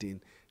 to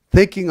 18.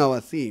 Taking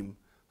our theme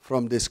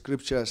from the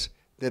scriptures,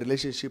 the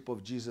relationship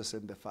of Jesus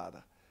and the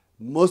Father.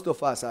 Most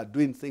of us are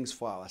doing things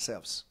for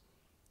ourselves.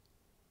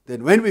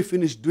 Then when we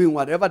finish doing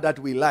whatever that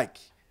we like,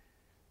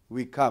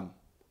 we come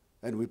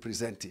and we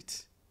present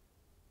it.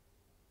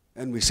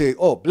 And we say,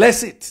 oh,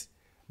 bless it.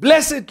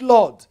 Bless it,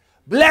 Lord.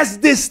 Bless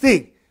this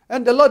thing.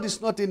 And the Lord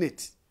is not in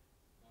it.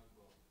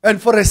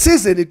 And for a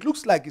season, it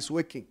looks like it's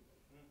working.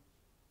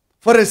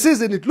 For a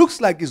season, it looks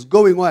like it's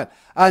going well.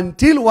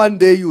 Until one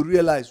day you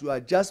realize you are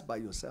just by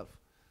yourself.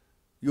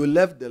 You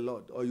left the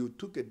Lord or you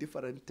took a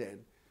different turn.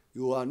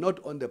 You are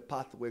not on the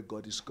path where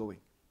God is going.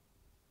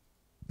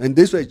 And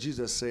this way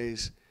Jesus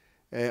says,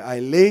 I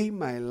lay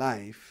my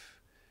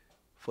life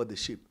for the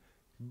sheep.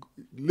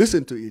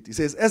 Listen to it. He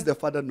says, as the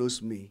Father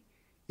knows me,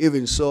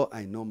 even so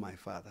I know my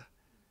Father.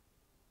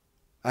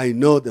 I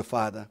know the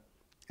Father,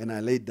 and I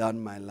lay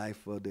down my life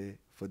for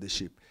the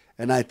sheep.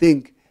 And I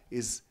think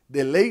it's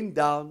the laying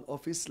down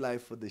of his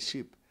life for the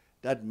sheep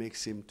that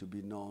makes him to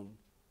be known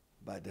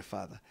by the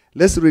Father.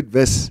 Let's read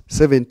verse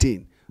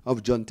 17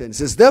 of John 10. It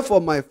says,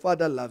 therefore my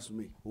Father loves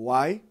me.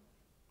 Why?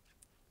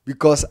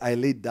 Because I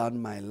laid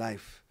down my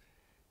life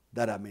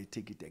that I may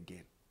take it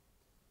again.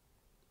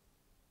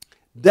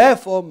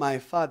 Therefore my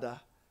Father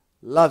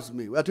loves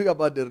me. We are talking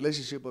about the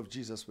relationship of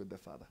Jesus with the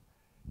Father.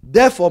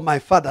 Therefore my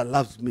Father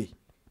loves me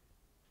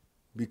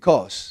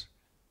because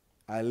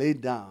I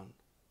laid down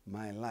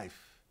my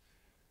life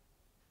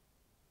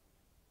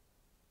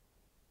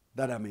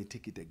that I may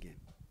take it again.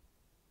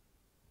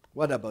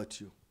 What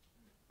about you?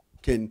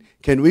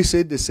 Can we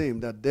say the same,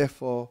 that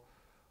therefore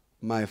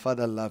my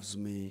Father loves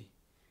me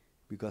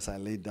because I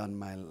laid down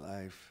my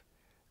life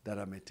that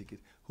I may take it?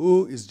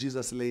 Who is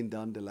Jesus laying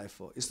down the life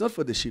for? It's not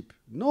for the sheep.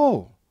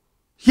 No.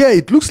 Here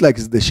it looks like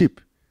it's the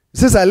sheep. It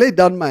says, I laid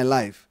down my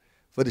life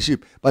for the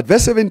sheep. But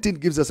verse 17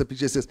 gives us a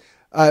picture. It says,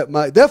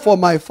 therefore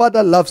my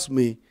Father loves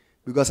me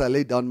because I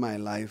laid down my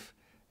life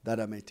that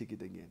I may take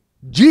it again.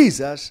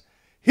 Jesus,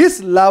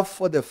 his love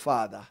for the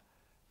Father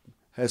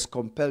has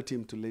compelled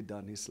him to lay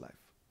down his life.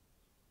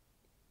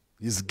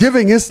 He's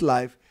giving his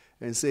life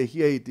and say,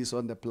 here it is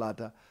on the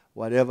platter,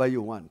 whatever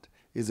you want.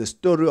 It's the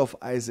story of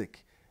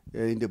Isaac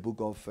in the book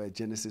of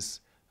Genesis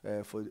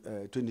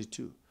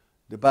 22.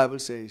 The Bible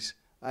says,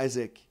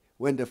 Isaac,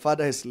 when the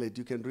father has laid,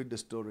 you can read the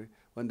story,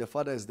 when the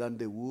father has done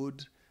the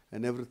wood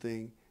and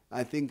everything,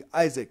 I think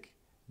Isaac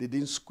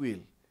didn't squeal.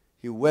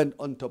 He went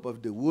on top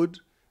of the wood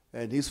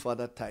and his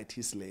father tied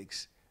his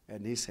legs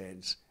and his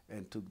hands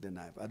and took the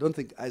knife. I don't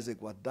think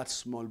Isaac was that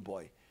small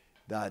boy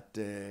that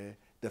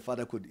the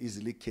father could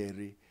easily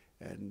carry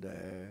and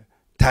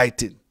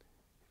tighten.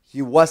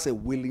 He was a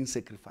willing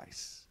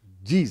sacrifice.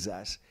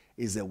 Jesus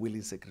is a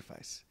willing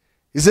sacrifice.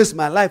 He says,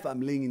 my life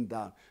I'm laying it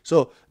down.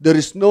 So there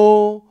is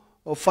no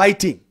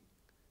fighting.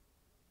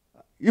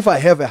 If I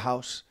have a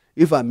house,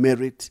 if I'm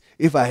married,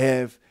 if I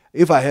have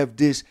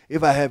this,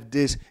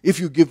 if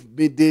you give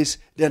me this,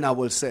 then I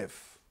will serve.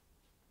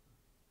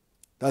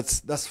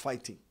 That's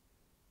fighting.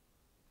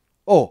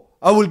 Oh,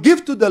 I will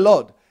give to the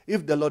Lord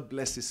if the Lord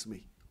blesses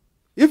me.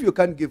 If you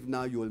can't give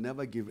now, you will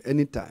never give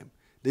any time.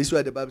 This is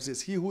why the Bible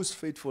says, he who is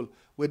faithful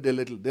with the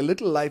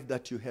little life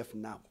that you have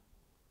now,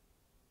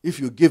 if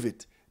you give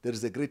it, there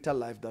is a greater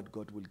life that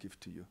God will give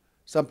to you.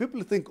 Some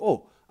people think,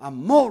 oh, I'm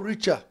more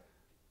richer.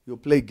 You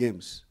play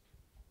games.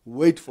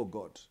 Wait for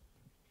God.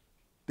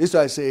 This is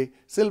why I say,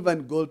 silver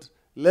and gold,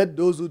 let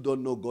those who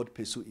don't know God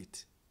pursue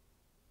it.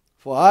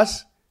 For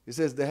us, it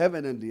says the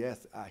heaven and the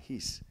earth are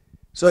his.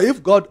 So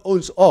if God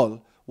owns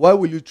all, why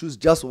will you choose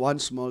just one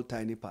small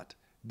tiny part?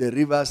 The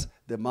rivers,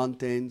 the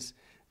mountains,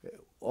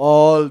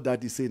 all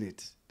that is in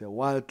it, the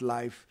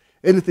wildlife,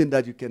 anything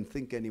that you can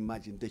think and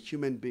imagine, the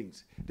human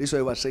beings. This is why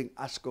he was saying,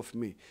 ask of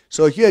me.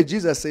 So here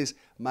Jesus says,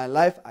 my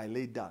life I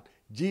laid down.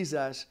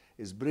 Jesus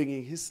is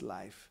bringing his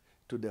life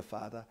to the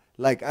Father.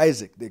 Like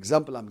Isaac, the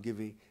example I'm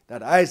giving,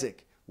 that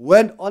Isaac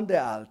went on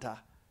the altar,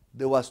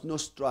 there was no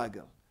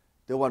struggle.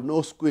 There was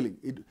no squealing.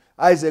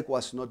 Isaac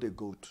was not a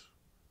goat.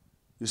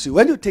 You see,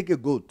 when you take a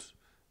goat,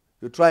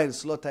 you try and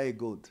slaughter a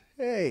goat,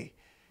 hey,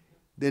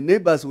 the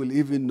neighbors will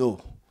even know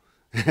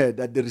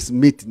that there is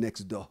meat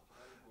next door.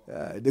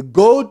 The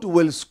goat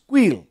will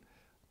squeal.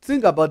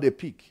 Think about the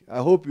pig. I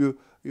hope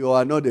you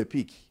are not a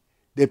pig.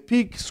 The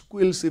pig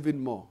squeals even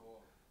more.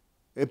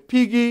 A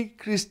piggy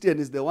Christian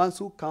is the ones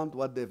who count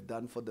what they've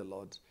done for the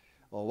Lord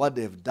or what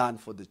they've done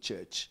for the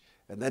church.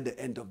 And at the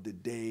end of the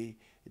day,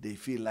 they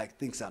feel like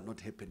things are not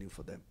happening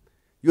for them.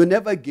 You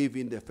never gave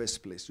in the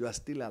first place. You are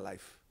still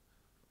alive.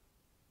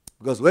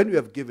 Because when you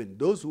have given,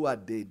 those who are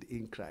dead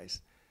in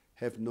Christ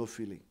have no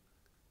feeling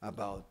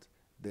about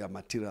their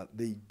material.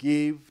 They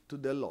gave to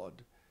the Lord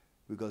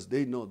because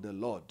they know the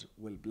Lord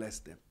will bless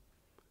them.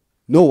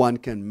 No one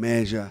can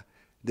measure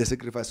the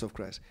sacrifice of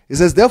Christ. It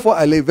says, therefore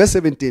I lay, verse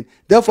 17,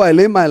 therefore I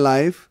lay my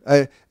life.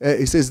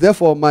 It says,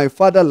 therefore my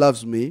Father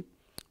loves me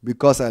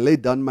because I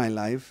laid down my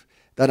life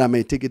that I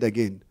may take it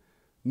again.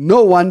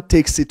 No one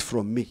takes it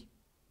from me,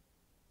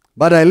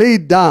 but I lay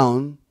it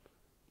down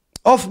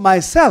of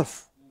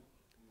myself.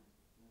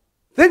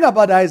 Think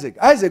about Isaac.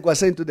 Isaac was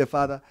saying to the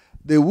father,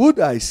 the wood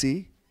I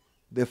see,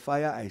 the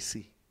fire I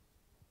see.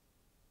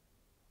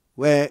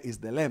 Where is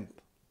the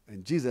lamp?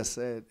 And Jesus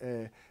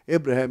said,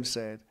 Abraham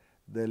said,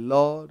 the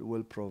Lord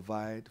will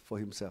provide for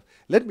himself.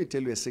 Let me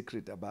tell you a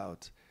secret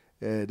about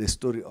the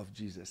story of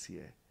Jesus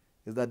here,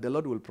 is that the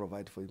Lord will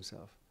provide for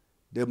himself.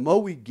 The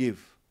more we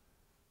give,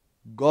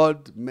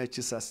 God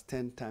matches us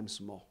 10 times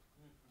more.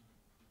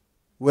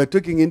 We're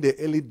talking in the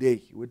early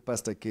day with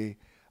Pastor K.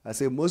 I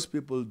say most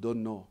people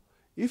don't know.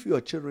 If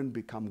your children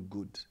become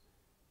good,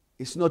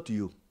 it's not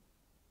you.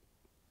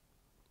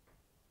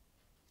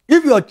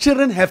 If your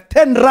children have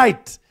 10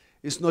 right,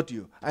 it's not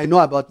you. I know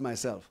about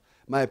myself.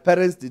 My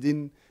parents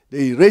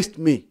they raised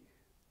me.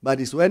 But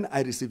it's when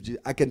I received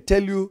Jesus. I can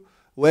tell you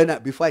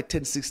before I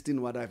turned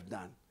 16 what I've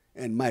done.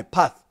 And my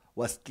path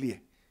was clear.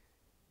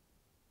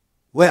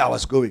 Where I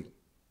was going.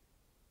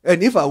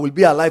 And if I will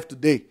be alive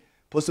today,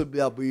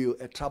 possibly I'll be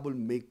a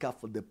troublemaker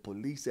for the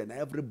police and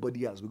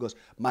everybody else, because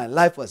my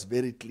life was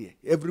very clear.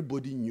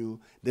 Everybody knew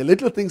the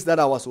little things that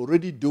I was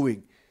already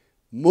doing.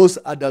 Most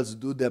adults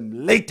do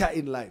them later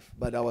in life,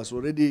 but I was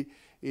already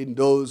in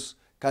those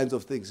kinds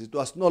of things. It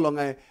was no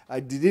longer, I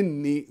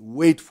didn't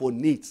wait for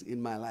needs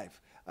in my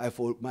life.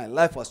 My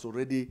life was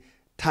already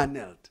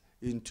tunneled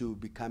into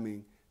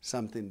becoming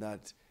something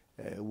that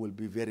will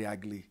be very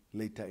ugly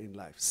later in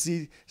life.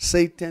 See,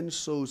 Satan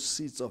sows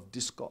seeds of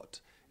discord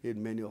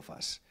in many of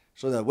us,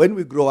 so that when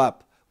we grow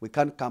up, we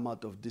can't come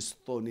out of this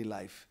thorny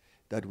life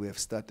that we have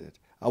started.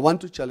 I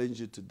want to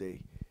challenge you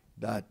today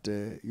that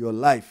your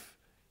life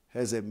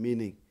has a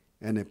meaning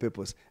and a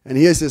purpose. And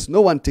here it says,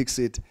 no one takes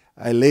it.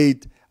 I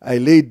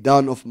laid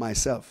down of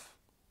myself.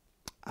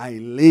 I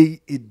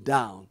lay it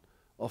down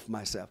of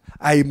myself.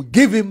 I am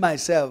giving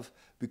myself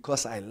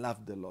because I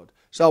love the Lord.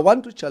 So I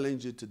want to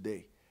challenge you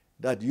today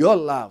that your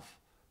love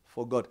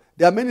for God,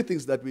 there are many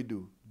things that we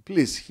do.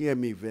 Please hear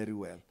me very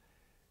well.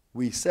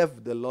 We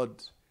serve the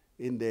Lord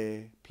in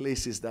the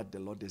places that the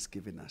Lord has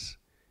given us.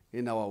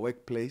 In our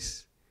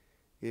workplace,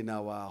 in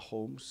our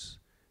homes,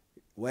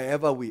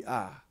 wherever we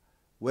are,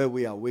 where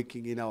we are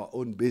working in our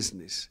own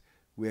business,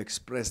 we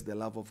express the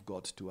love of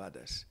God to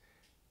others.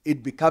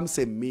 It becomes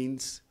a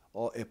means,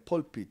 or a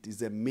pulpit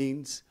is a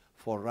means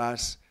for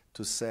us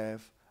to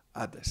serve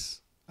others.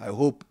 I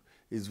hope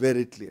it's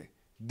very clear.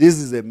 This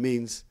is a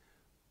means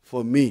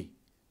for me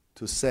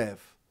to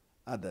serve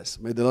others.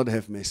 May the Lord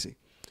have mercy.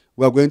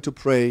 We are going to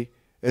pray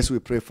as we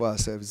pray for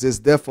ourselves. It says,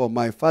 therefore,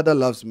 my Father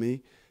loves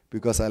me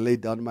because I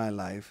laid down my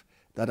life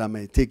that I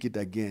may take it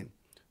again.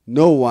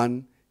 No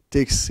one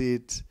takes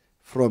it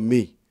from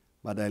me,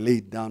 but I lay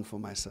it down for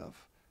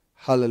myself.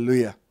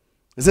 Hallelujah.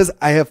 It says,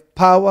 I have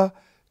power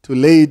to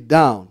lay it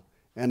down,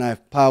 and I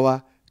have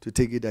power to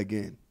take it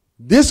again.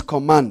 This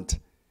command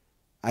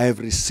I have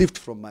received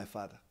from my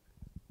Father.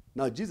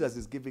 Now, Jesus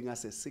is giving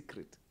us a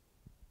secret.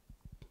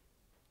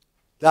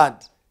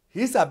 That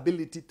his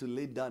ability to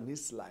lay down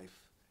his life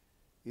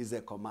is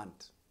a command.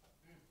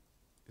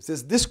 It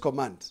says, this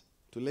command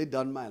to lay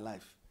down my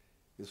life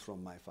is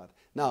from my Father.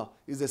 Now,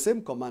 it's the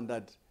same command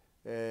that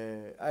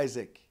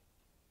Isaac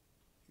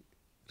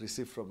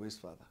received from his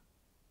father.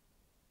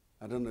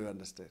 I don't know if you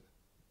understand.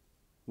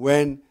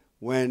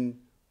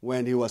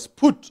 When he was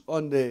put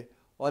on the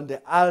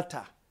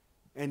altar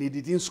and he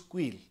didn't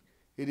squeal.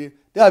 There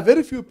are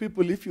very few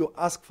people, if you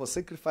ask for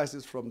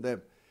sacrifices from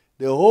them,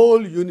 the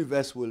whole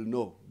universe will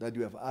know that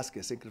you have asked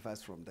a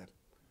sacrifice from them.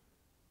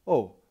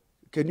 Oh,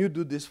 can you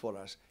do this for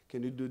us?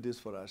 Can you do this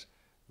for us?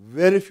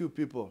 Very few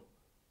people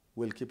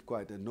will keep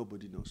quiet and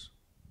nobody knows.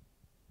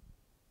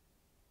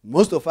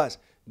 Most of us,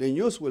 the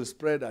news will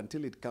spread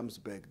until it comes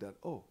back that,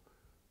 oh,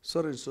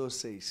 so-and-so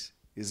says,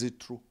 is it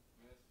true?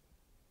 Yes.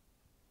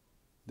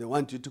 They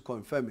want you to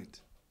confirm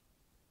it.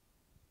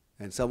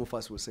 And some of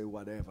us will say,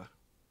 whatever.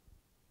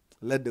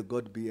 Let the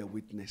God be a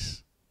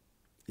witness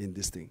in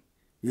this thing.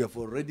 You have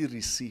already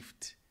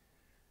received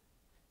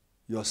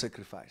your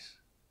sacrifice.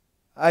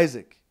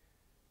 Isaac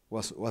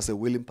was a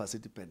willing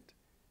participant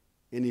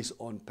in his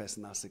own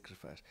personal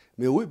sacrifice.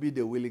 May we be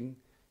the willing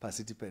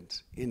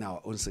participants in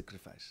our own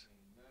sacrifice.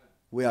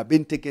 We are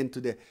being taken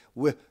to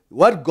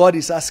what God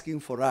is asking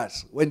for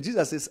us. When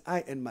Jesus says,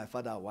 I and my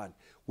Father are one,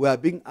 we are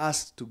being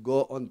asked to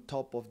go on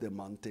top of the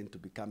mountain to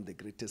become the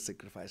greatest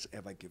sacrifice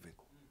ever given.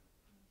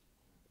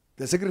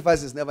 The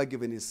sacrifice is never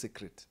given in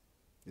secret.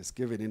 It's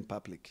given in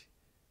public.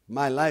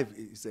 My life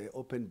is an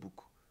open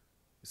book.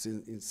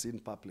 It's in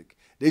public.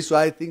 That's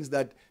why things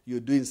that you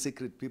do in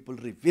secret, people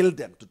reveal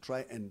them to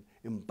try and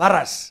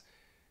embarrass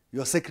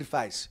your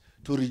sacrifice,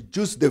 to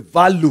reduce the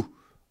value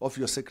of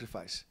your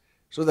sacrifice.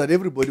 So that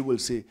everybody will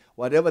say,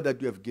 whatever that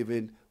you have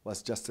given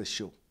was just a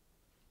show.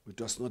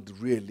 It was not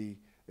really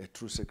a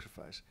true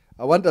sacrifice.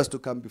 I want us to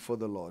come before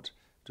the Lord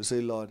to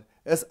say, Lord,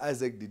 as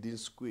Isaac didn't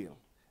squeal,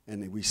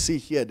 and we see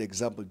here the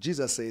example,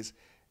 Jesus says,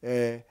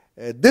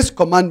 this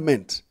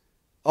commandment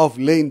of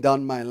laying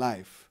down my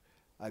life,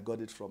 I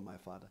got it from my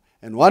Father.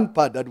 And one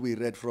part that we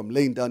read from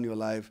laying down your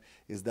life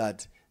is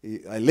that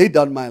I laid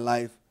down my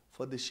life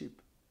for the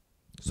sheep.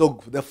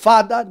 So the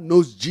Father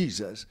knows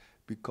Jesus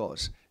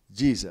because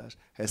Jesus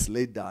has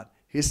laid down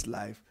his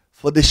life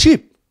for the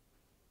sheep.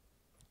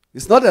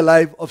 It's not a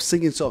life of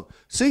singing song.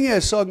 Singing a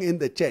song in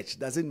the church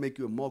doesn't make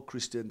you more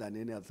Christian than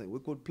any other thing. We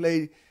could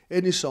play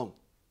any song.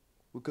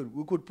 We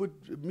could put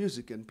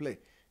music and play.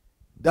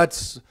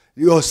 That's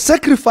your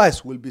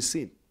sacrifice will be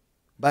seen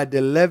by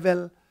the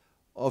level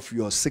of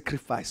your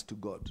sacrifice to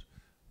God,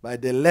 by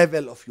the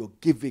level of your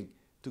giving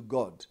to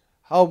God.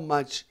 How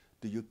much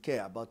do you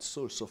care about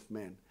souls of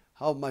men?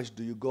 How much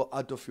do you go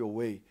out of your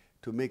way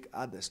to make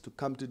others to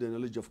come to the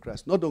knowledge of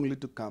Christ? Not only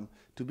to come,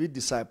 to be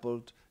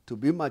discipled, to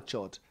be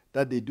matured,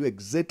 that they do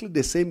exactly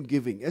the same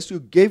giving as you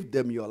gave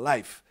them your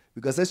life.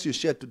 Because as you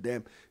share to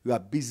them, you are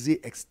busy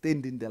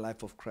extending the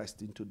life of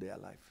Christ into their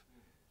life.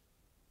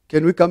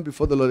 Can we come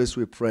before the Lord as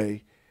we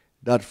pray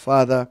that,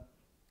 Father,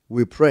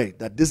 we pray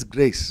that this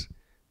grace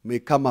may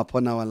come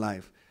upon our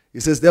life. He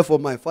says, therefore,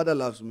 my Father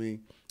loves me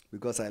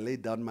because I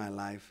laid down my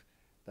life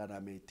that I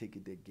may take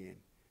it again.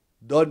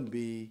 Don't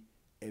be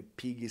a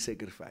piggy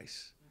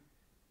sacrifice.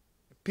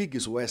 A pig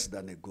is worse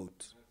than a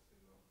goat.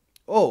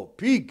 Oh,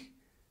 pig.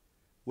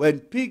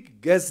 When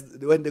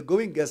the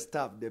going gets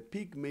tough, the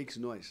pig makes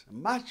noise.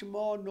 Much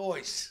more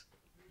noise.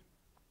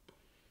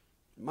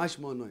 Much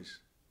more noise.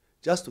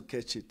 Just to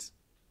catch it,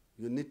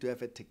 you need to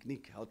have a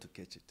technique how to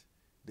catch it.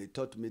 They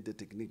taught me the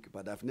technique,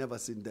 but I've never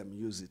seen them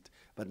use it.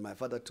 But my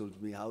father told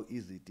me how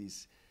easy it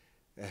is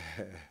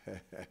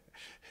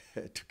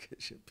to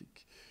catch a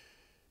pig.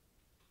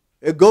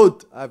 A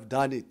goat, I've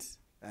done it.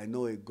 I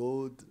know a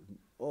goat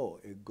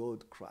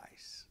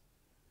cries.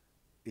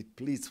 It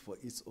pleads for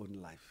its own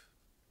life.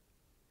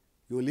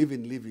 You will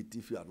even leave it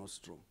if you are not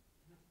strong.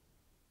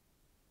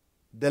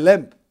 The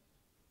lamb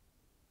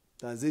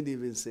doesn't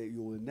even say,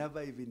 you will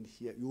never even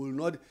hear, you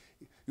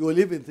will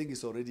even think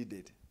it's already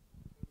dead.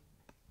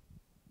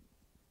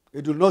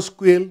 It will not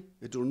squeal,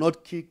 it will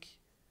not kick.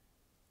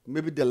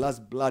 Maybe the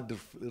last blood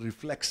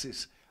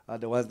reflexes are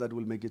the ones that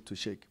will make it to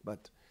shake,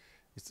 but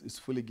it's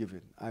fully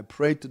given. I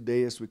pray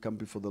today as we come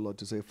before the Lord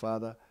to say,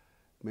 Father,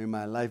 may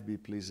my life be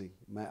pleasing.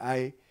 May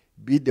I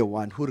be the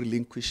one who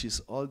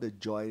relinquishes all the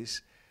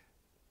joys,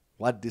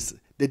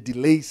 the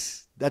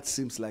delays that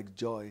seems like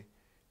joy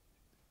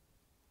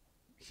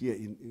here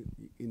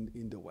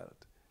in the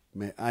world.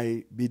 May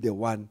I be the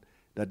one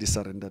that is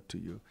surrendered to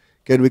you.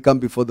 Can we come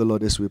before the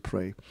Lord as we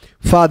pray?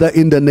 Father,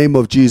 in the name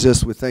of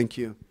Jesus, we thank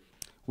you.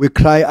 We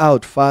cry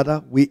out,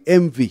 Father, we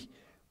envy,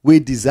 we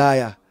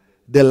desire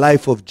the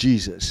life of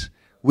Jesus.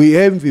 We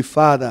envy,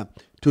 Father,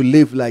 to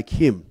live like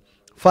him.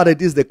 Father,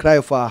 it is the cry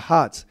of our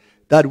hearts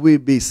that we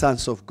be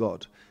sons of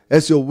God.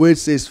 As your word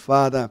says,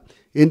 Father,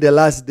 in the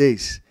last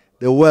days,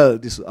 the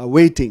world is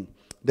awaiting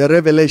the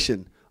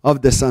revelation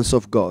of the sons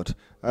of God.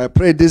 I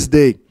pray this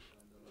day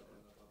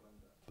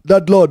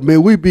that, Lord, may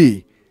we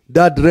be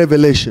that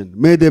revelation.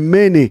 May the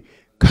many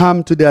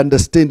come to the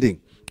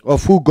understanding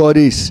of who God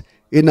is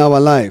in our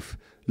life.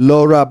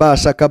 Lord,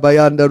 Rabasa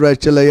Kabayanda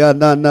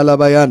Rechelayana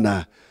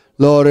Nalabayana.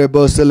 Lord,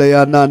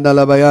 Boselayana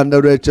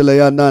Nalabayanda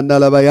Rechelayana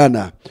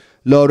Nalabayana.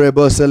 Lord,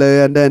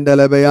 Boselayana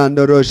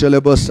Nalabayanda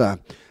Rochelebosa.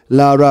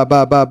 La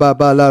Rababa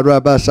Baba La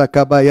Rabasa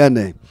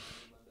Kabayane.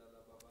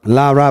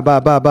 La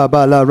Rababa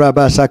Baba La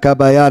Rabasa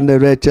Kabayane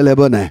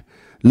Rechelebone.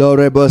 Lord,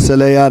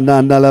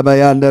 Boselayana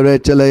Nalabayanda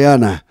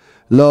Rechelayana.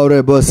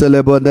 Lore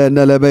boselebone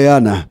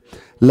nelebeyana.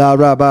 La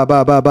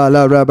rababa baba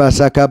la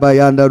rabasa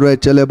kabayanda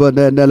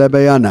rechelebone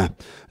nelebeyana.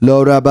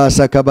 Lora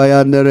basa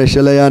kabayanda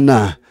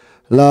recheleyana.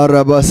 La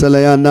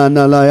rabaseleyana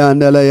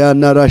nalayana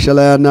leyana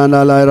rashalayana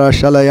nalay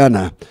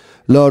rashalayana.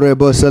 Lore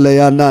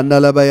boseleyana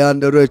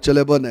nelebayanda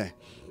rechelebone.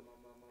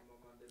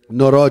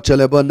 Noro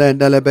chelebone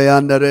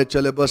nelebeyanda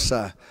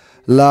rechelebosa.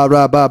 La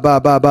rababa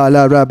baba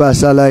la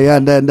rabasa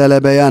layanda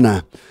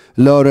nelebeyana.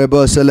 Lore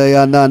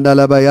boselayana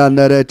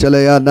nalabayana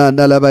rechelayana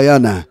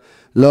nalabayana.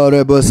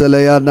 Lore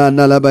boselayana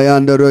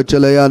nalabayana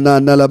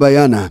rechelayana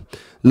nalabayana.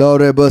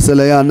 Lore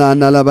boselayana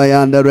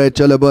nalabayana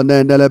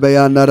rechelebone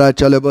nalabayana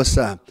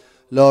rachelebosa.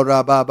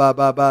 Lora baba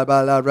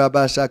baba la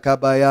rabasa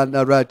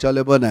kabayana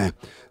rachelebone.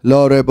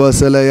 Lore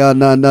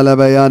boselayana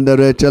nalabayana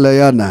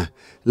rechelayana.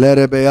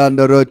 Lere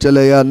bayana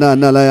rochelayana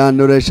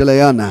nalayana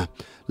rechelayana.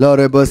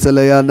 Lore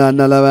boselayana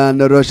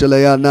nalabayana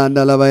rochelayana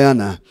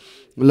nalabayana.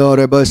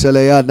 Lore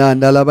boselayana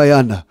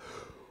nalabayana.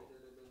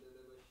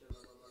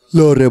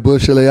 Lore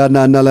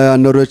boselayana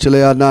nalayana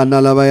rochelayana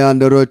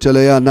nalabayana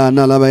rochelayana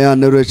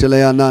nalabayana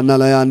rochelayana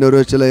nalayana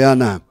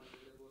rochelayana.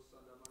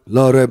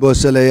 Lore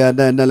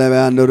boselayana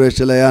nalayana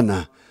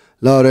rochelayana.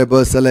 Lore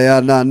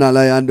boselayana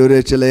nalayana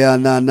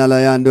rochelayana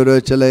nalayana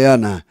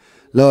rochelayana.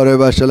 Lore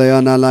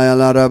boselayana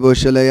nalayana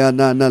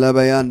boselayana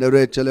nalabayana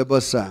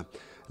rochelebosa.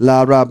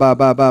 La raba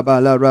ba ba ba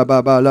la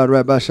raba ba la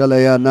raba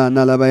shalayana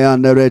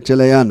nalabayanda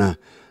rechilayana.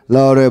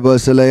 Lore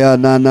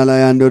bosalayana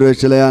nalayanda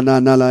rechilayana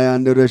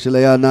nalayanda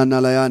rechilayana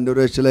nalayanda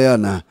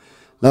rechilayana.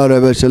 Lore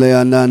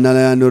bosalayana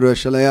nalayanda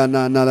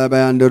rechilayana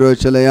nalabayanda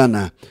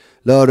rechilayana.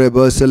 Lore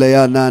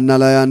bosalayana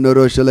nalayanda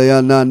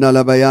rechilayana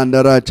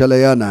nalabayanda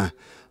rechilayana.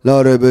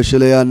 Lore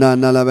bosalayana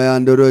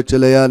nalabayanda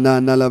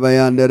rechilayana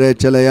nalabayanda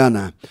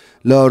rechilayana.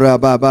 Lore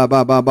ba ba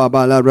ba ba ba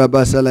ba la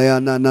raba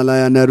salayana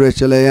nalayanda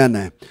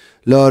rechilayana.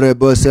 Lore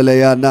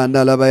bosalayana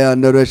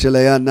nalabayanda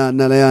rechilayana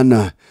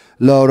nalayana.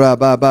 Lora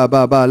ba ba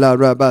ba ba la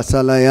raba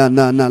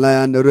salayana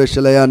nalayanda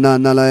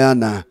rechilayana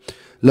nalayana.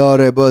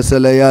 Lore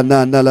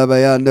bosalayana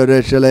nalabayanda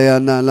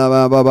rechilayana la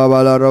ba ba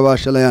ba la raba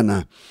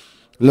shalayana.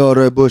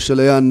 Lore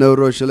bosalayana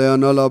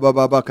rechilayana la ba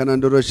ba ba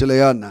kananda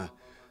rechilayana.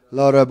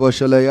 Lore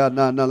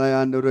bosalayana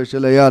nalayanda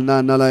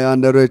rechilayana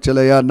nalayanda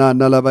rechilayana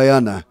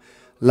nalabayana.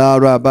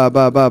 Lara ba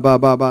ba ba ba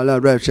ba ba la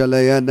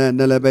rechilayana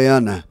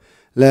nalabayana.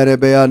 Lere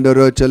beyanda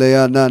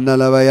rechilayana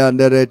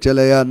nalabayanda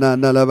rechilayana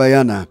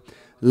nalabayana.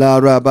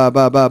 La raba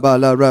ba ba ba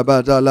la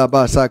raba la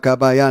basaka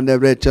bayanda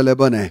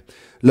rechelebone.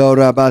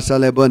 Lora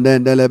basalebone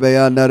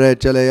delebeyanda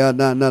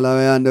recheleyana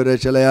nalayanda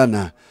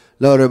recheleyana.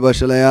 Lore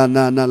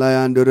bosheleana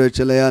nalayanda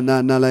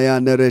recheleyana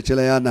nalayanda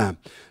recheleyana.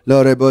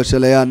 Lore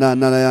bosheleana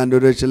nalayanda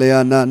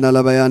recheleyana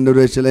nalabayanda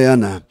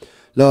recheleyana.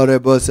 Lore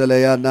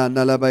bosheleana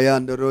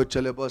nalabayanda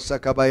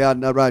rochelebosaka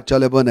bayanda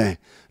rachelebone.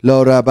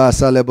 Lora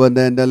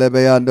basalebone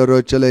delebeyanda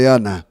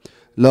recheleyana.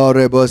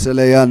 Lore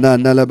bosalayana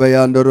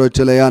nalabayanda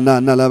rochalayana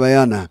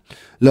nalabayana.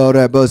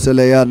 Lore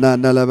bosalayana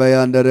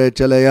nalabayanda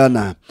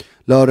rechalayana.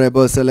 Lore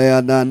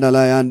bosalayana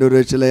nalayanda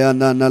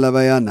rechalayana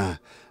nalabayana.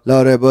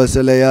 Lore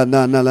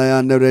bosalayana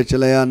nalayanda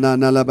rechalayana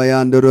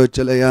nalabayanda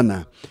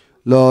rochalayana.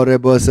 Lore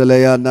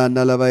bosalayana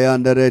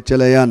nalabayanda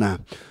rechalayana.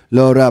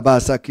 Lore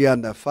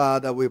basakianda.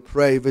 Father, we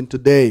pray even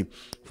today,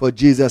 for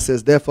Jesus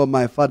says, therefore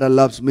my Father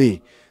loves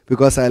me,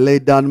 because I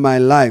laid down my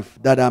life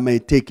that I may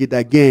take it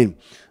again.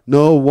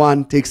 No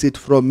one takes it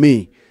from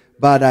me,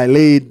 but I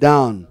lay it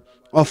down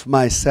of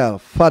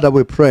myself. Father,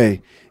 we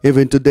pray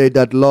even today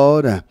that,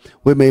 Lord,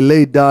 we may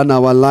lay down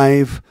our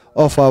life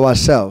of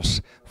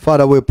ourselves.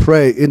 Father, we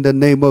pray in the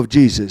name of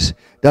Jesus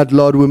that,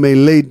 Lord, we may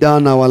lay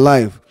down our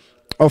life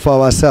of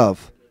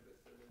ourselves.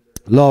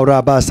 Lord,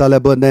 Rabba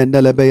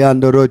Salebonende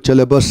Lebeyando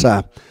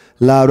Rochelebosa.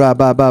 La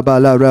Rabba Baba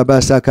La Rabba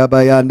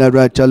Sakabayanda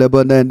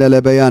Rachalebonende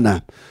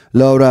Lebeyana.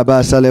 Lord, Rabba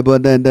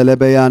Salebonende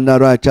Lebeyanda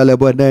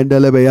Rachalebonende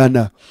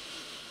Lebeyana.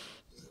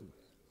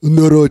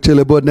 Noro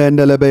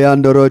chelebonende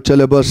lebeyanda ro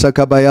chelebosa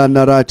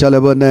kabayanda ra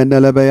chelebonende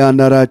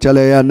lebeyanda ra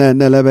cheleyana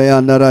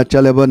lebeyanda ra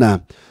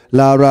chelebona.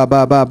 La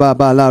raba ba ba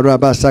ba la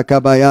raba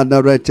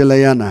sakabayanda ra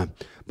cheleyana.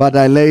 But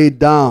I lay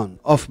down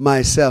of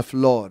myself,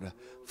 Lord.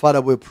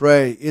 Father, we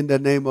pray in the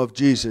name of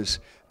Jesus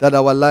that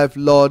our life,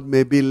 Lord,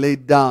 may be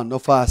laid down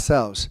of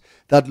ourselves.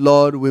 That,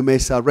 Lord, we may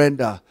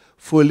surrender,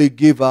 fully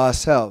give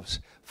ourselves.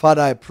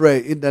 Father, I pray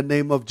in the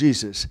name of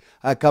Jesus.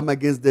 I come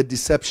against the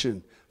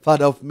deception,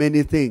 Father, of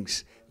many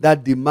things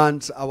that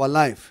demands our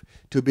life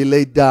to be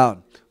laid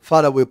down.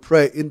 Father, we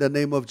pray in the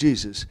name of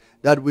Jesus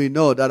that we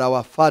know that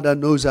our Father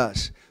knows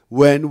us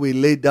when we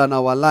lay down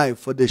our life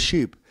for the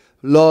sheep.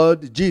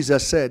 Lord,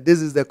 Jesus said,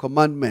 this is the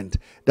commandment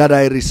that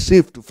I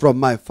received from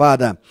my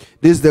Father.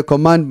 This is the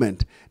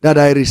commandment that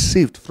I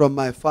received from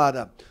my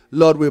Father.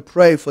 Lord, we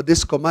pray for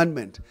this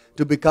commandment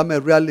to become a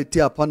reality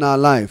upon our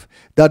life.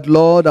 That,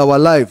 Lord, our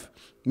life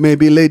may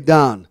be laid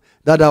down.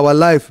 That our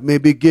life may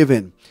be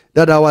given.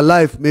 That our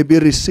life may be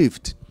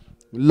received.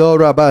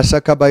 Lora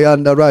basaka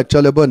bayanda ra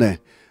chelebone.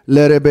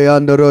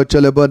 Lerebeyanda ro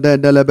chelebone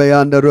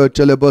nelebeyanda ro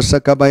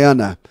chelebosaka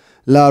bayana.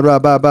 La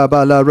raba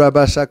baba la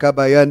raba saka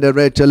bayanda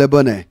re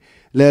chelebone.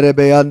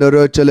 Lerebeyanda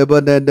ro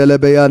chelebone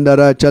nelebeyanda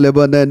ra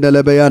chelebone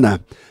nelebeyana.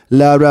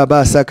 La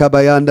raba saka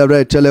bayanda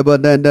re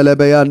chelebone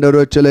nelebeyanda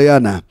ro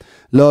cheleyana.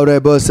 Lore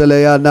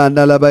boseleyana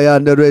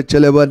nelebeyanda re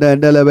chelebone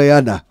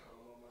nelebeyana.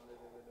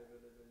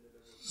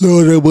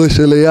 Lord,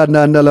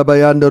 Busiliana,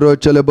 Nalabayanda,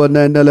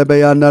 Rochelebone,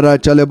 Nalabayana,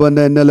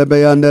 Rachelebone,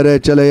 Nalabayanda,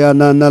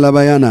 Recheleana,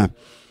 Nalabayana.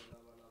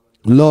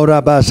 Lora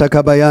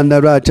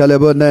Basakabayanda,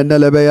 Rachelebone,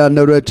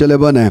 Nalabayanda,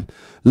 Rechelebone.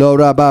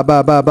 Lora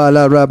Baba Baba,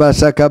 La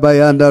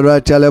Rabasakabayanda,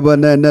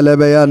 Rachelebone,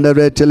 Nalabayanda,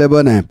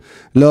 Rechelebone.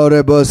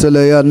 Lore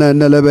Busiliana,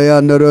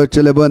 Nalabayanda,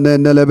 Rochelebone,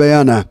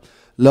 Nalabayana.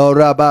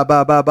 Lora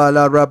Baba Baba,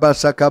 La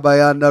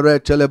Rabasakabayanda,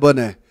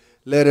 Rechelebone.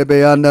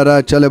 Lerebeyanda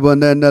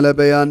Rachelebone,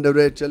 Nalabayanda,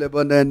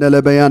 Rechelebone,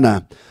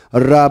 Nalabayana.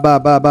 Raba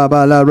Baba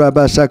Bala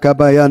Raba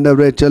Sakabayanda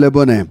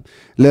Rechelebone.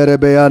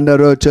 Lerebeyanda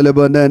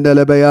Rochelebone,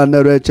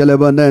 Nalabayanda,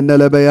 Rechelebone,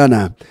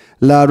 Nalabayana.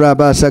 La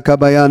Raba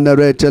Sakabayanda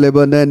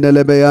Rechelebone,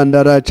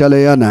 Nalabayanda,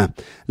 Racheleyana.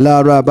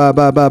 La Raba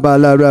Baba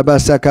La Raba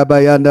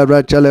Sakabayanda,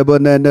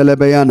 Rachelebone,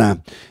 Nalabayana.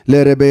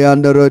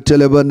 Lerebeyanda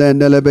Rochelebone,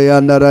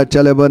 Nalabayanda,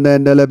 Rachelebone,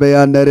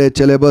 Nalabayanda,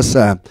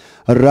 Rechelebosa.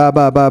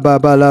 Raba Baba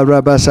Bala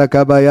Raba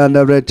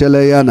Sakabayanda,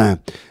 Recheleyana.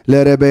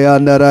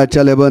 Lerebeyanda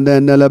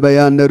Rachelebone,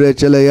 Nalabayanda,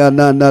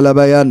 Recheleyana,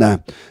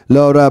 Nalabayana.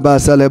 Laura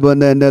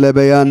Basalebone,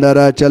 Nalabayanda,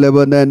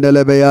 Rachelebone,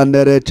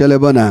 Nalabayanda,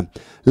 Rechelebona.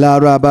 La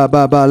raba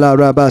baba la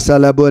raba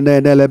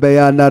salabone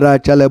nelebeyana ra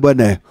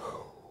chalebone.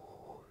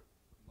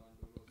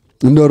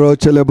 Ndoro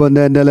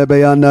chalebone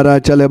nelebeyana ra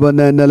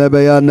chalebone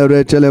nelebeyana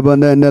re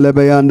chalebone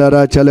nelebeyana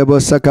ra chalebo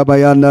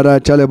sakabayana ra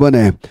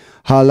chalebone.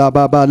 Hala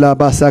baba la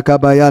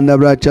basakabayana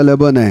ra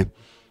chalebone.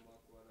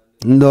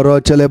 Ndoro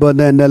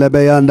chalebone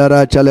nelebeyana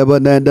ra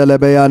chalebone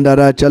nelebeyana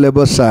ra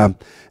chalebosa.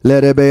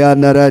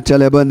 Lerebeyana ra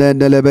chalebone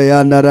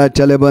nelebeyana ra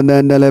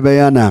chalebone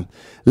nelebeyana.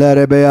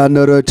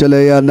 Lerebeyana ro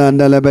chaleyana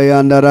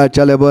nelebeyana ra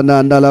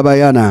chalebona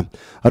nalabayana.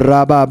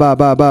 Raba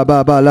baba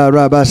baba la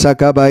raba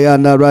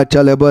sakabayana ra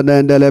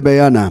chalebone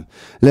nelebeyana.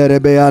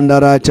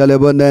 Lerebeyana ra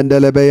chalebone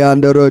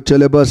nelebeyana ro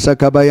chalebosa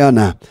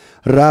kabayana.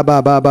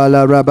 Raba baba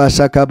la raba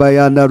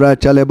sakabayana ra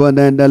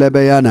chalebone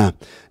nelebeyana.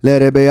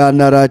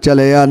 Lerebeyana ra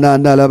chaleyana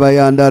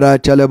nalabayana ra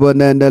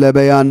chalebone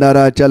nelebeyana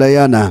ra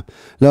chalayana.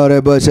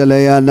 Lorebo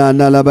chalayana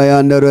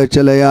nalabayana ro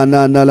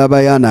chalayana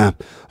nalabayana.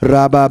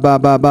 Raba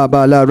baba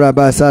baba la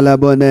raba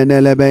salabone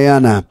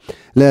nelebeyana.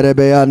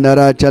 Lerebeyana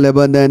ra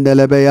chalebone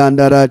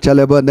nelebeyana ra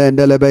chalebone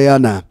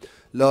nelebeyana.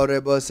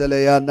 Lorebo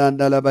chalayana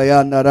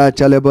nalabayana ra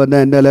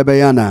chalebone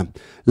nelebeyana.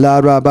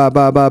 La raba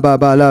baba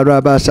baba la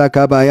raba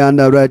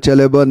sakabayana ra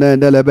chalebone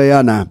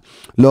nelebeyana.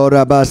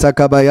 Loraba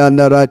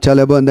sakabayana ra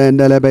chalebone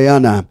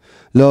nelebeyana.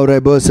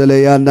 Lorebo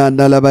chalayana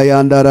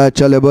nalabayana ra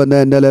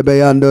chalebone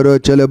nelebeyana ro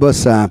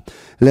chalebosa.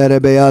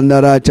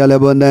 Lerebeyana ra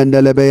chalebone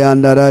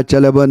nelebeyana ra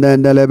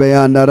chalebone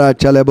nelebeyana ra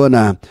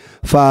chalebona.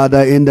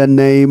 Father, in the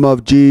name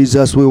of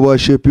Jesus, we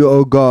worship you,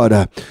 O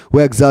God.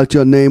 We exalt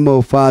your name,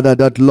 O Father,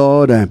 that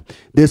Lord,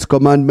 this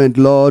commandment,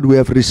 Lord, we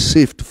have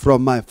received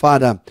from my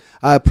Father.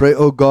 I pray,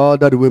 O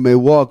God, that we may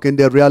walk in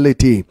the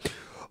reality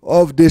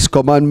of this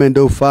commandment,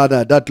 O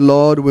Father, that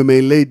Lord, we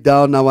may lay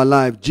down our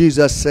life.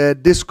 Jesus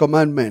said, this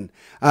commandment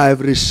I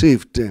have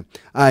received.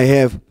 I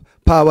have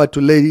power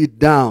to lay it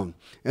down,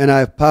 and I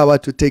have power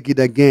to take it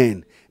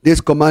again. This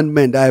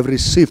commandment I have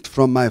received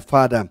from my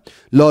Father.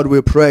 Lord,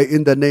 we pray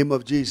in the name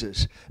of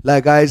Jesus,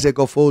 like Isaac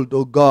of old,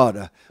 O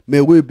God,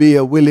 may we be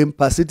a willing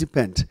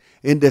participant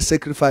in the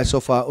sacrifice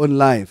of our own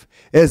life.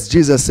 As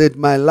Jesus said,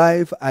 my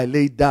life I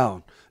lay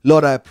down.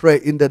 Lord, I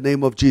pray in the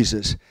name of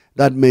Jesus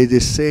that may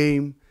the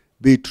same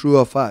be true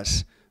of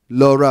us.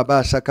 Lord,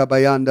 Rabba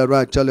Sakabayanda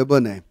Ra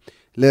Chalebone,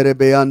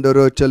 Lerebeyanda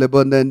Ro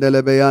Chalebone, and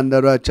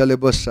Delebeyanda Ra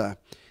Chalebosa.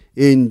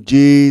 In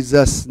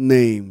Jesus'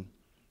 name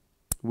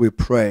we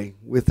pray.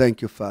 We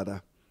thank you,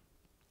 Father.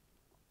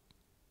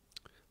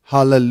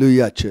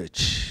 Hallelujah,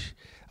 church.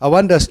 I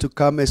want us to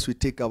come as we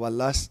take our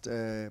last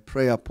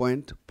prayer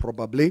point,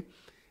 probably.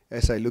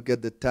 As I look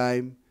at the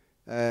time,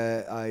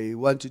 I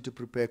want you to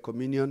prepare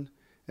communion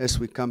as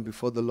we come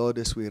before the Lord,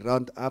 as we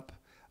round up.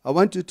 I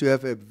want you to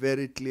have a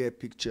very clear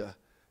picture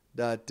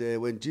that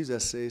when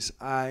Jesus says,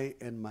 I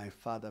and my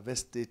Father,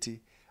 verse 30,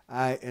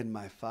 I and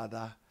my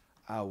Father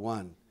are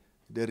one.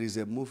 There is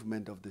a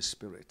movement of the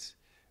Spirit.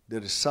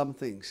 There are some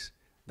things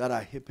that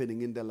are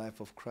happening in the life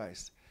of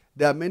Christ.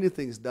 There are many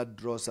things that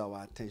draws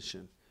our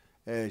attention.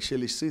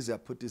 Shelley Caesar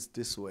put it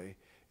this way.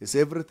 It's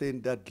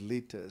everything that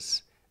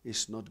glitters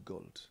is not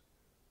gold.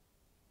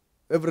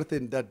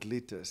 Everything that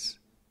glitters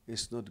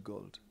is not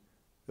gold.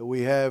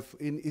 We have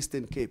in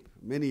Eastern Cape,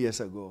 many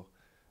years ago,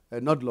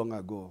 not long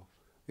ago,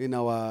 in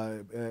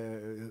our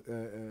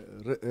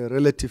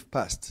relative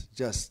past,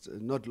 just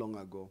not long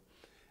ago,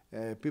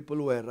 people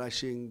were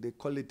rushing, they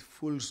call it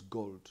fool's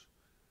gold.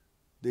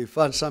 They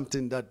found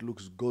something that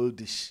looks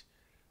goldish,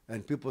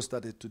 and people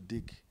started to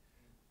dig.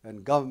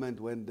 And government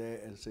went there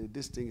and said,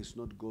 this thing is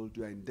not gold,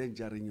 you are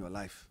endangering your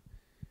life.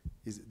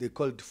 They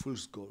call it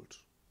fool's gold.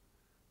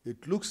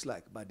 It looks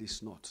like, but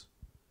it's not.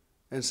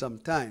 And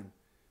sometimes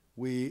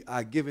we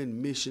are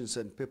given missions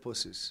and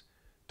purposes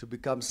to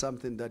become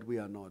something that we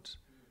are not.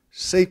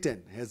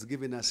 Satan has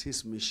given us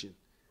his mission.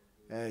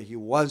 He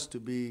wants to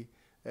be,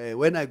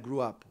 when I grew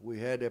up, we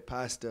had a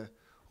pastor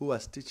who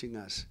was teaching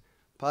us.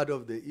 Part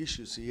of the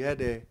issues, he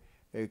had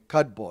a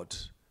cardboard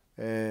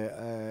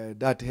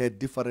that had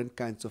different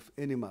kinds of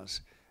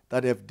animals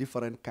that have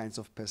different kinds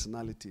of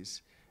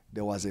personalities.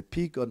 There was a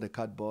pig on the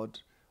cardboard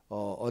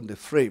or on the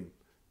frame.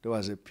 There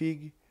was a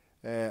pig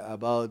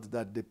about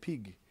that the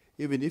pig,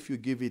 even if you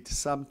give it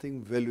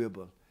something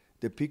valuable,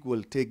 the pig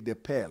will take the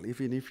pearl.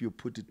 Even if you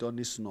put it on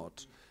its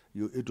knot,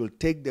 it will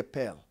take the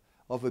pearl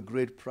of a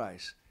great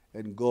price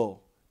and go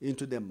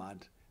into the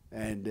mud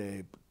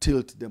and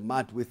tilt the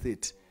mud with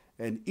it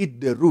and eat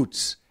the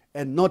roots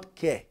and not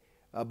care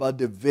about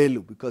the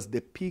value, because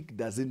the pig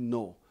doesn't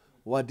know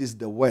what is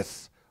the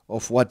worth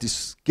of what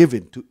is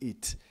given to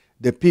it.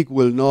 The pig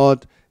will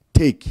not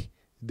take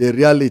the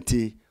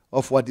reality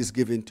of what is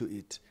given to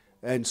it.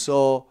 And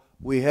so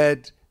we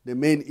had the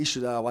main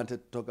issue that I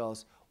wanted to talk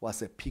about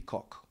was a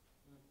peacock.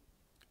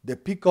 The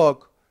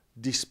peacock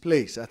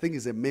displays, I think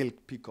it's a male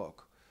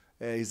peacock,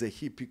 it's a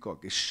he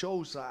peacock. It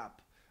shows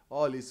up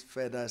all its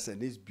feathers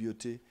and its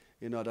beauty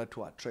in order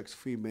to attract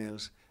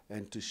females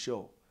and to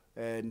show.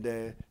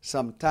 And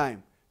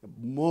sometime,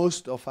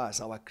 most of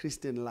us, our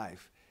Christian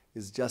life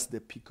is just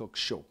the peacock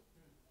show.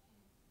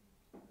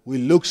 We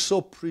look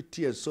so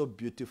pretty and so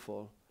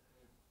beautiful,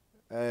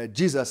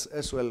 Jesus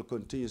as well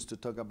continues to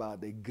talk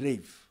about a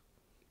grave.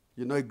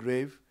 You know a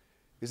grave?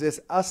 He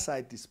says,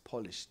 outside is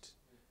polished,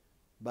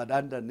 but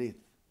underneath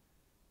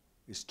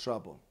is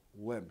trouble,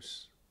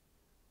 worms.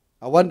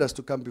 I want us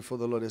to come before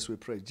the Lord as we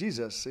pray.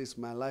 Jesus says,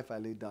 my life I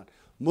lay down.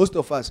 Most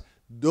of us,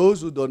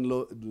 those who don't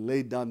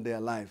lay down their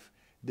life,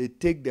 they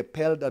take the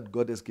pearl that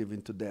God has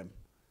given to them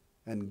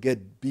and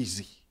get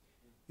busy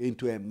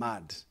into a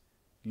mud,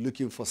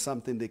 looking for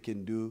something they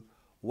can do,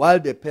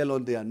 while the pearl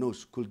on their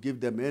nose could give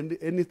them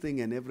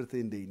anything and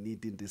everything they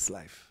need in this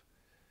life.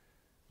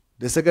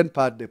 The second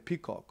part, the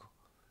peacock.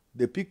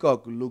 The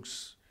peacock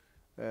looks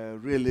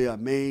really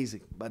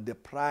amazing, but the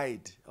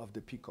pride of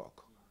the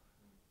peacock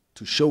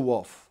to show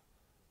off.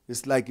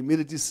 It's like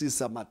immediately sees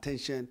some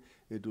attention,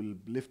 it will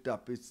lift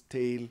up its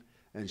tail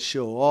and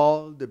show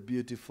all the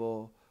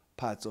beautiful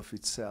parts of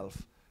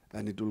itself,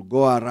 and it will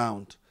go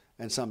around.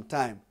 And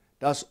sometimes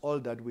that's all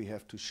that we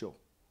have to show.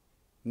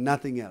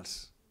 Nothing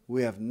else.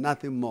 We have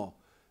nothing more.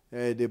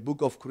 The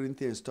book of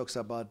Corinthians talks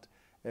about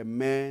a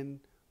man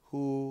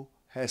who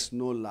has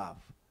no love.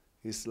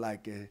 It's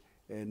like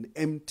an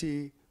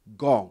empty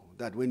gong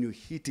that when you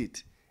hit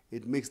it,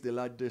 it makes the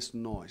largest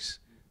noise,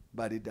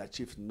 but it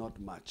achieves not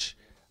much.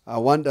 I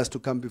want us to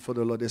come before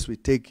the Lord as we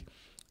take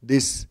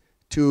these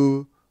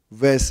two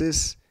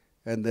verses,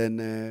 and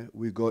then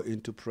we go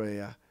into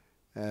prayer.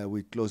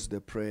 We close the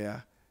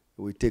prayer.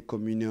 We take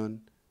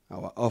communion,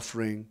 our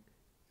offering,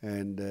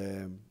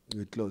 and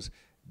we close.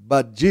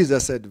 But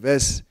Jesus said,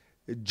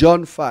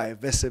 John 5,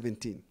 verse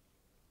 17.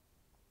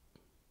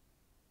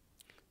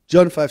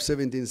 John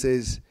 5:17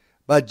 says,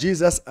 but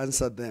Jesus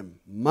answered them,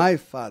 my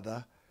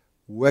Father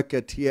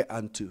worketh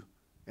hereunto,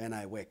 and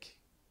I work.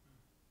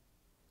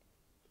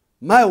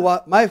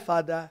 My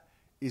Father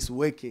is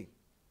working,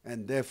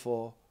 and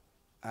therefore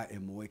I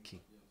am working.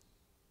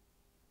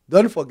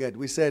 Don't forget,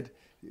 we said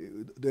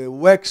the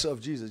works of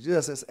Jesus.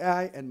 Jesus says,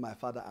 I and my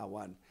Father are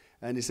one.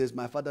 And he says,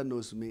 my Father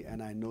knows me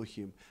and I know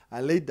him. I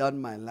laid down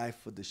my life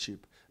for the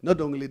sheep. Not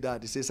only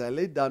that, he says, I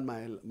laid down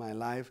my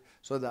life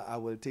so that I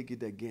will take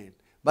it again.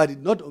 But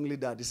not only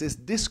that, he says,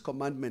 this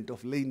commandment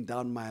of laying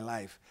down my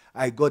life,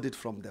 I got it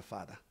from the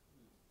Father.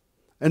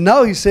 And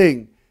now he's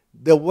saying,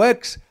 the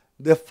works,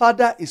 the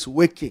Father is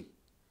working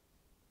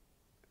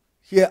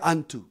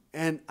hereunto,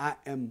 and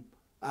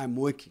I'm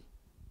working.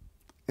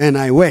 And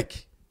I work.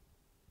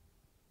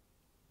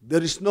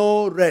 There is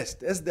no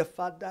rest. As the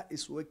Father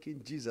is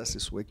working, Jesus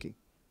is working.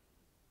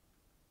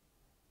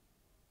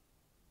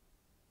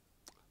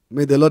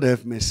 May the Lord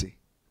have mercy.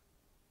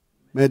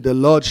 May the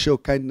Lord show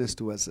kindness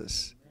towards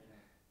us.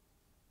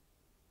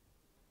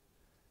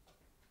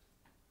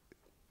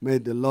 May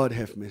the Lord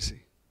have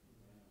mercy.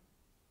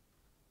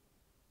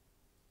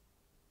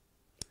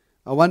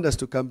 I want us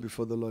to come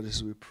before the Lord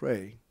as we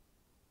pray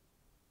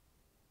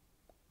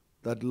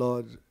that,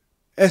 Lord,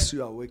 as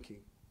you are working,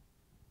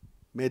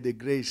 may the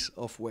grace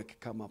of work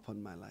come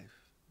upon my life.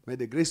 May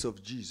the grace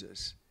of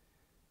Jesus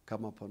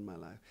come upon my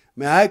life.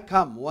 May I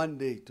come one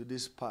day to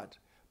this part.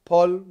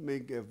 Paul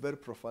made a very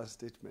profound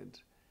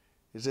statement.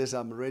 He says,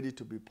 I'm ready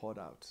to be poured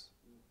out.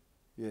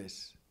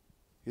 Yes.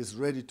 He's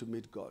ready to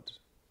meet God.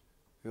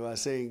 He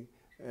was saying,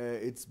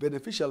 it's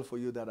beneficial for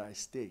you that I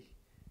stay.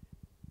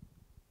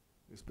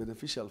 It's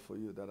beneficial for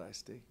you that I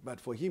stay.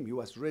 But for him, he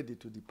was ready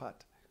to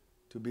depart,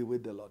 to be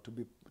with the Lord, to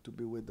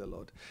be with the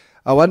Lord.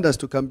 I want us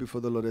to come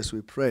before the Lord as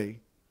we pray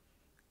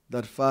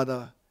that,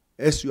 Father,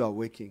 as you are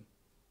working,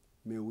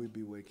 may we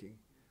be working.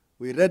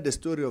 We read the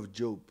story of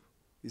Job.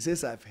 He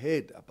says, I've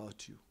heard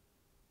about you,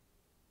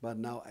 but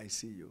now I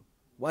see you.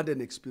 What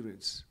an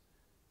experience.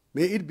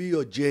 May it be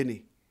your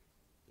journey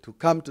to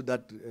come to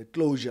that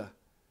closure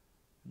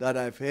that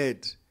I've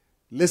heard.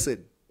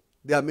 Listen,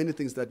 there are many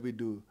things that we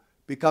do.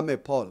 Become a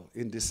Paul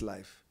in this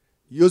life.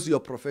 Use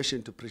your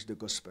profession to preach the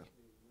gospel.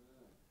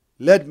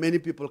 Let many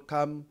people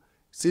come,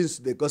 since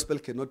the gospel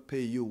cannot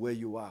pay you where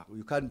you are.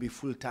 You can't be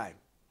full-time.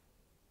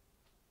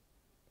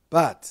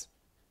 But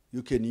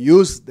you can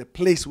use the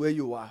place where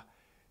you are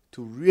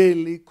to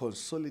really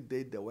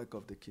consolidate the work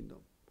of the kingdom.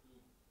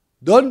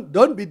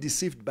 Don't be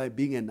deceived by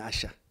being an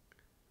usher.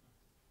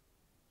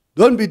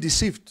 Don't be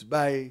deceived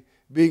by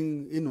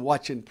being in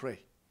watch and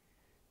pray.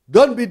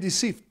 Don't be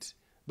deceived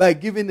by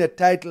giving a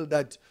title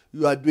that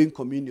you are doing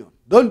communion.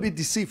 Don't be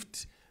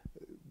deceived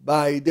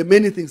by the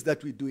many things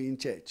that we do in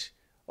church.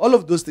 All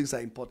of those things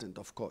are important,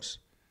 of course,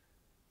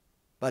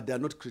 but they are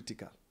not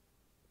critical.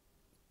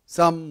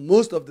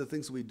 Most of the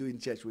things we do in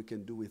church we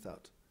can do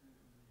without.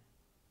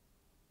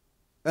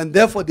 And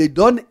therefore they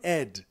don't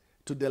add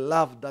to the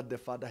love that the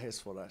Father has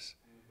for us.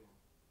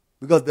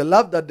 Because the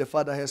love that the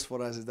Father has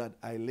for us is that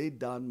I lay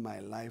down my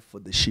life for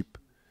the sheep.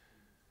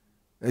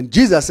 And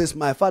Jesus says,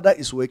 my Father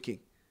is working,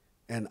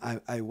 and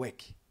I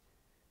work.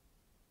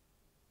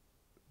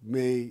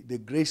 May the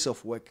grace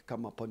of work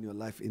come upon your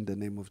life in the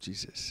name of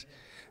Jesus.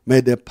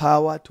 May the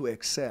power to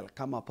excel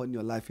come upon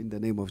your life in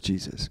the name of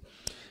Jesus.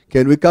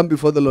 Can we come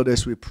before the Lord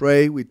as we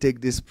pray? We take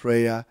this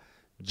prayer,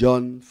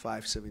 John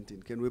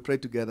 5:17. Can we pray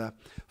together?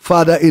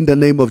 Father, in the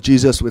name of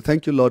Jesus, we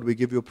thank you, Lord. We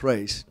give you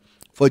praise.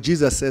 For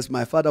Jesus says,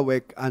 my Father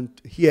work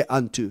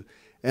hereunto,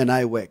 and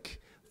eye work.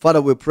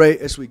 Father, we pray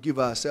as we give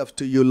ourselves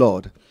to you,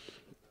 Lord,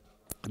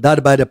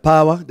 that by the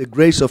power, the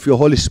grace of your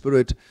Holy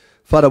Spirit,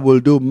 Father, will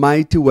do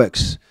mighty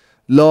works.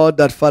 Lord,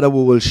 that Father,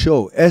 we will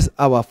show as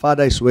our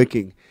Father is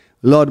working.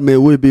 Lord, may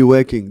we be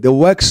working the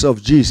works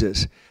of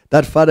Jesus.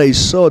 That Father, he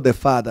saw the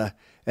Father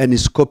and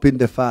is copying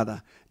the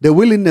Father. The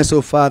willingness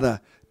of Father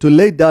to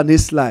lay down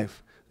his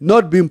life,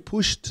 not being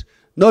pushed,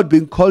 not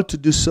being called to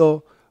do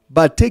so,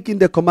 but taking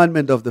the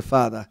commandment of the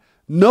Father,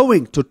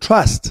 knowing to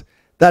trust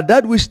that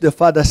that which the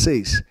Father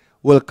says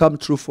will come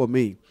true for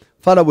me.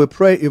 Father, we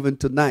pray even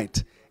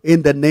tonight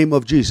in the name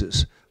of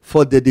Jesus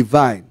for the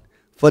divine,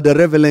 for the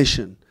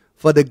revelation,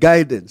 for the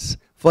guidance,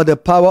 for the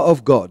power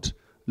of God.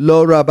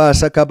 Lo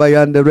rabasa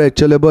kabayanda re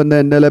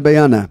chelebonde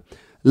ndelebeyana.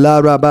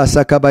 La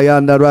rabasa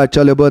kabayanda ra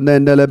chelebonde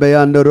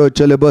ndelebeyanda ro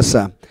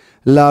chelebosa.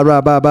 La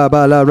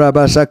rababa la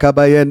rabasa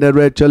kabayanda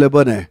re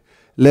chelebone.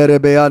 Le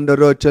rebeyanda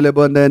ro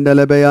chelebonde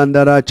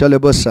ndelebeyanda ra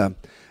chelebosa.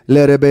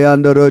 Le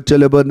rebeyanda ro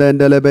chelebonde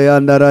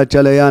ndelebeyanda ra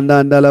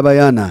cheleyanda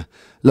ndalabayana.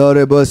 Lo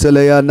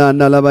reboseleyana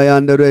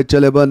ndalabayanda re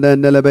chelebonde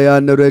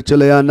ndelebeyanda re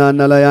cheleyana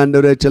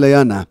ndalayanda re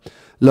cheleyana.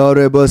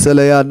 Lore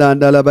boseleyana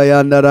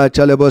ndalabayanda ra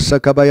chalebosa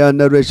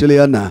kabayanda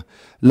recheliana.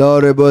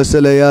 Lore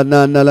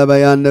boseleyana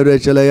ndalabayanda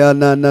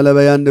recheliana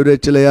ndalabayanda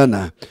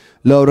recheliana.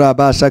 Lora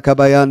basa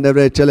kabayanda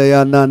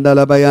recheliana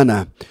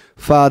ndalabayana.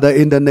 Father,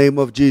 in the name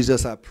of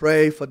Jesus, I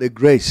pray for the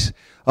grace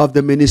of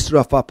the ministry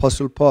of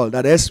Apostle Paul,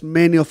 that as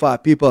many of our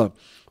people,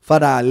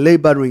 Father, are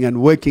laboring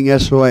and working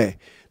elsewhere,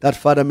 that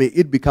Father, may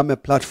it become a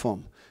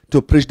platform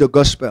to preach the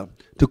gospel,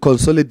 to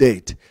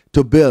consolidate,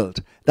 to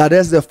build, that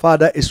as the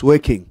Father is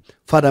working,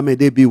 Father, may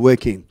they be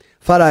working.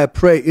 Father, I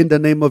pray in the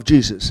name of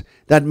Jesus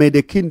that may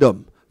the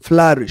kingdom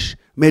flourish.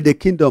 May the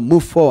kingdom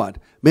move forward.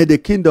 May the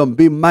kingdom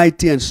be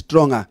mighty and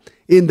stronger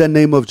in the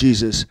name of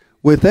Jesus.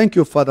 We thank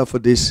you, Father, for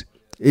this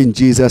in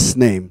Jesus'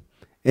 name.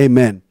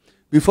 Amen.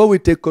 Before we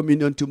take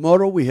communion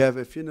tomorrow, we have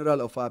a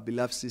funeral of our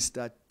beloved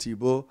sister,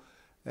 Thibaut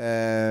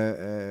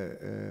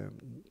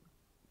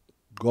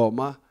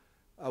Goma.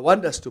 I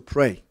want us to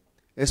pray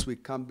as we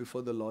come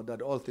before the Lord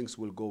that all things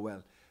will go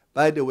well.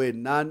 By the way,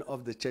 none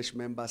of the church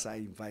members are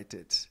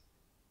invited.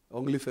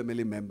 Only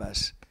family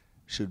members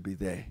should be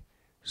there.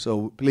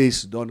 So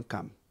please don't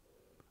come.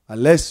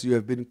 Unless you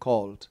have been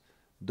called,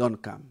 don't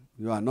come.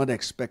 You are not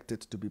expected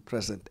to be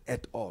present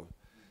at all.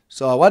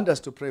 So I want us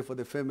to pray for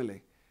the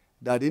family,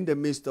 that in the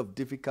midst of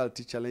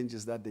difficulty,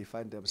 challenges that they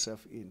find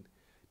themselves in,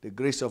 the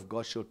grace of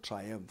God shall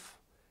triumph.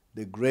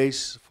 The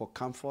grace for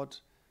comfort,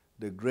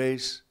 the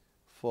grace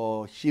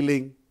for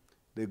healing,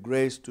 the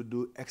grace to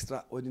do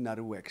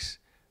extraordinary works.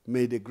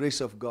 May the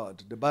grace of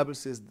God. The Bible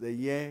says the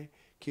year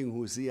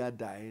King Uzziah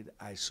died,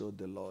 I saw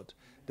the Lord.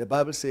 The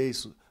Bible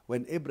says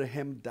when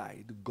Abraham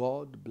died,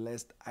 God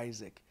blessed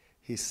Isaac,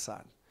 his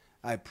son.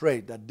 I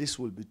pray that this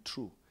will be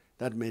true,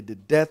 that may the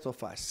death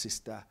of our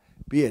sister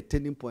be a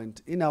turning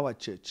point in our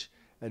church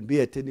and be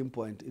a turning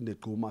point in the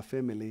Goma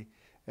family,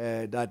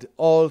 that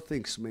all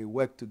things may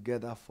work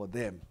together for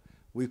them.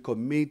 We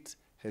commit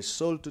her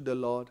soul to the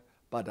Lord,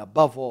 but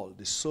above all,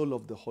 the soul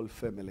of the whole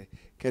family.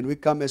 Can we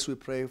come as we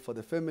pray for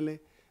the family,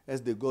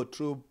 as they go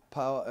through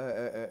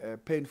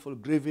painful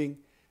grieving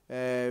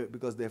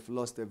because they've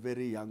lost a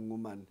very young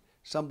woman,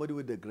 somebody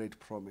with a great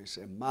promise,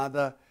 a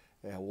mother,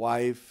 a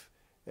wife,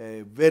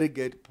 a very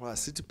great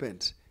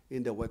participant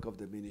in the work of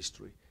the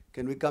ministry.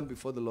 Can we come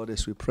before the Lord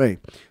as we pray?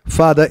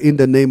 Father, in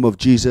the name of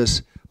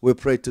Jesus, we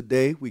pray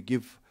today. We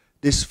give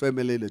this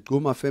family, the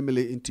Guma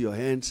family, into your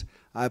hands.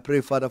 I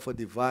pray, Father, for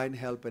divine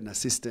help and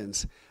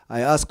assistance.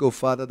 I ask, oh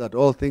Father, that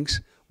all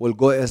things will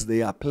go as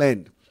they are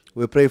planned.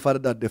 We pray, Father,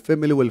 that the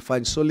family will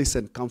find solace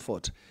and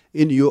comfort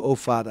in you, O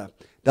Father.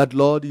 That,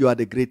 Lord, you are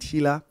the great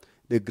healer,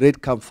 the great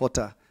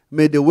comforter.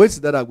 May the words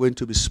that are going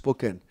to be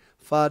spoken,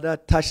 Father,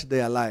 touch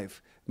their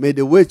life. May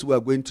the words we are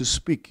going to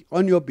speak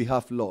on your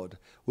behalf, Lord.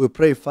 We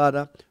pray,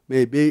 Father,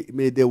 may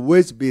the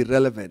words be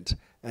relevant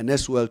and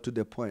as well to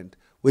the point.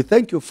 We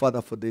thank you,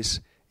 Father, for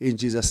this in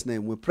Jesus'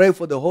 name. We pray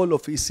for the whole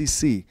of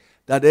ECC,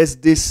 that as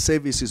this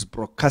service is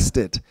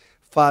broadcasted,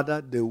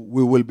 Father,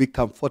 we will be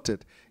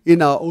comforted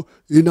in our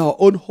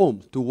own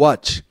home to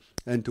watch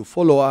and to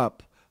follow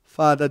up,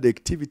 Father, the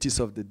activities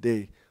of the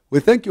day. We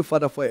thank you,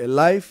 Father, for a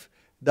life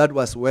that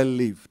was well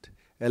lived,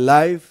 a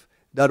life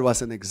that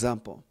was an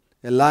example,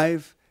 a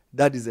life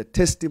that is a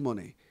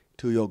testimony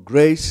to your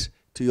grace,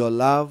 to your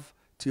love,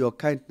 to your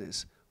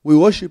kindness. We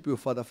worship you,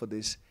 Father, for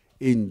this.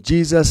 In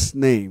Jesus'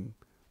 name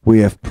we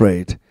have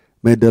prayed.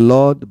 May the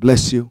Lord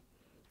bless you.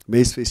 May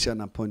his face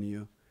shine upon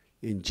you.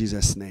 In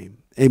Jesus' name.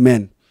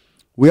 Amen.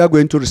 We are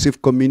going to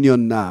receive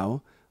communion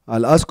now.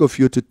 I'll ask of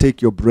you to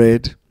take your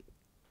bread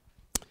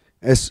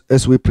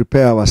as we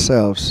prepare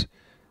ourselves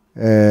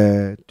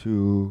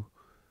to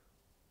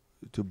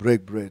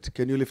break bread.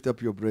 Can you lift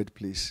up your bread,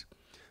 please?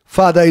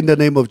 Father, in the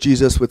name of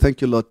Jesus, we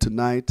thank you, Lord,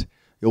 tonight.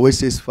 Your word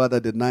says, Father,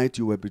 the night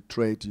you were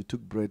betrayed, you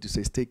took bread. You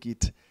say, take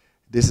it.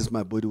 This is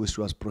my body which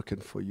was broken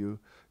for you.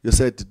 You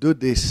said, do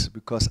this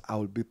because I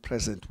will be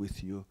present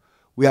with you.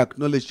 We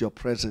acknowledge your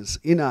presence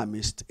in our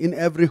midst, in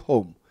every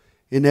home,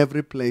 in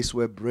every place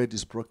where bread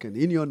is broken.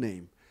 In your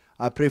name,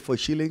 I pray for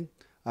healing.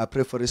 I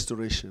pray for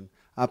restoration.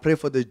 I pray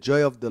for the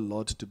joy of the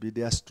Lord to be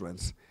their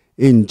strength.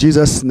 In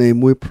Jesus' name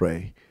we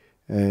pray.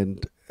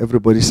 And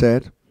everybody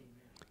said,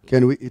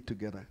 can we eat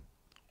together?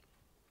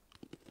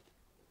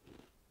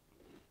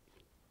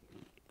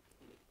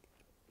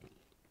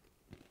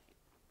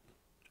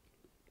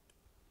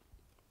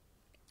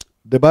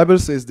 The Bible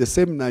says the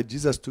same night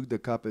Jesus took the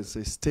cup and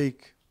says,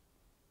 take,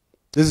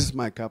 this is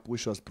my cup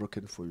which was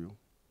broken for you.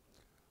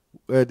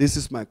 This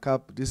is my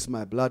cup, this is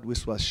my blood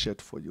which was shed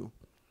for you.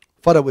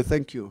 Father, we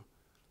thank you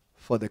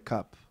for the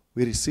cup.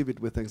 We receive it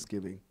with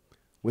thanksgiving.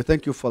 We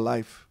thank you for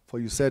life. For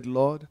you said,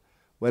 Lord,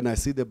 when I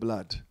see the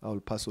blood, I will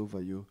pass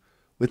over you.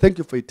 We thank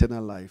you for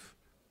eternal life.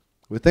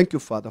 We thank you,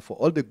 Father, for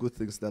all the good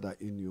things that are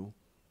in you.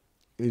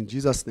 In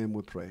Jesus' name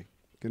we pray.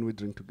 Can we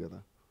drink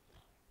together?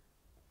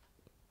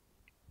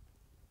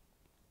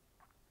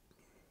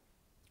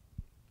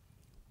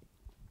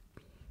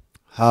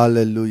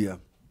 Hallelujah.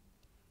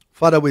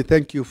 Father, we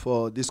thank you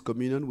for this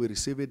communion. We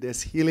receive it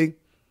as healing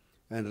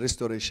and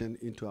restoration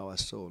into our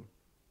soul.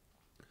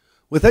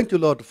 We thank you,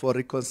 Lord, for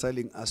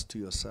reconciling us to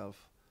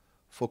yourself,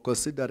 for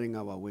considering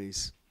our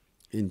ways.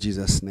 In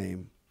Jesus'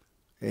 name,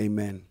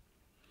 amen.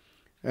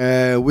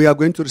 We are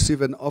going to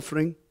receive an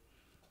offering.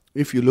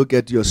 If you look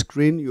at your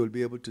screen, you will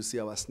be able to see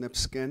our snap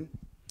scan,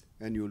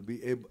 and you will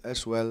be able,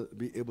 as well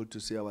be able to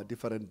see our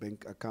different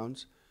bank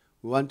accounts.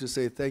 We want to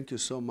say thank you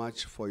so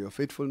much for your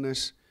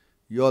faithfulness,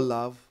 your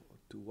love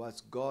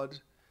towards God,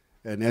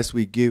 and as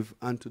we give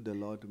unto the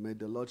Lord, may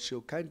the Lord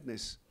show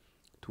kindness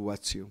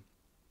towards you.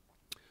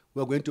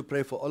 We're going to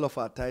pray for all of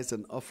our tithes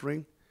and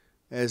offering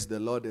as the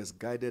Lord has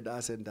guided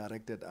us and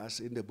directed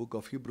us. In the book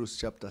of Hebrews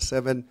chapter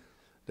 7,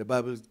 the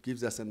Bible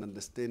gives us an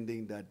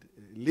understanding that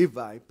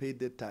Levi paid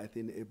the tithe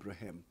in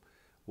Abraham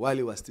while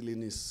he was still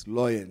in his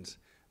loins.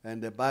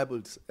 And the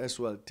Bible as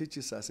well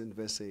teaches us in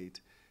verse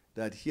 8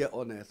 that here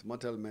on earth,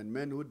 mortal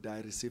men who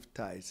die receive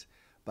tithes,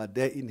 but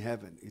there in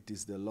heaven, it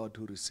is the Lord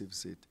who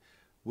receives it.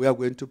 We are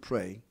going to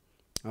pray.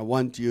 I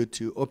want you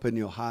to open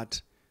your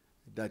heart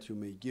that you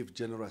may give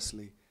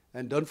generously.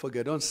 And don't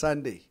forget, on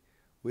Sunday,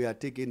 we are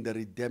taking the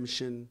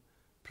redemption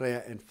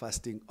prayer and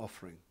fasting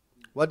offering.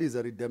 What is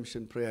a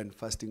redemption prayer and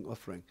fasting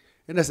offering?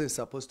 In essence, it's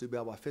supposed to be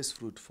our first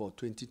fruit for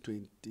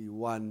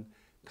 2021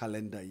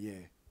 calendar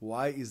year.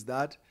 Why is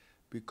that?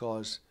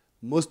 Because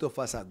most of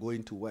us are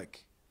going to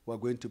work. We're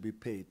going to be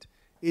paid.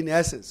 In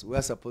essence,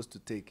 we're supposed to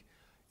take,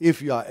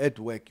 if you are at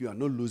work, you are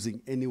not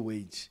losing any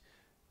wage.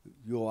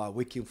 You are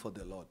working for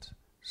the Lord.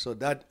 So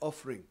that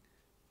offering,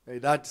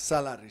 that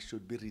salary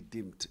should be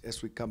redeemed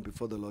as we come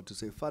before the Lord to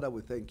say, Father,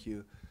 we thank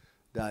you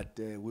that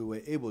we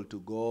were able to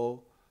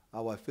go.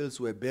 Our fields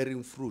were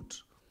bearing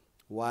fruit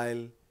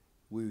while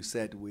we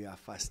said we are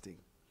fasting.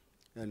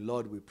 And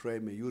Lord, we pray,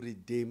 may you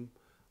redeem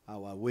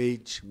our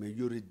wage. May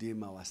you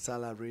redeem our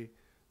salary.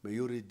 May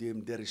you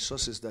redeem the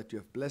resources that you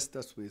have blessed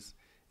us with,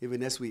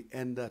 even as we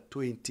enter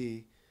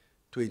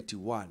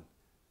 2021.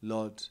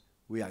 Lord,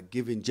 we are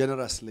giving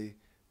generously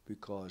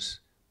because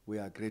we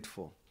are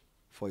grateful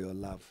for your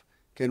love.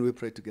 Can we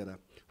pray together?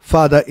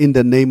 Father, in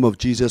the name of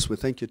Jesus, we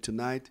thank you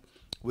tonight.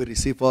 We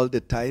receive all the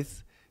tithe,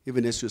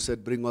 even as you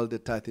said, bring all the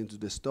tithe into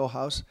the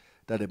storehouse,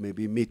 that it may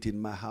be meat in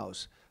my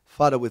house.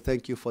 Father, we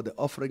thank you for the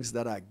offerings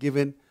that are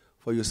given.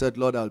 For you said,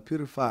 Lord, I'll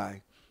purify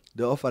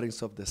the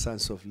offerings of the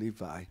sons of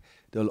Levi.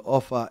 They'll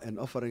offer an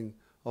offering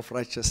of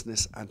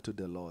righteousness unto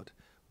the Lord.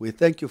 We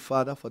thank you,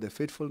 Father, for the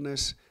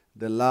faithfulness,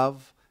 the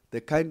love,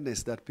 the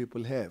kindness that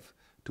people have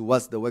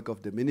towards the work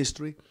of the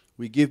ministry.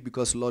 We give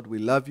because, Lord, we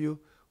love you.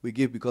 We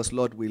give because,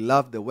 Lord, we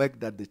love the work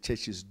that the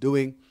church is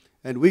doing.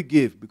 And we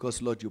give because,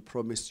 Lord, you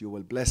promised you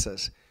will bless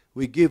us.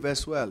 We give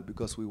as well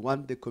because we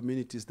want the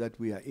communities that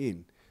we are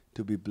in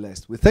to be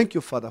blessed. We thank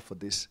you, Father, for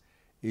this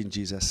in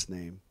Jesus'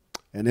 name.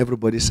 And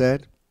everybody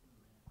said,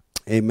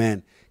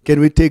 amen. Can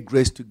we take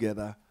grace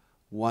together?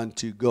 1,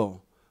 2,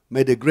 go.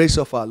 May the grace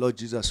of our Lord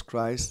Jesus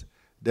Christ,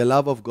 the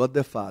love of God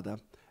the Father,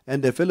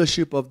 and the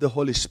fellowship of the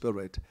Holy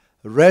Spirit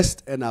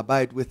rest and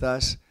abide with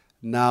us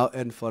now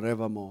and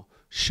forevermore.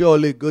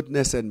 Surely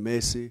goodness and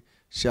mercy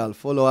shall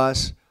follow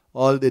us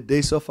all the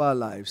days of our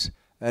lives,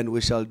 and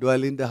we shall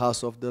dwell in the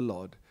house of the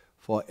Lord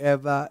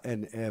forever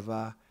and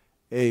ever.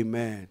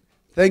 Amen.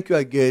 Thank you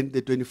again.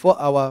 The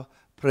 24-hour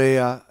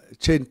prayer,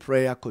 chain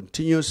prayer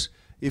continues.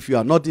 If you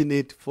are not in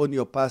it, phone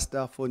your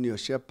pastor, phone your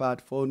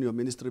shepherd, phone your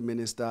ministry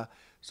minister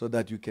so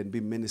that you can be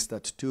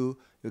ministered to.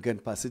 You can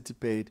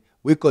participate.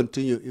 We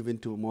continue even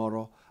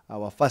tomorrow.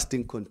 Our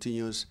fasting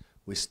continues.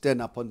 We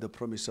stand upon the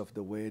promise of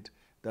the word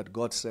that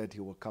God said he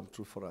will come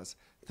through for us.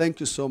 Thank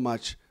you so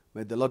much.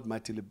 May the Lord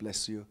mightily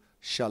bless you.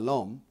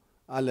 Shalom.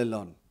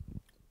 Alelon.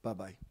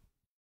 Bye-bye.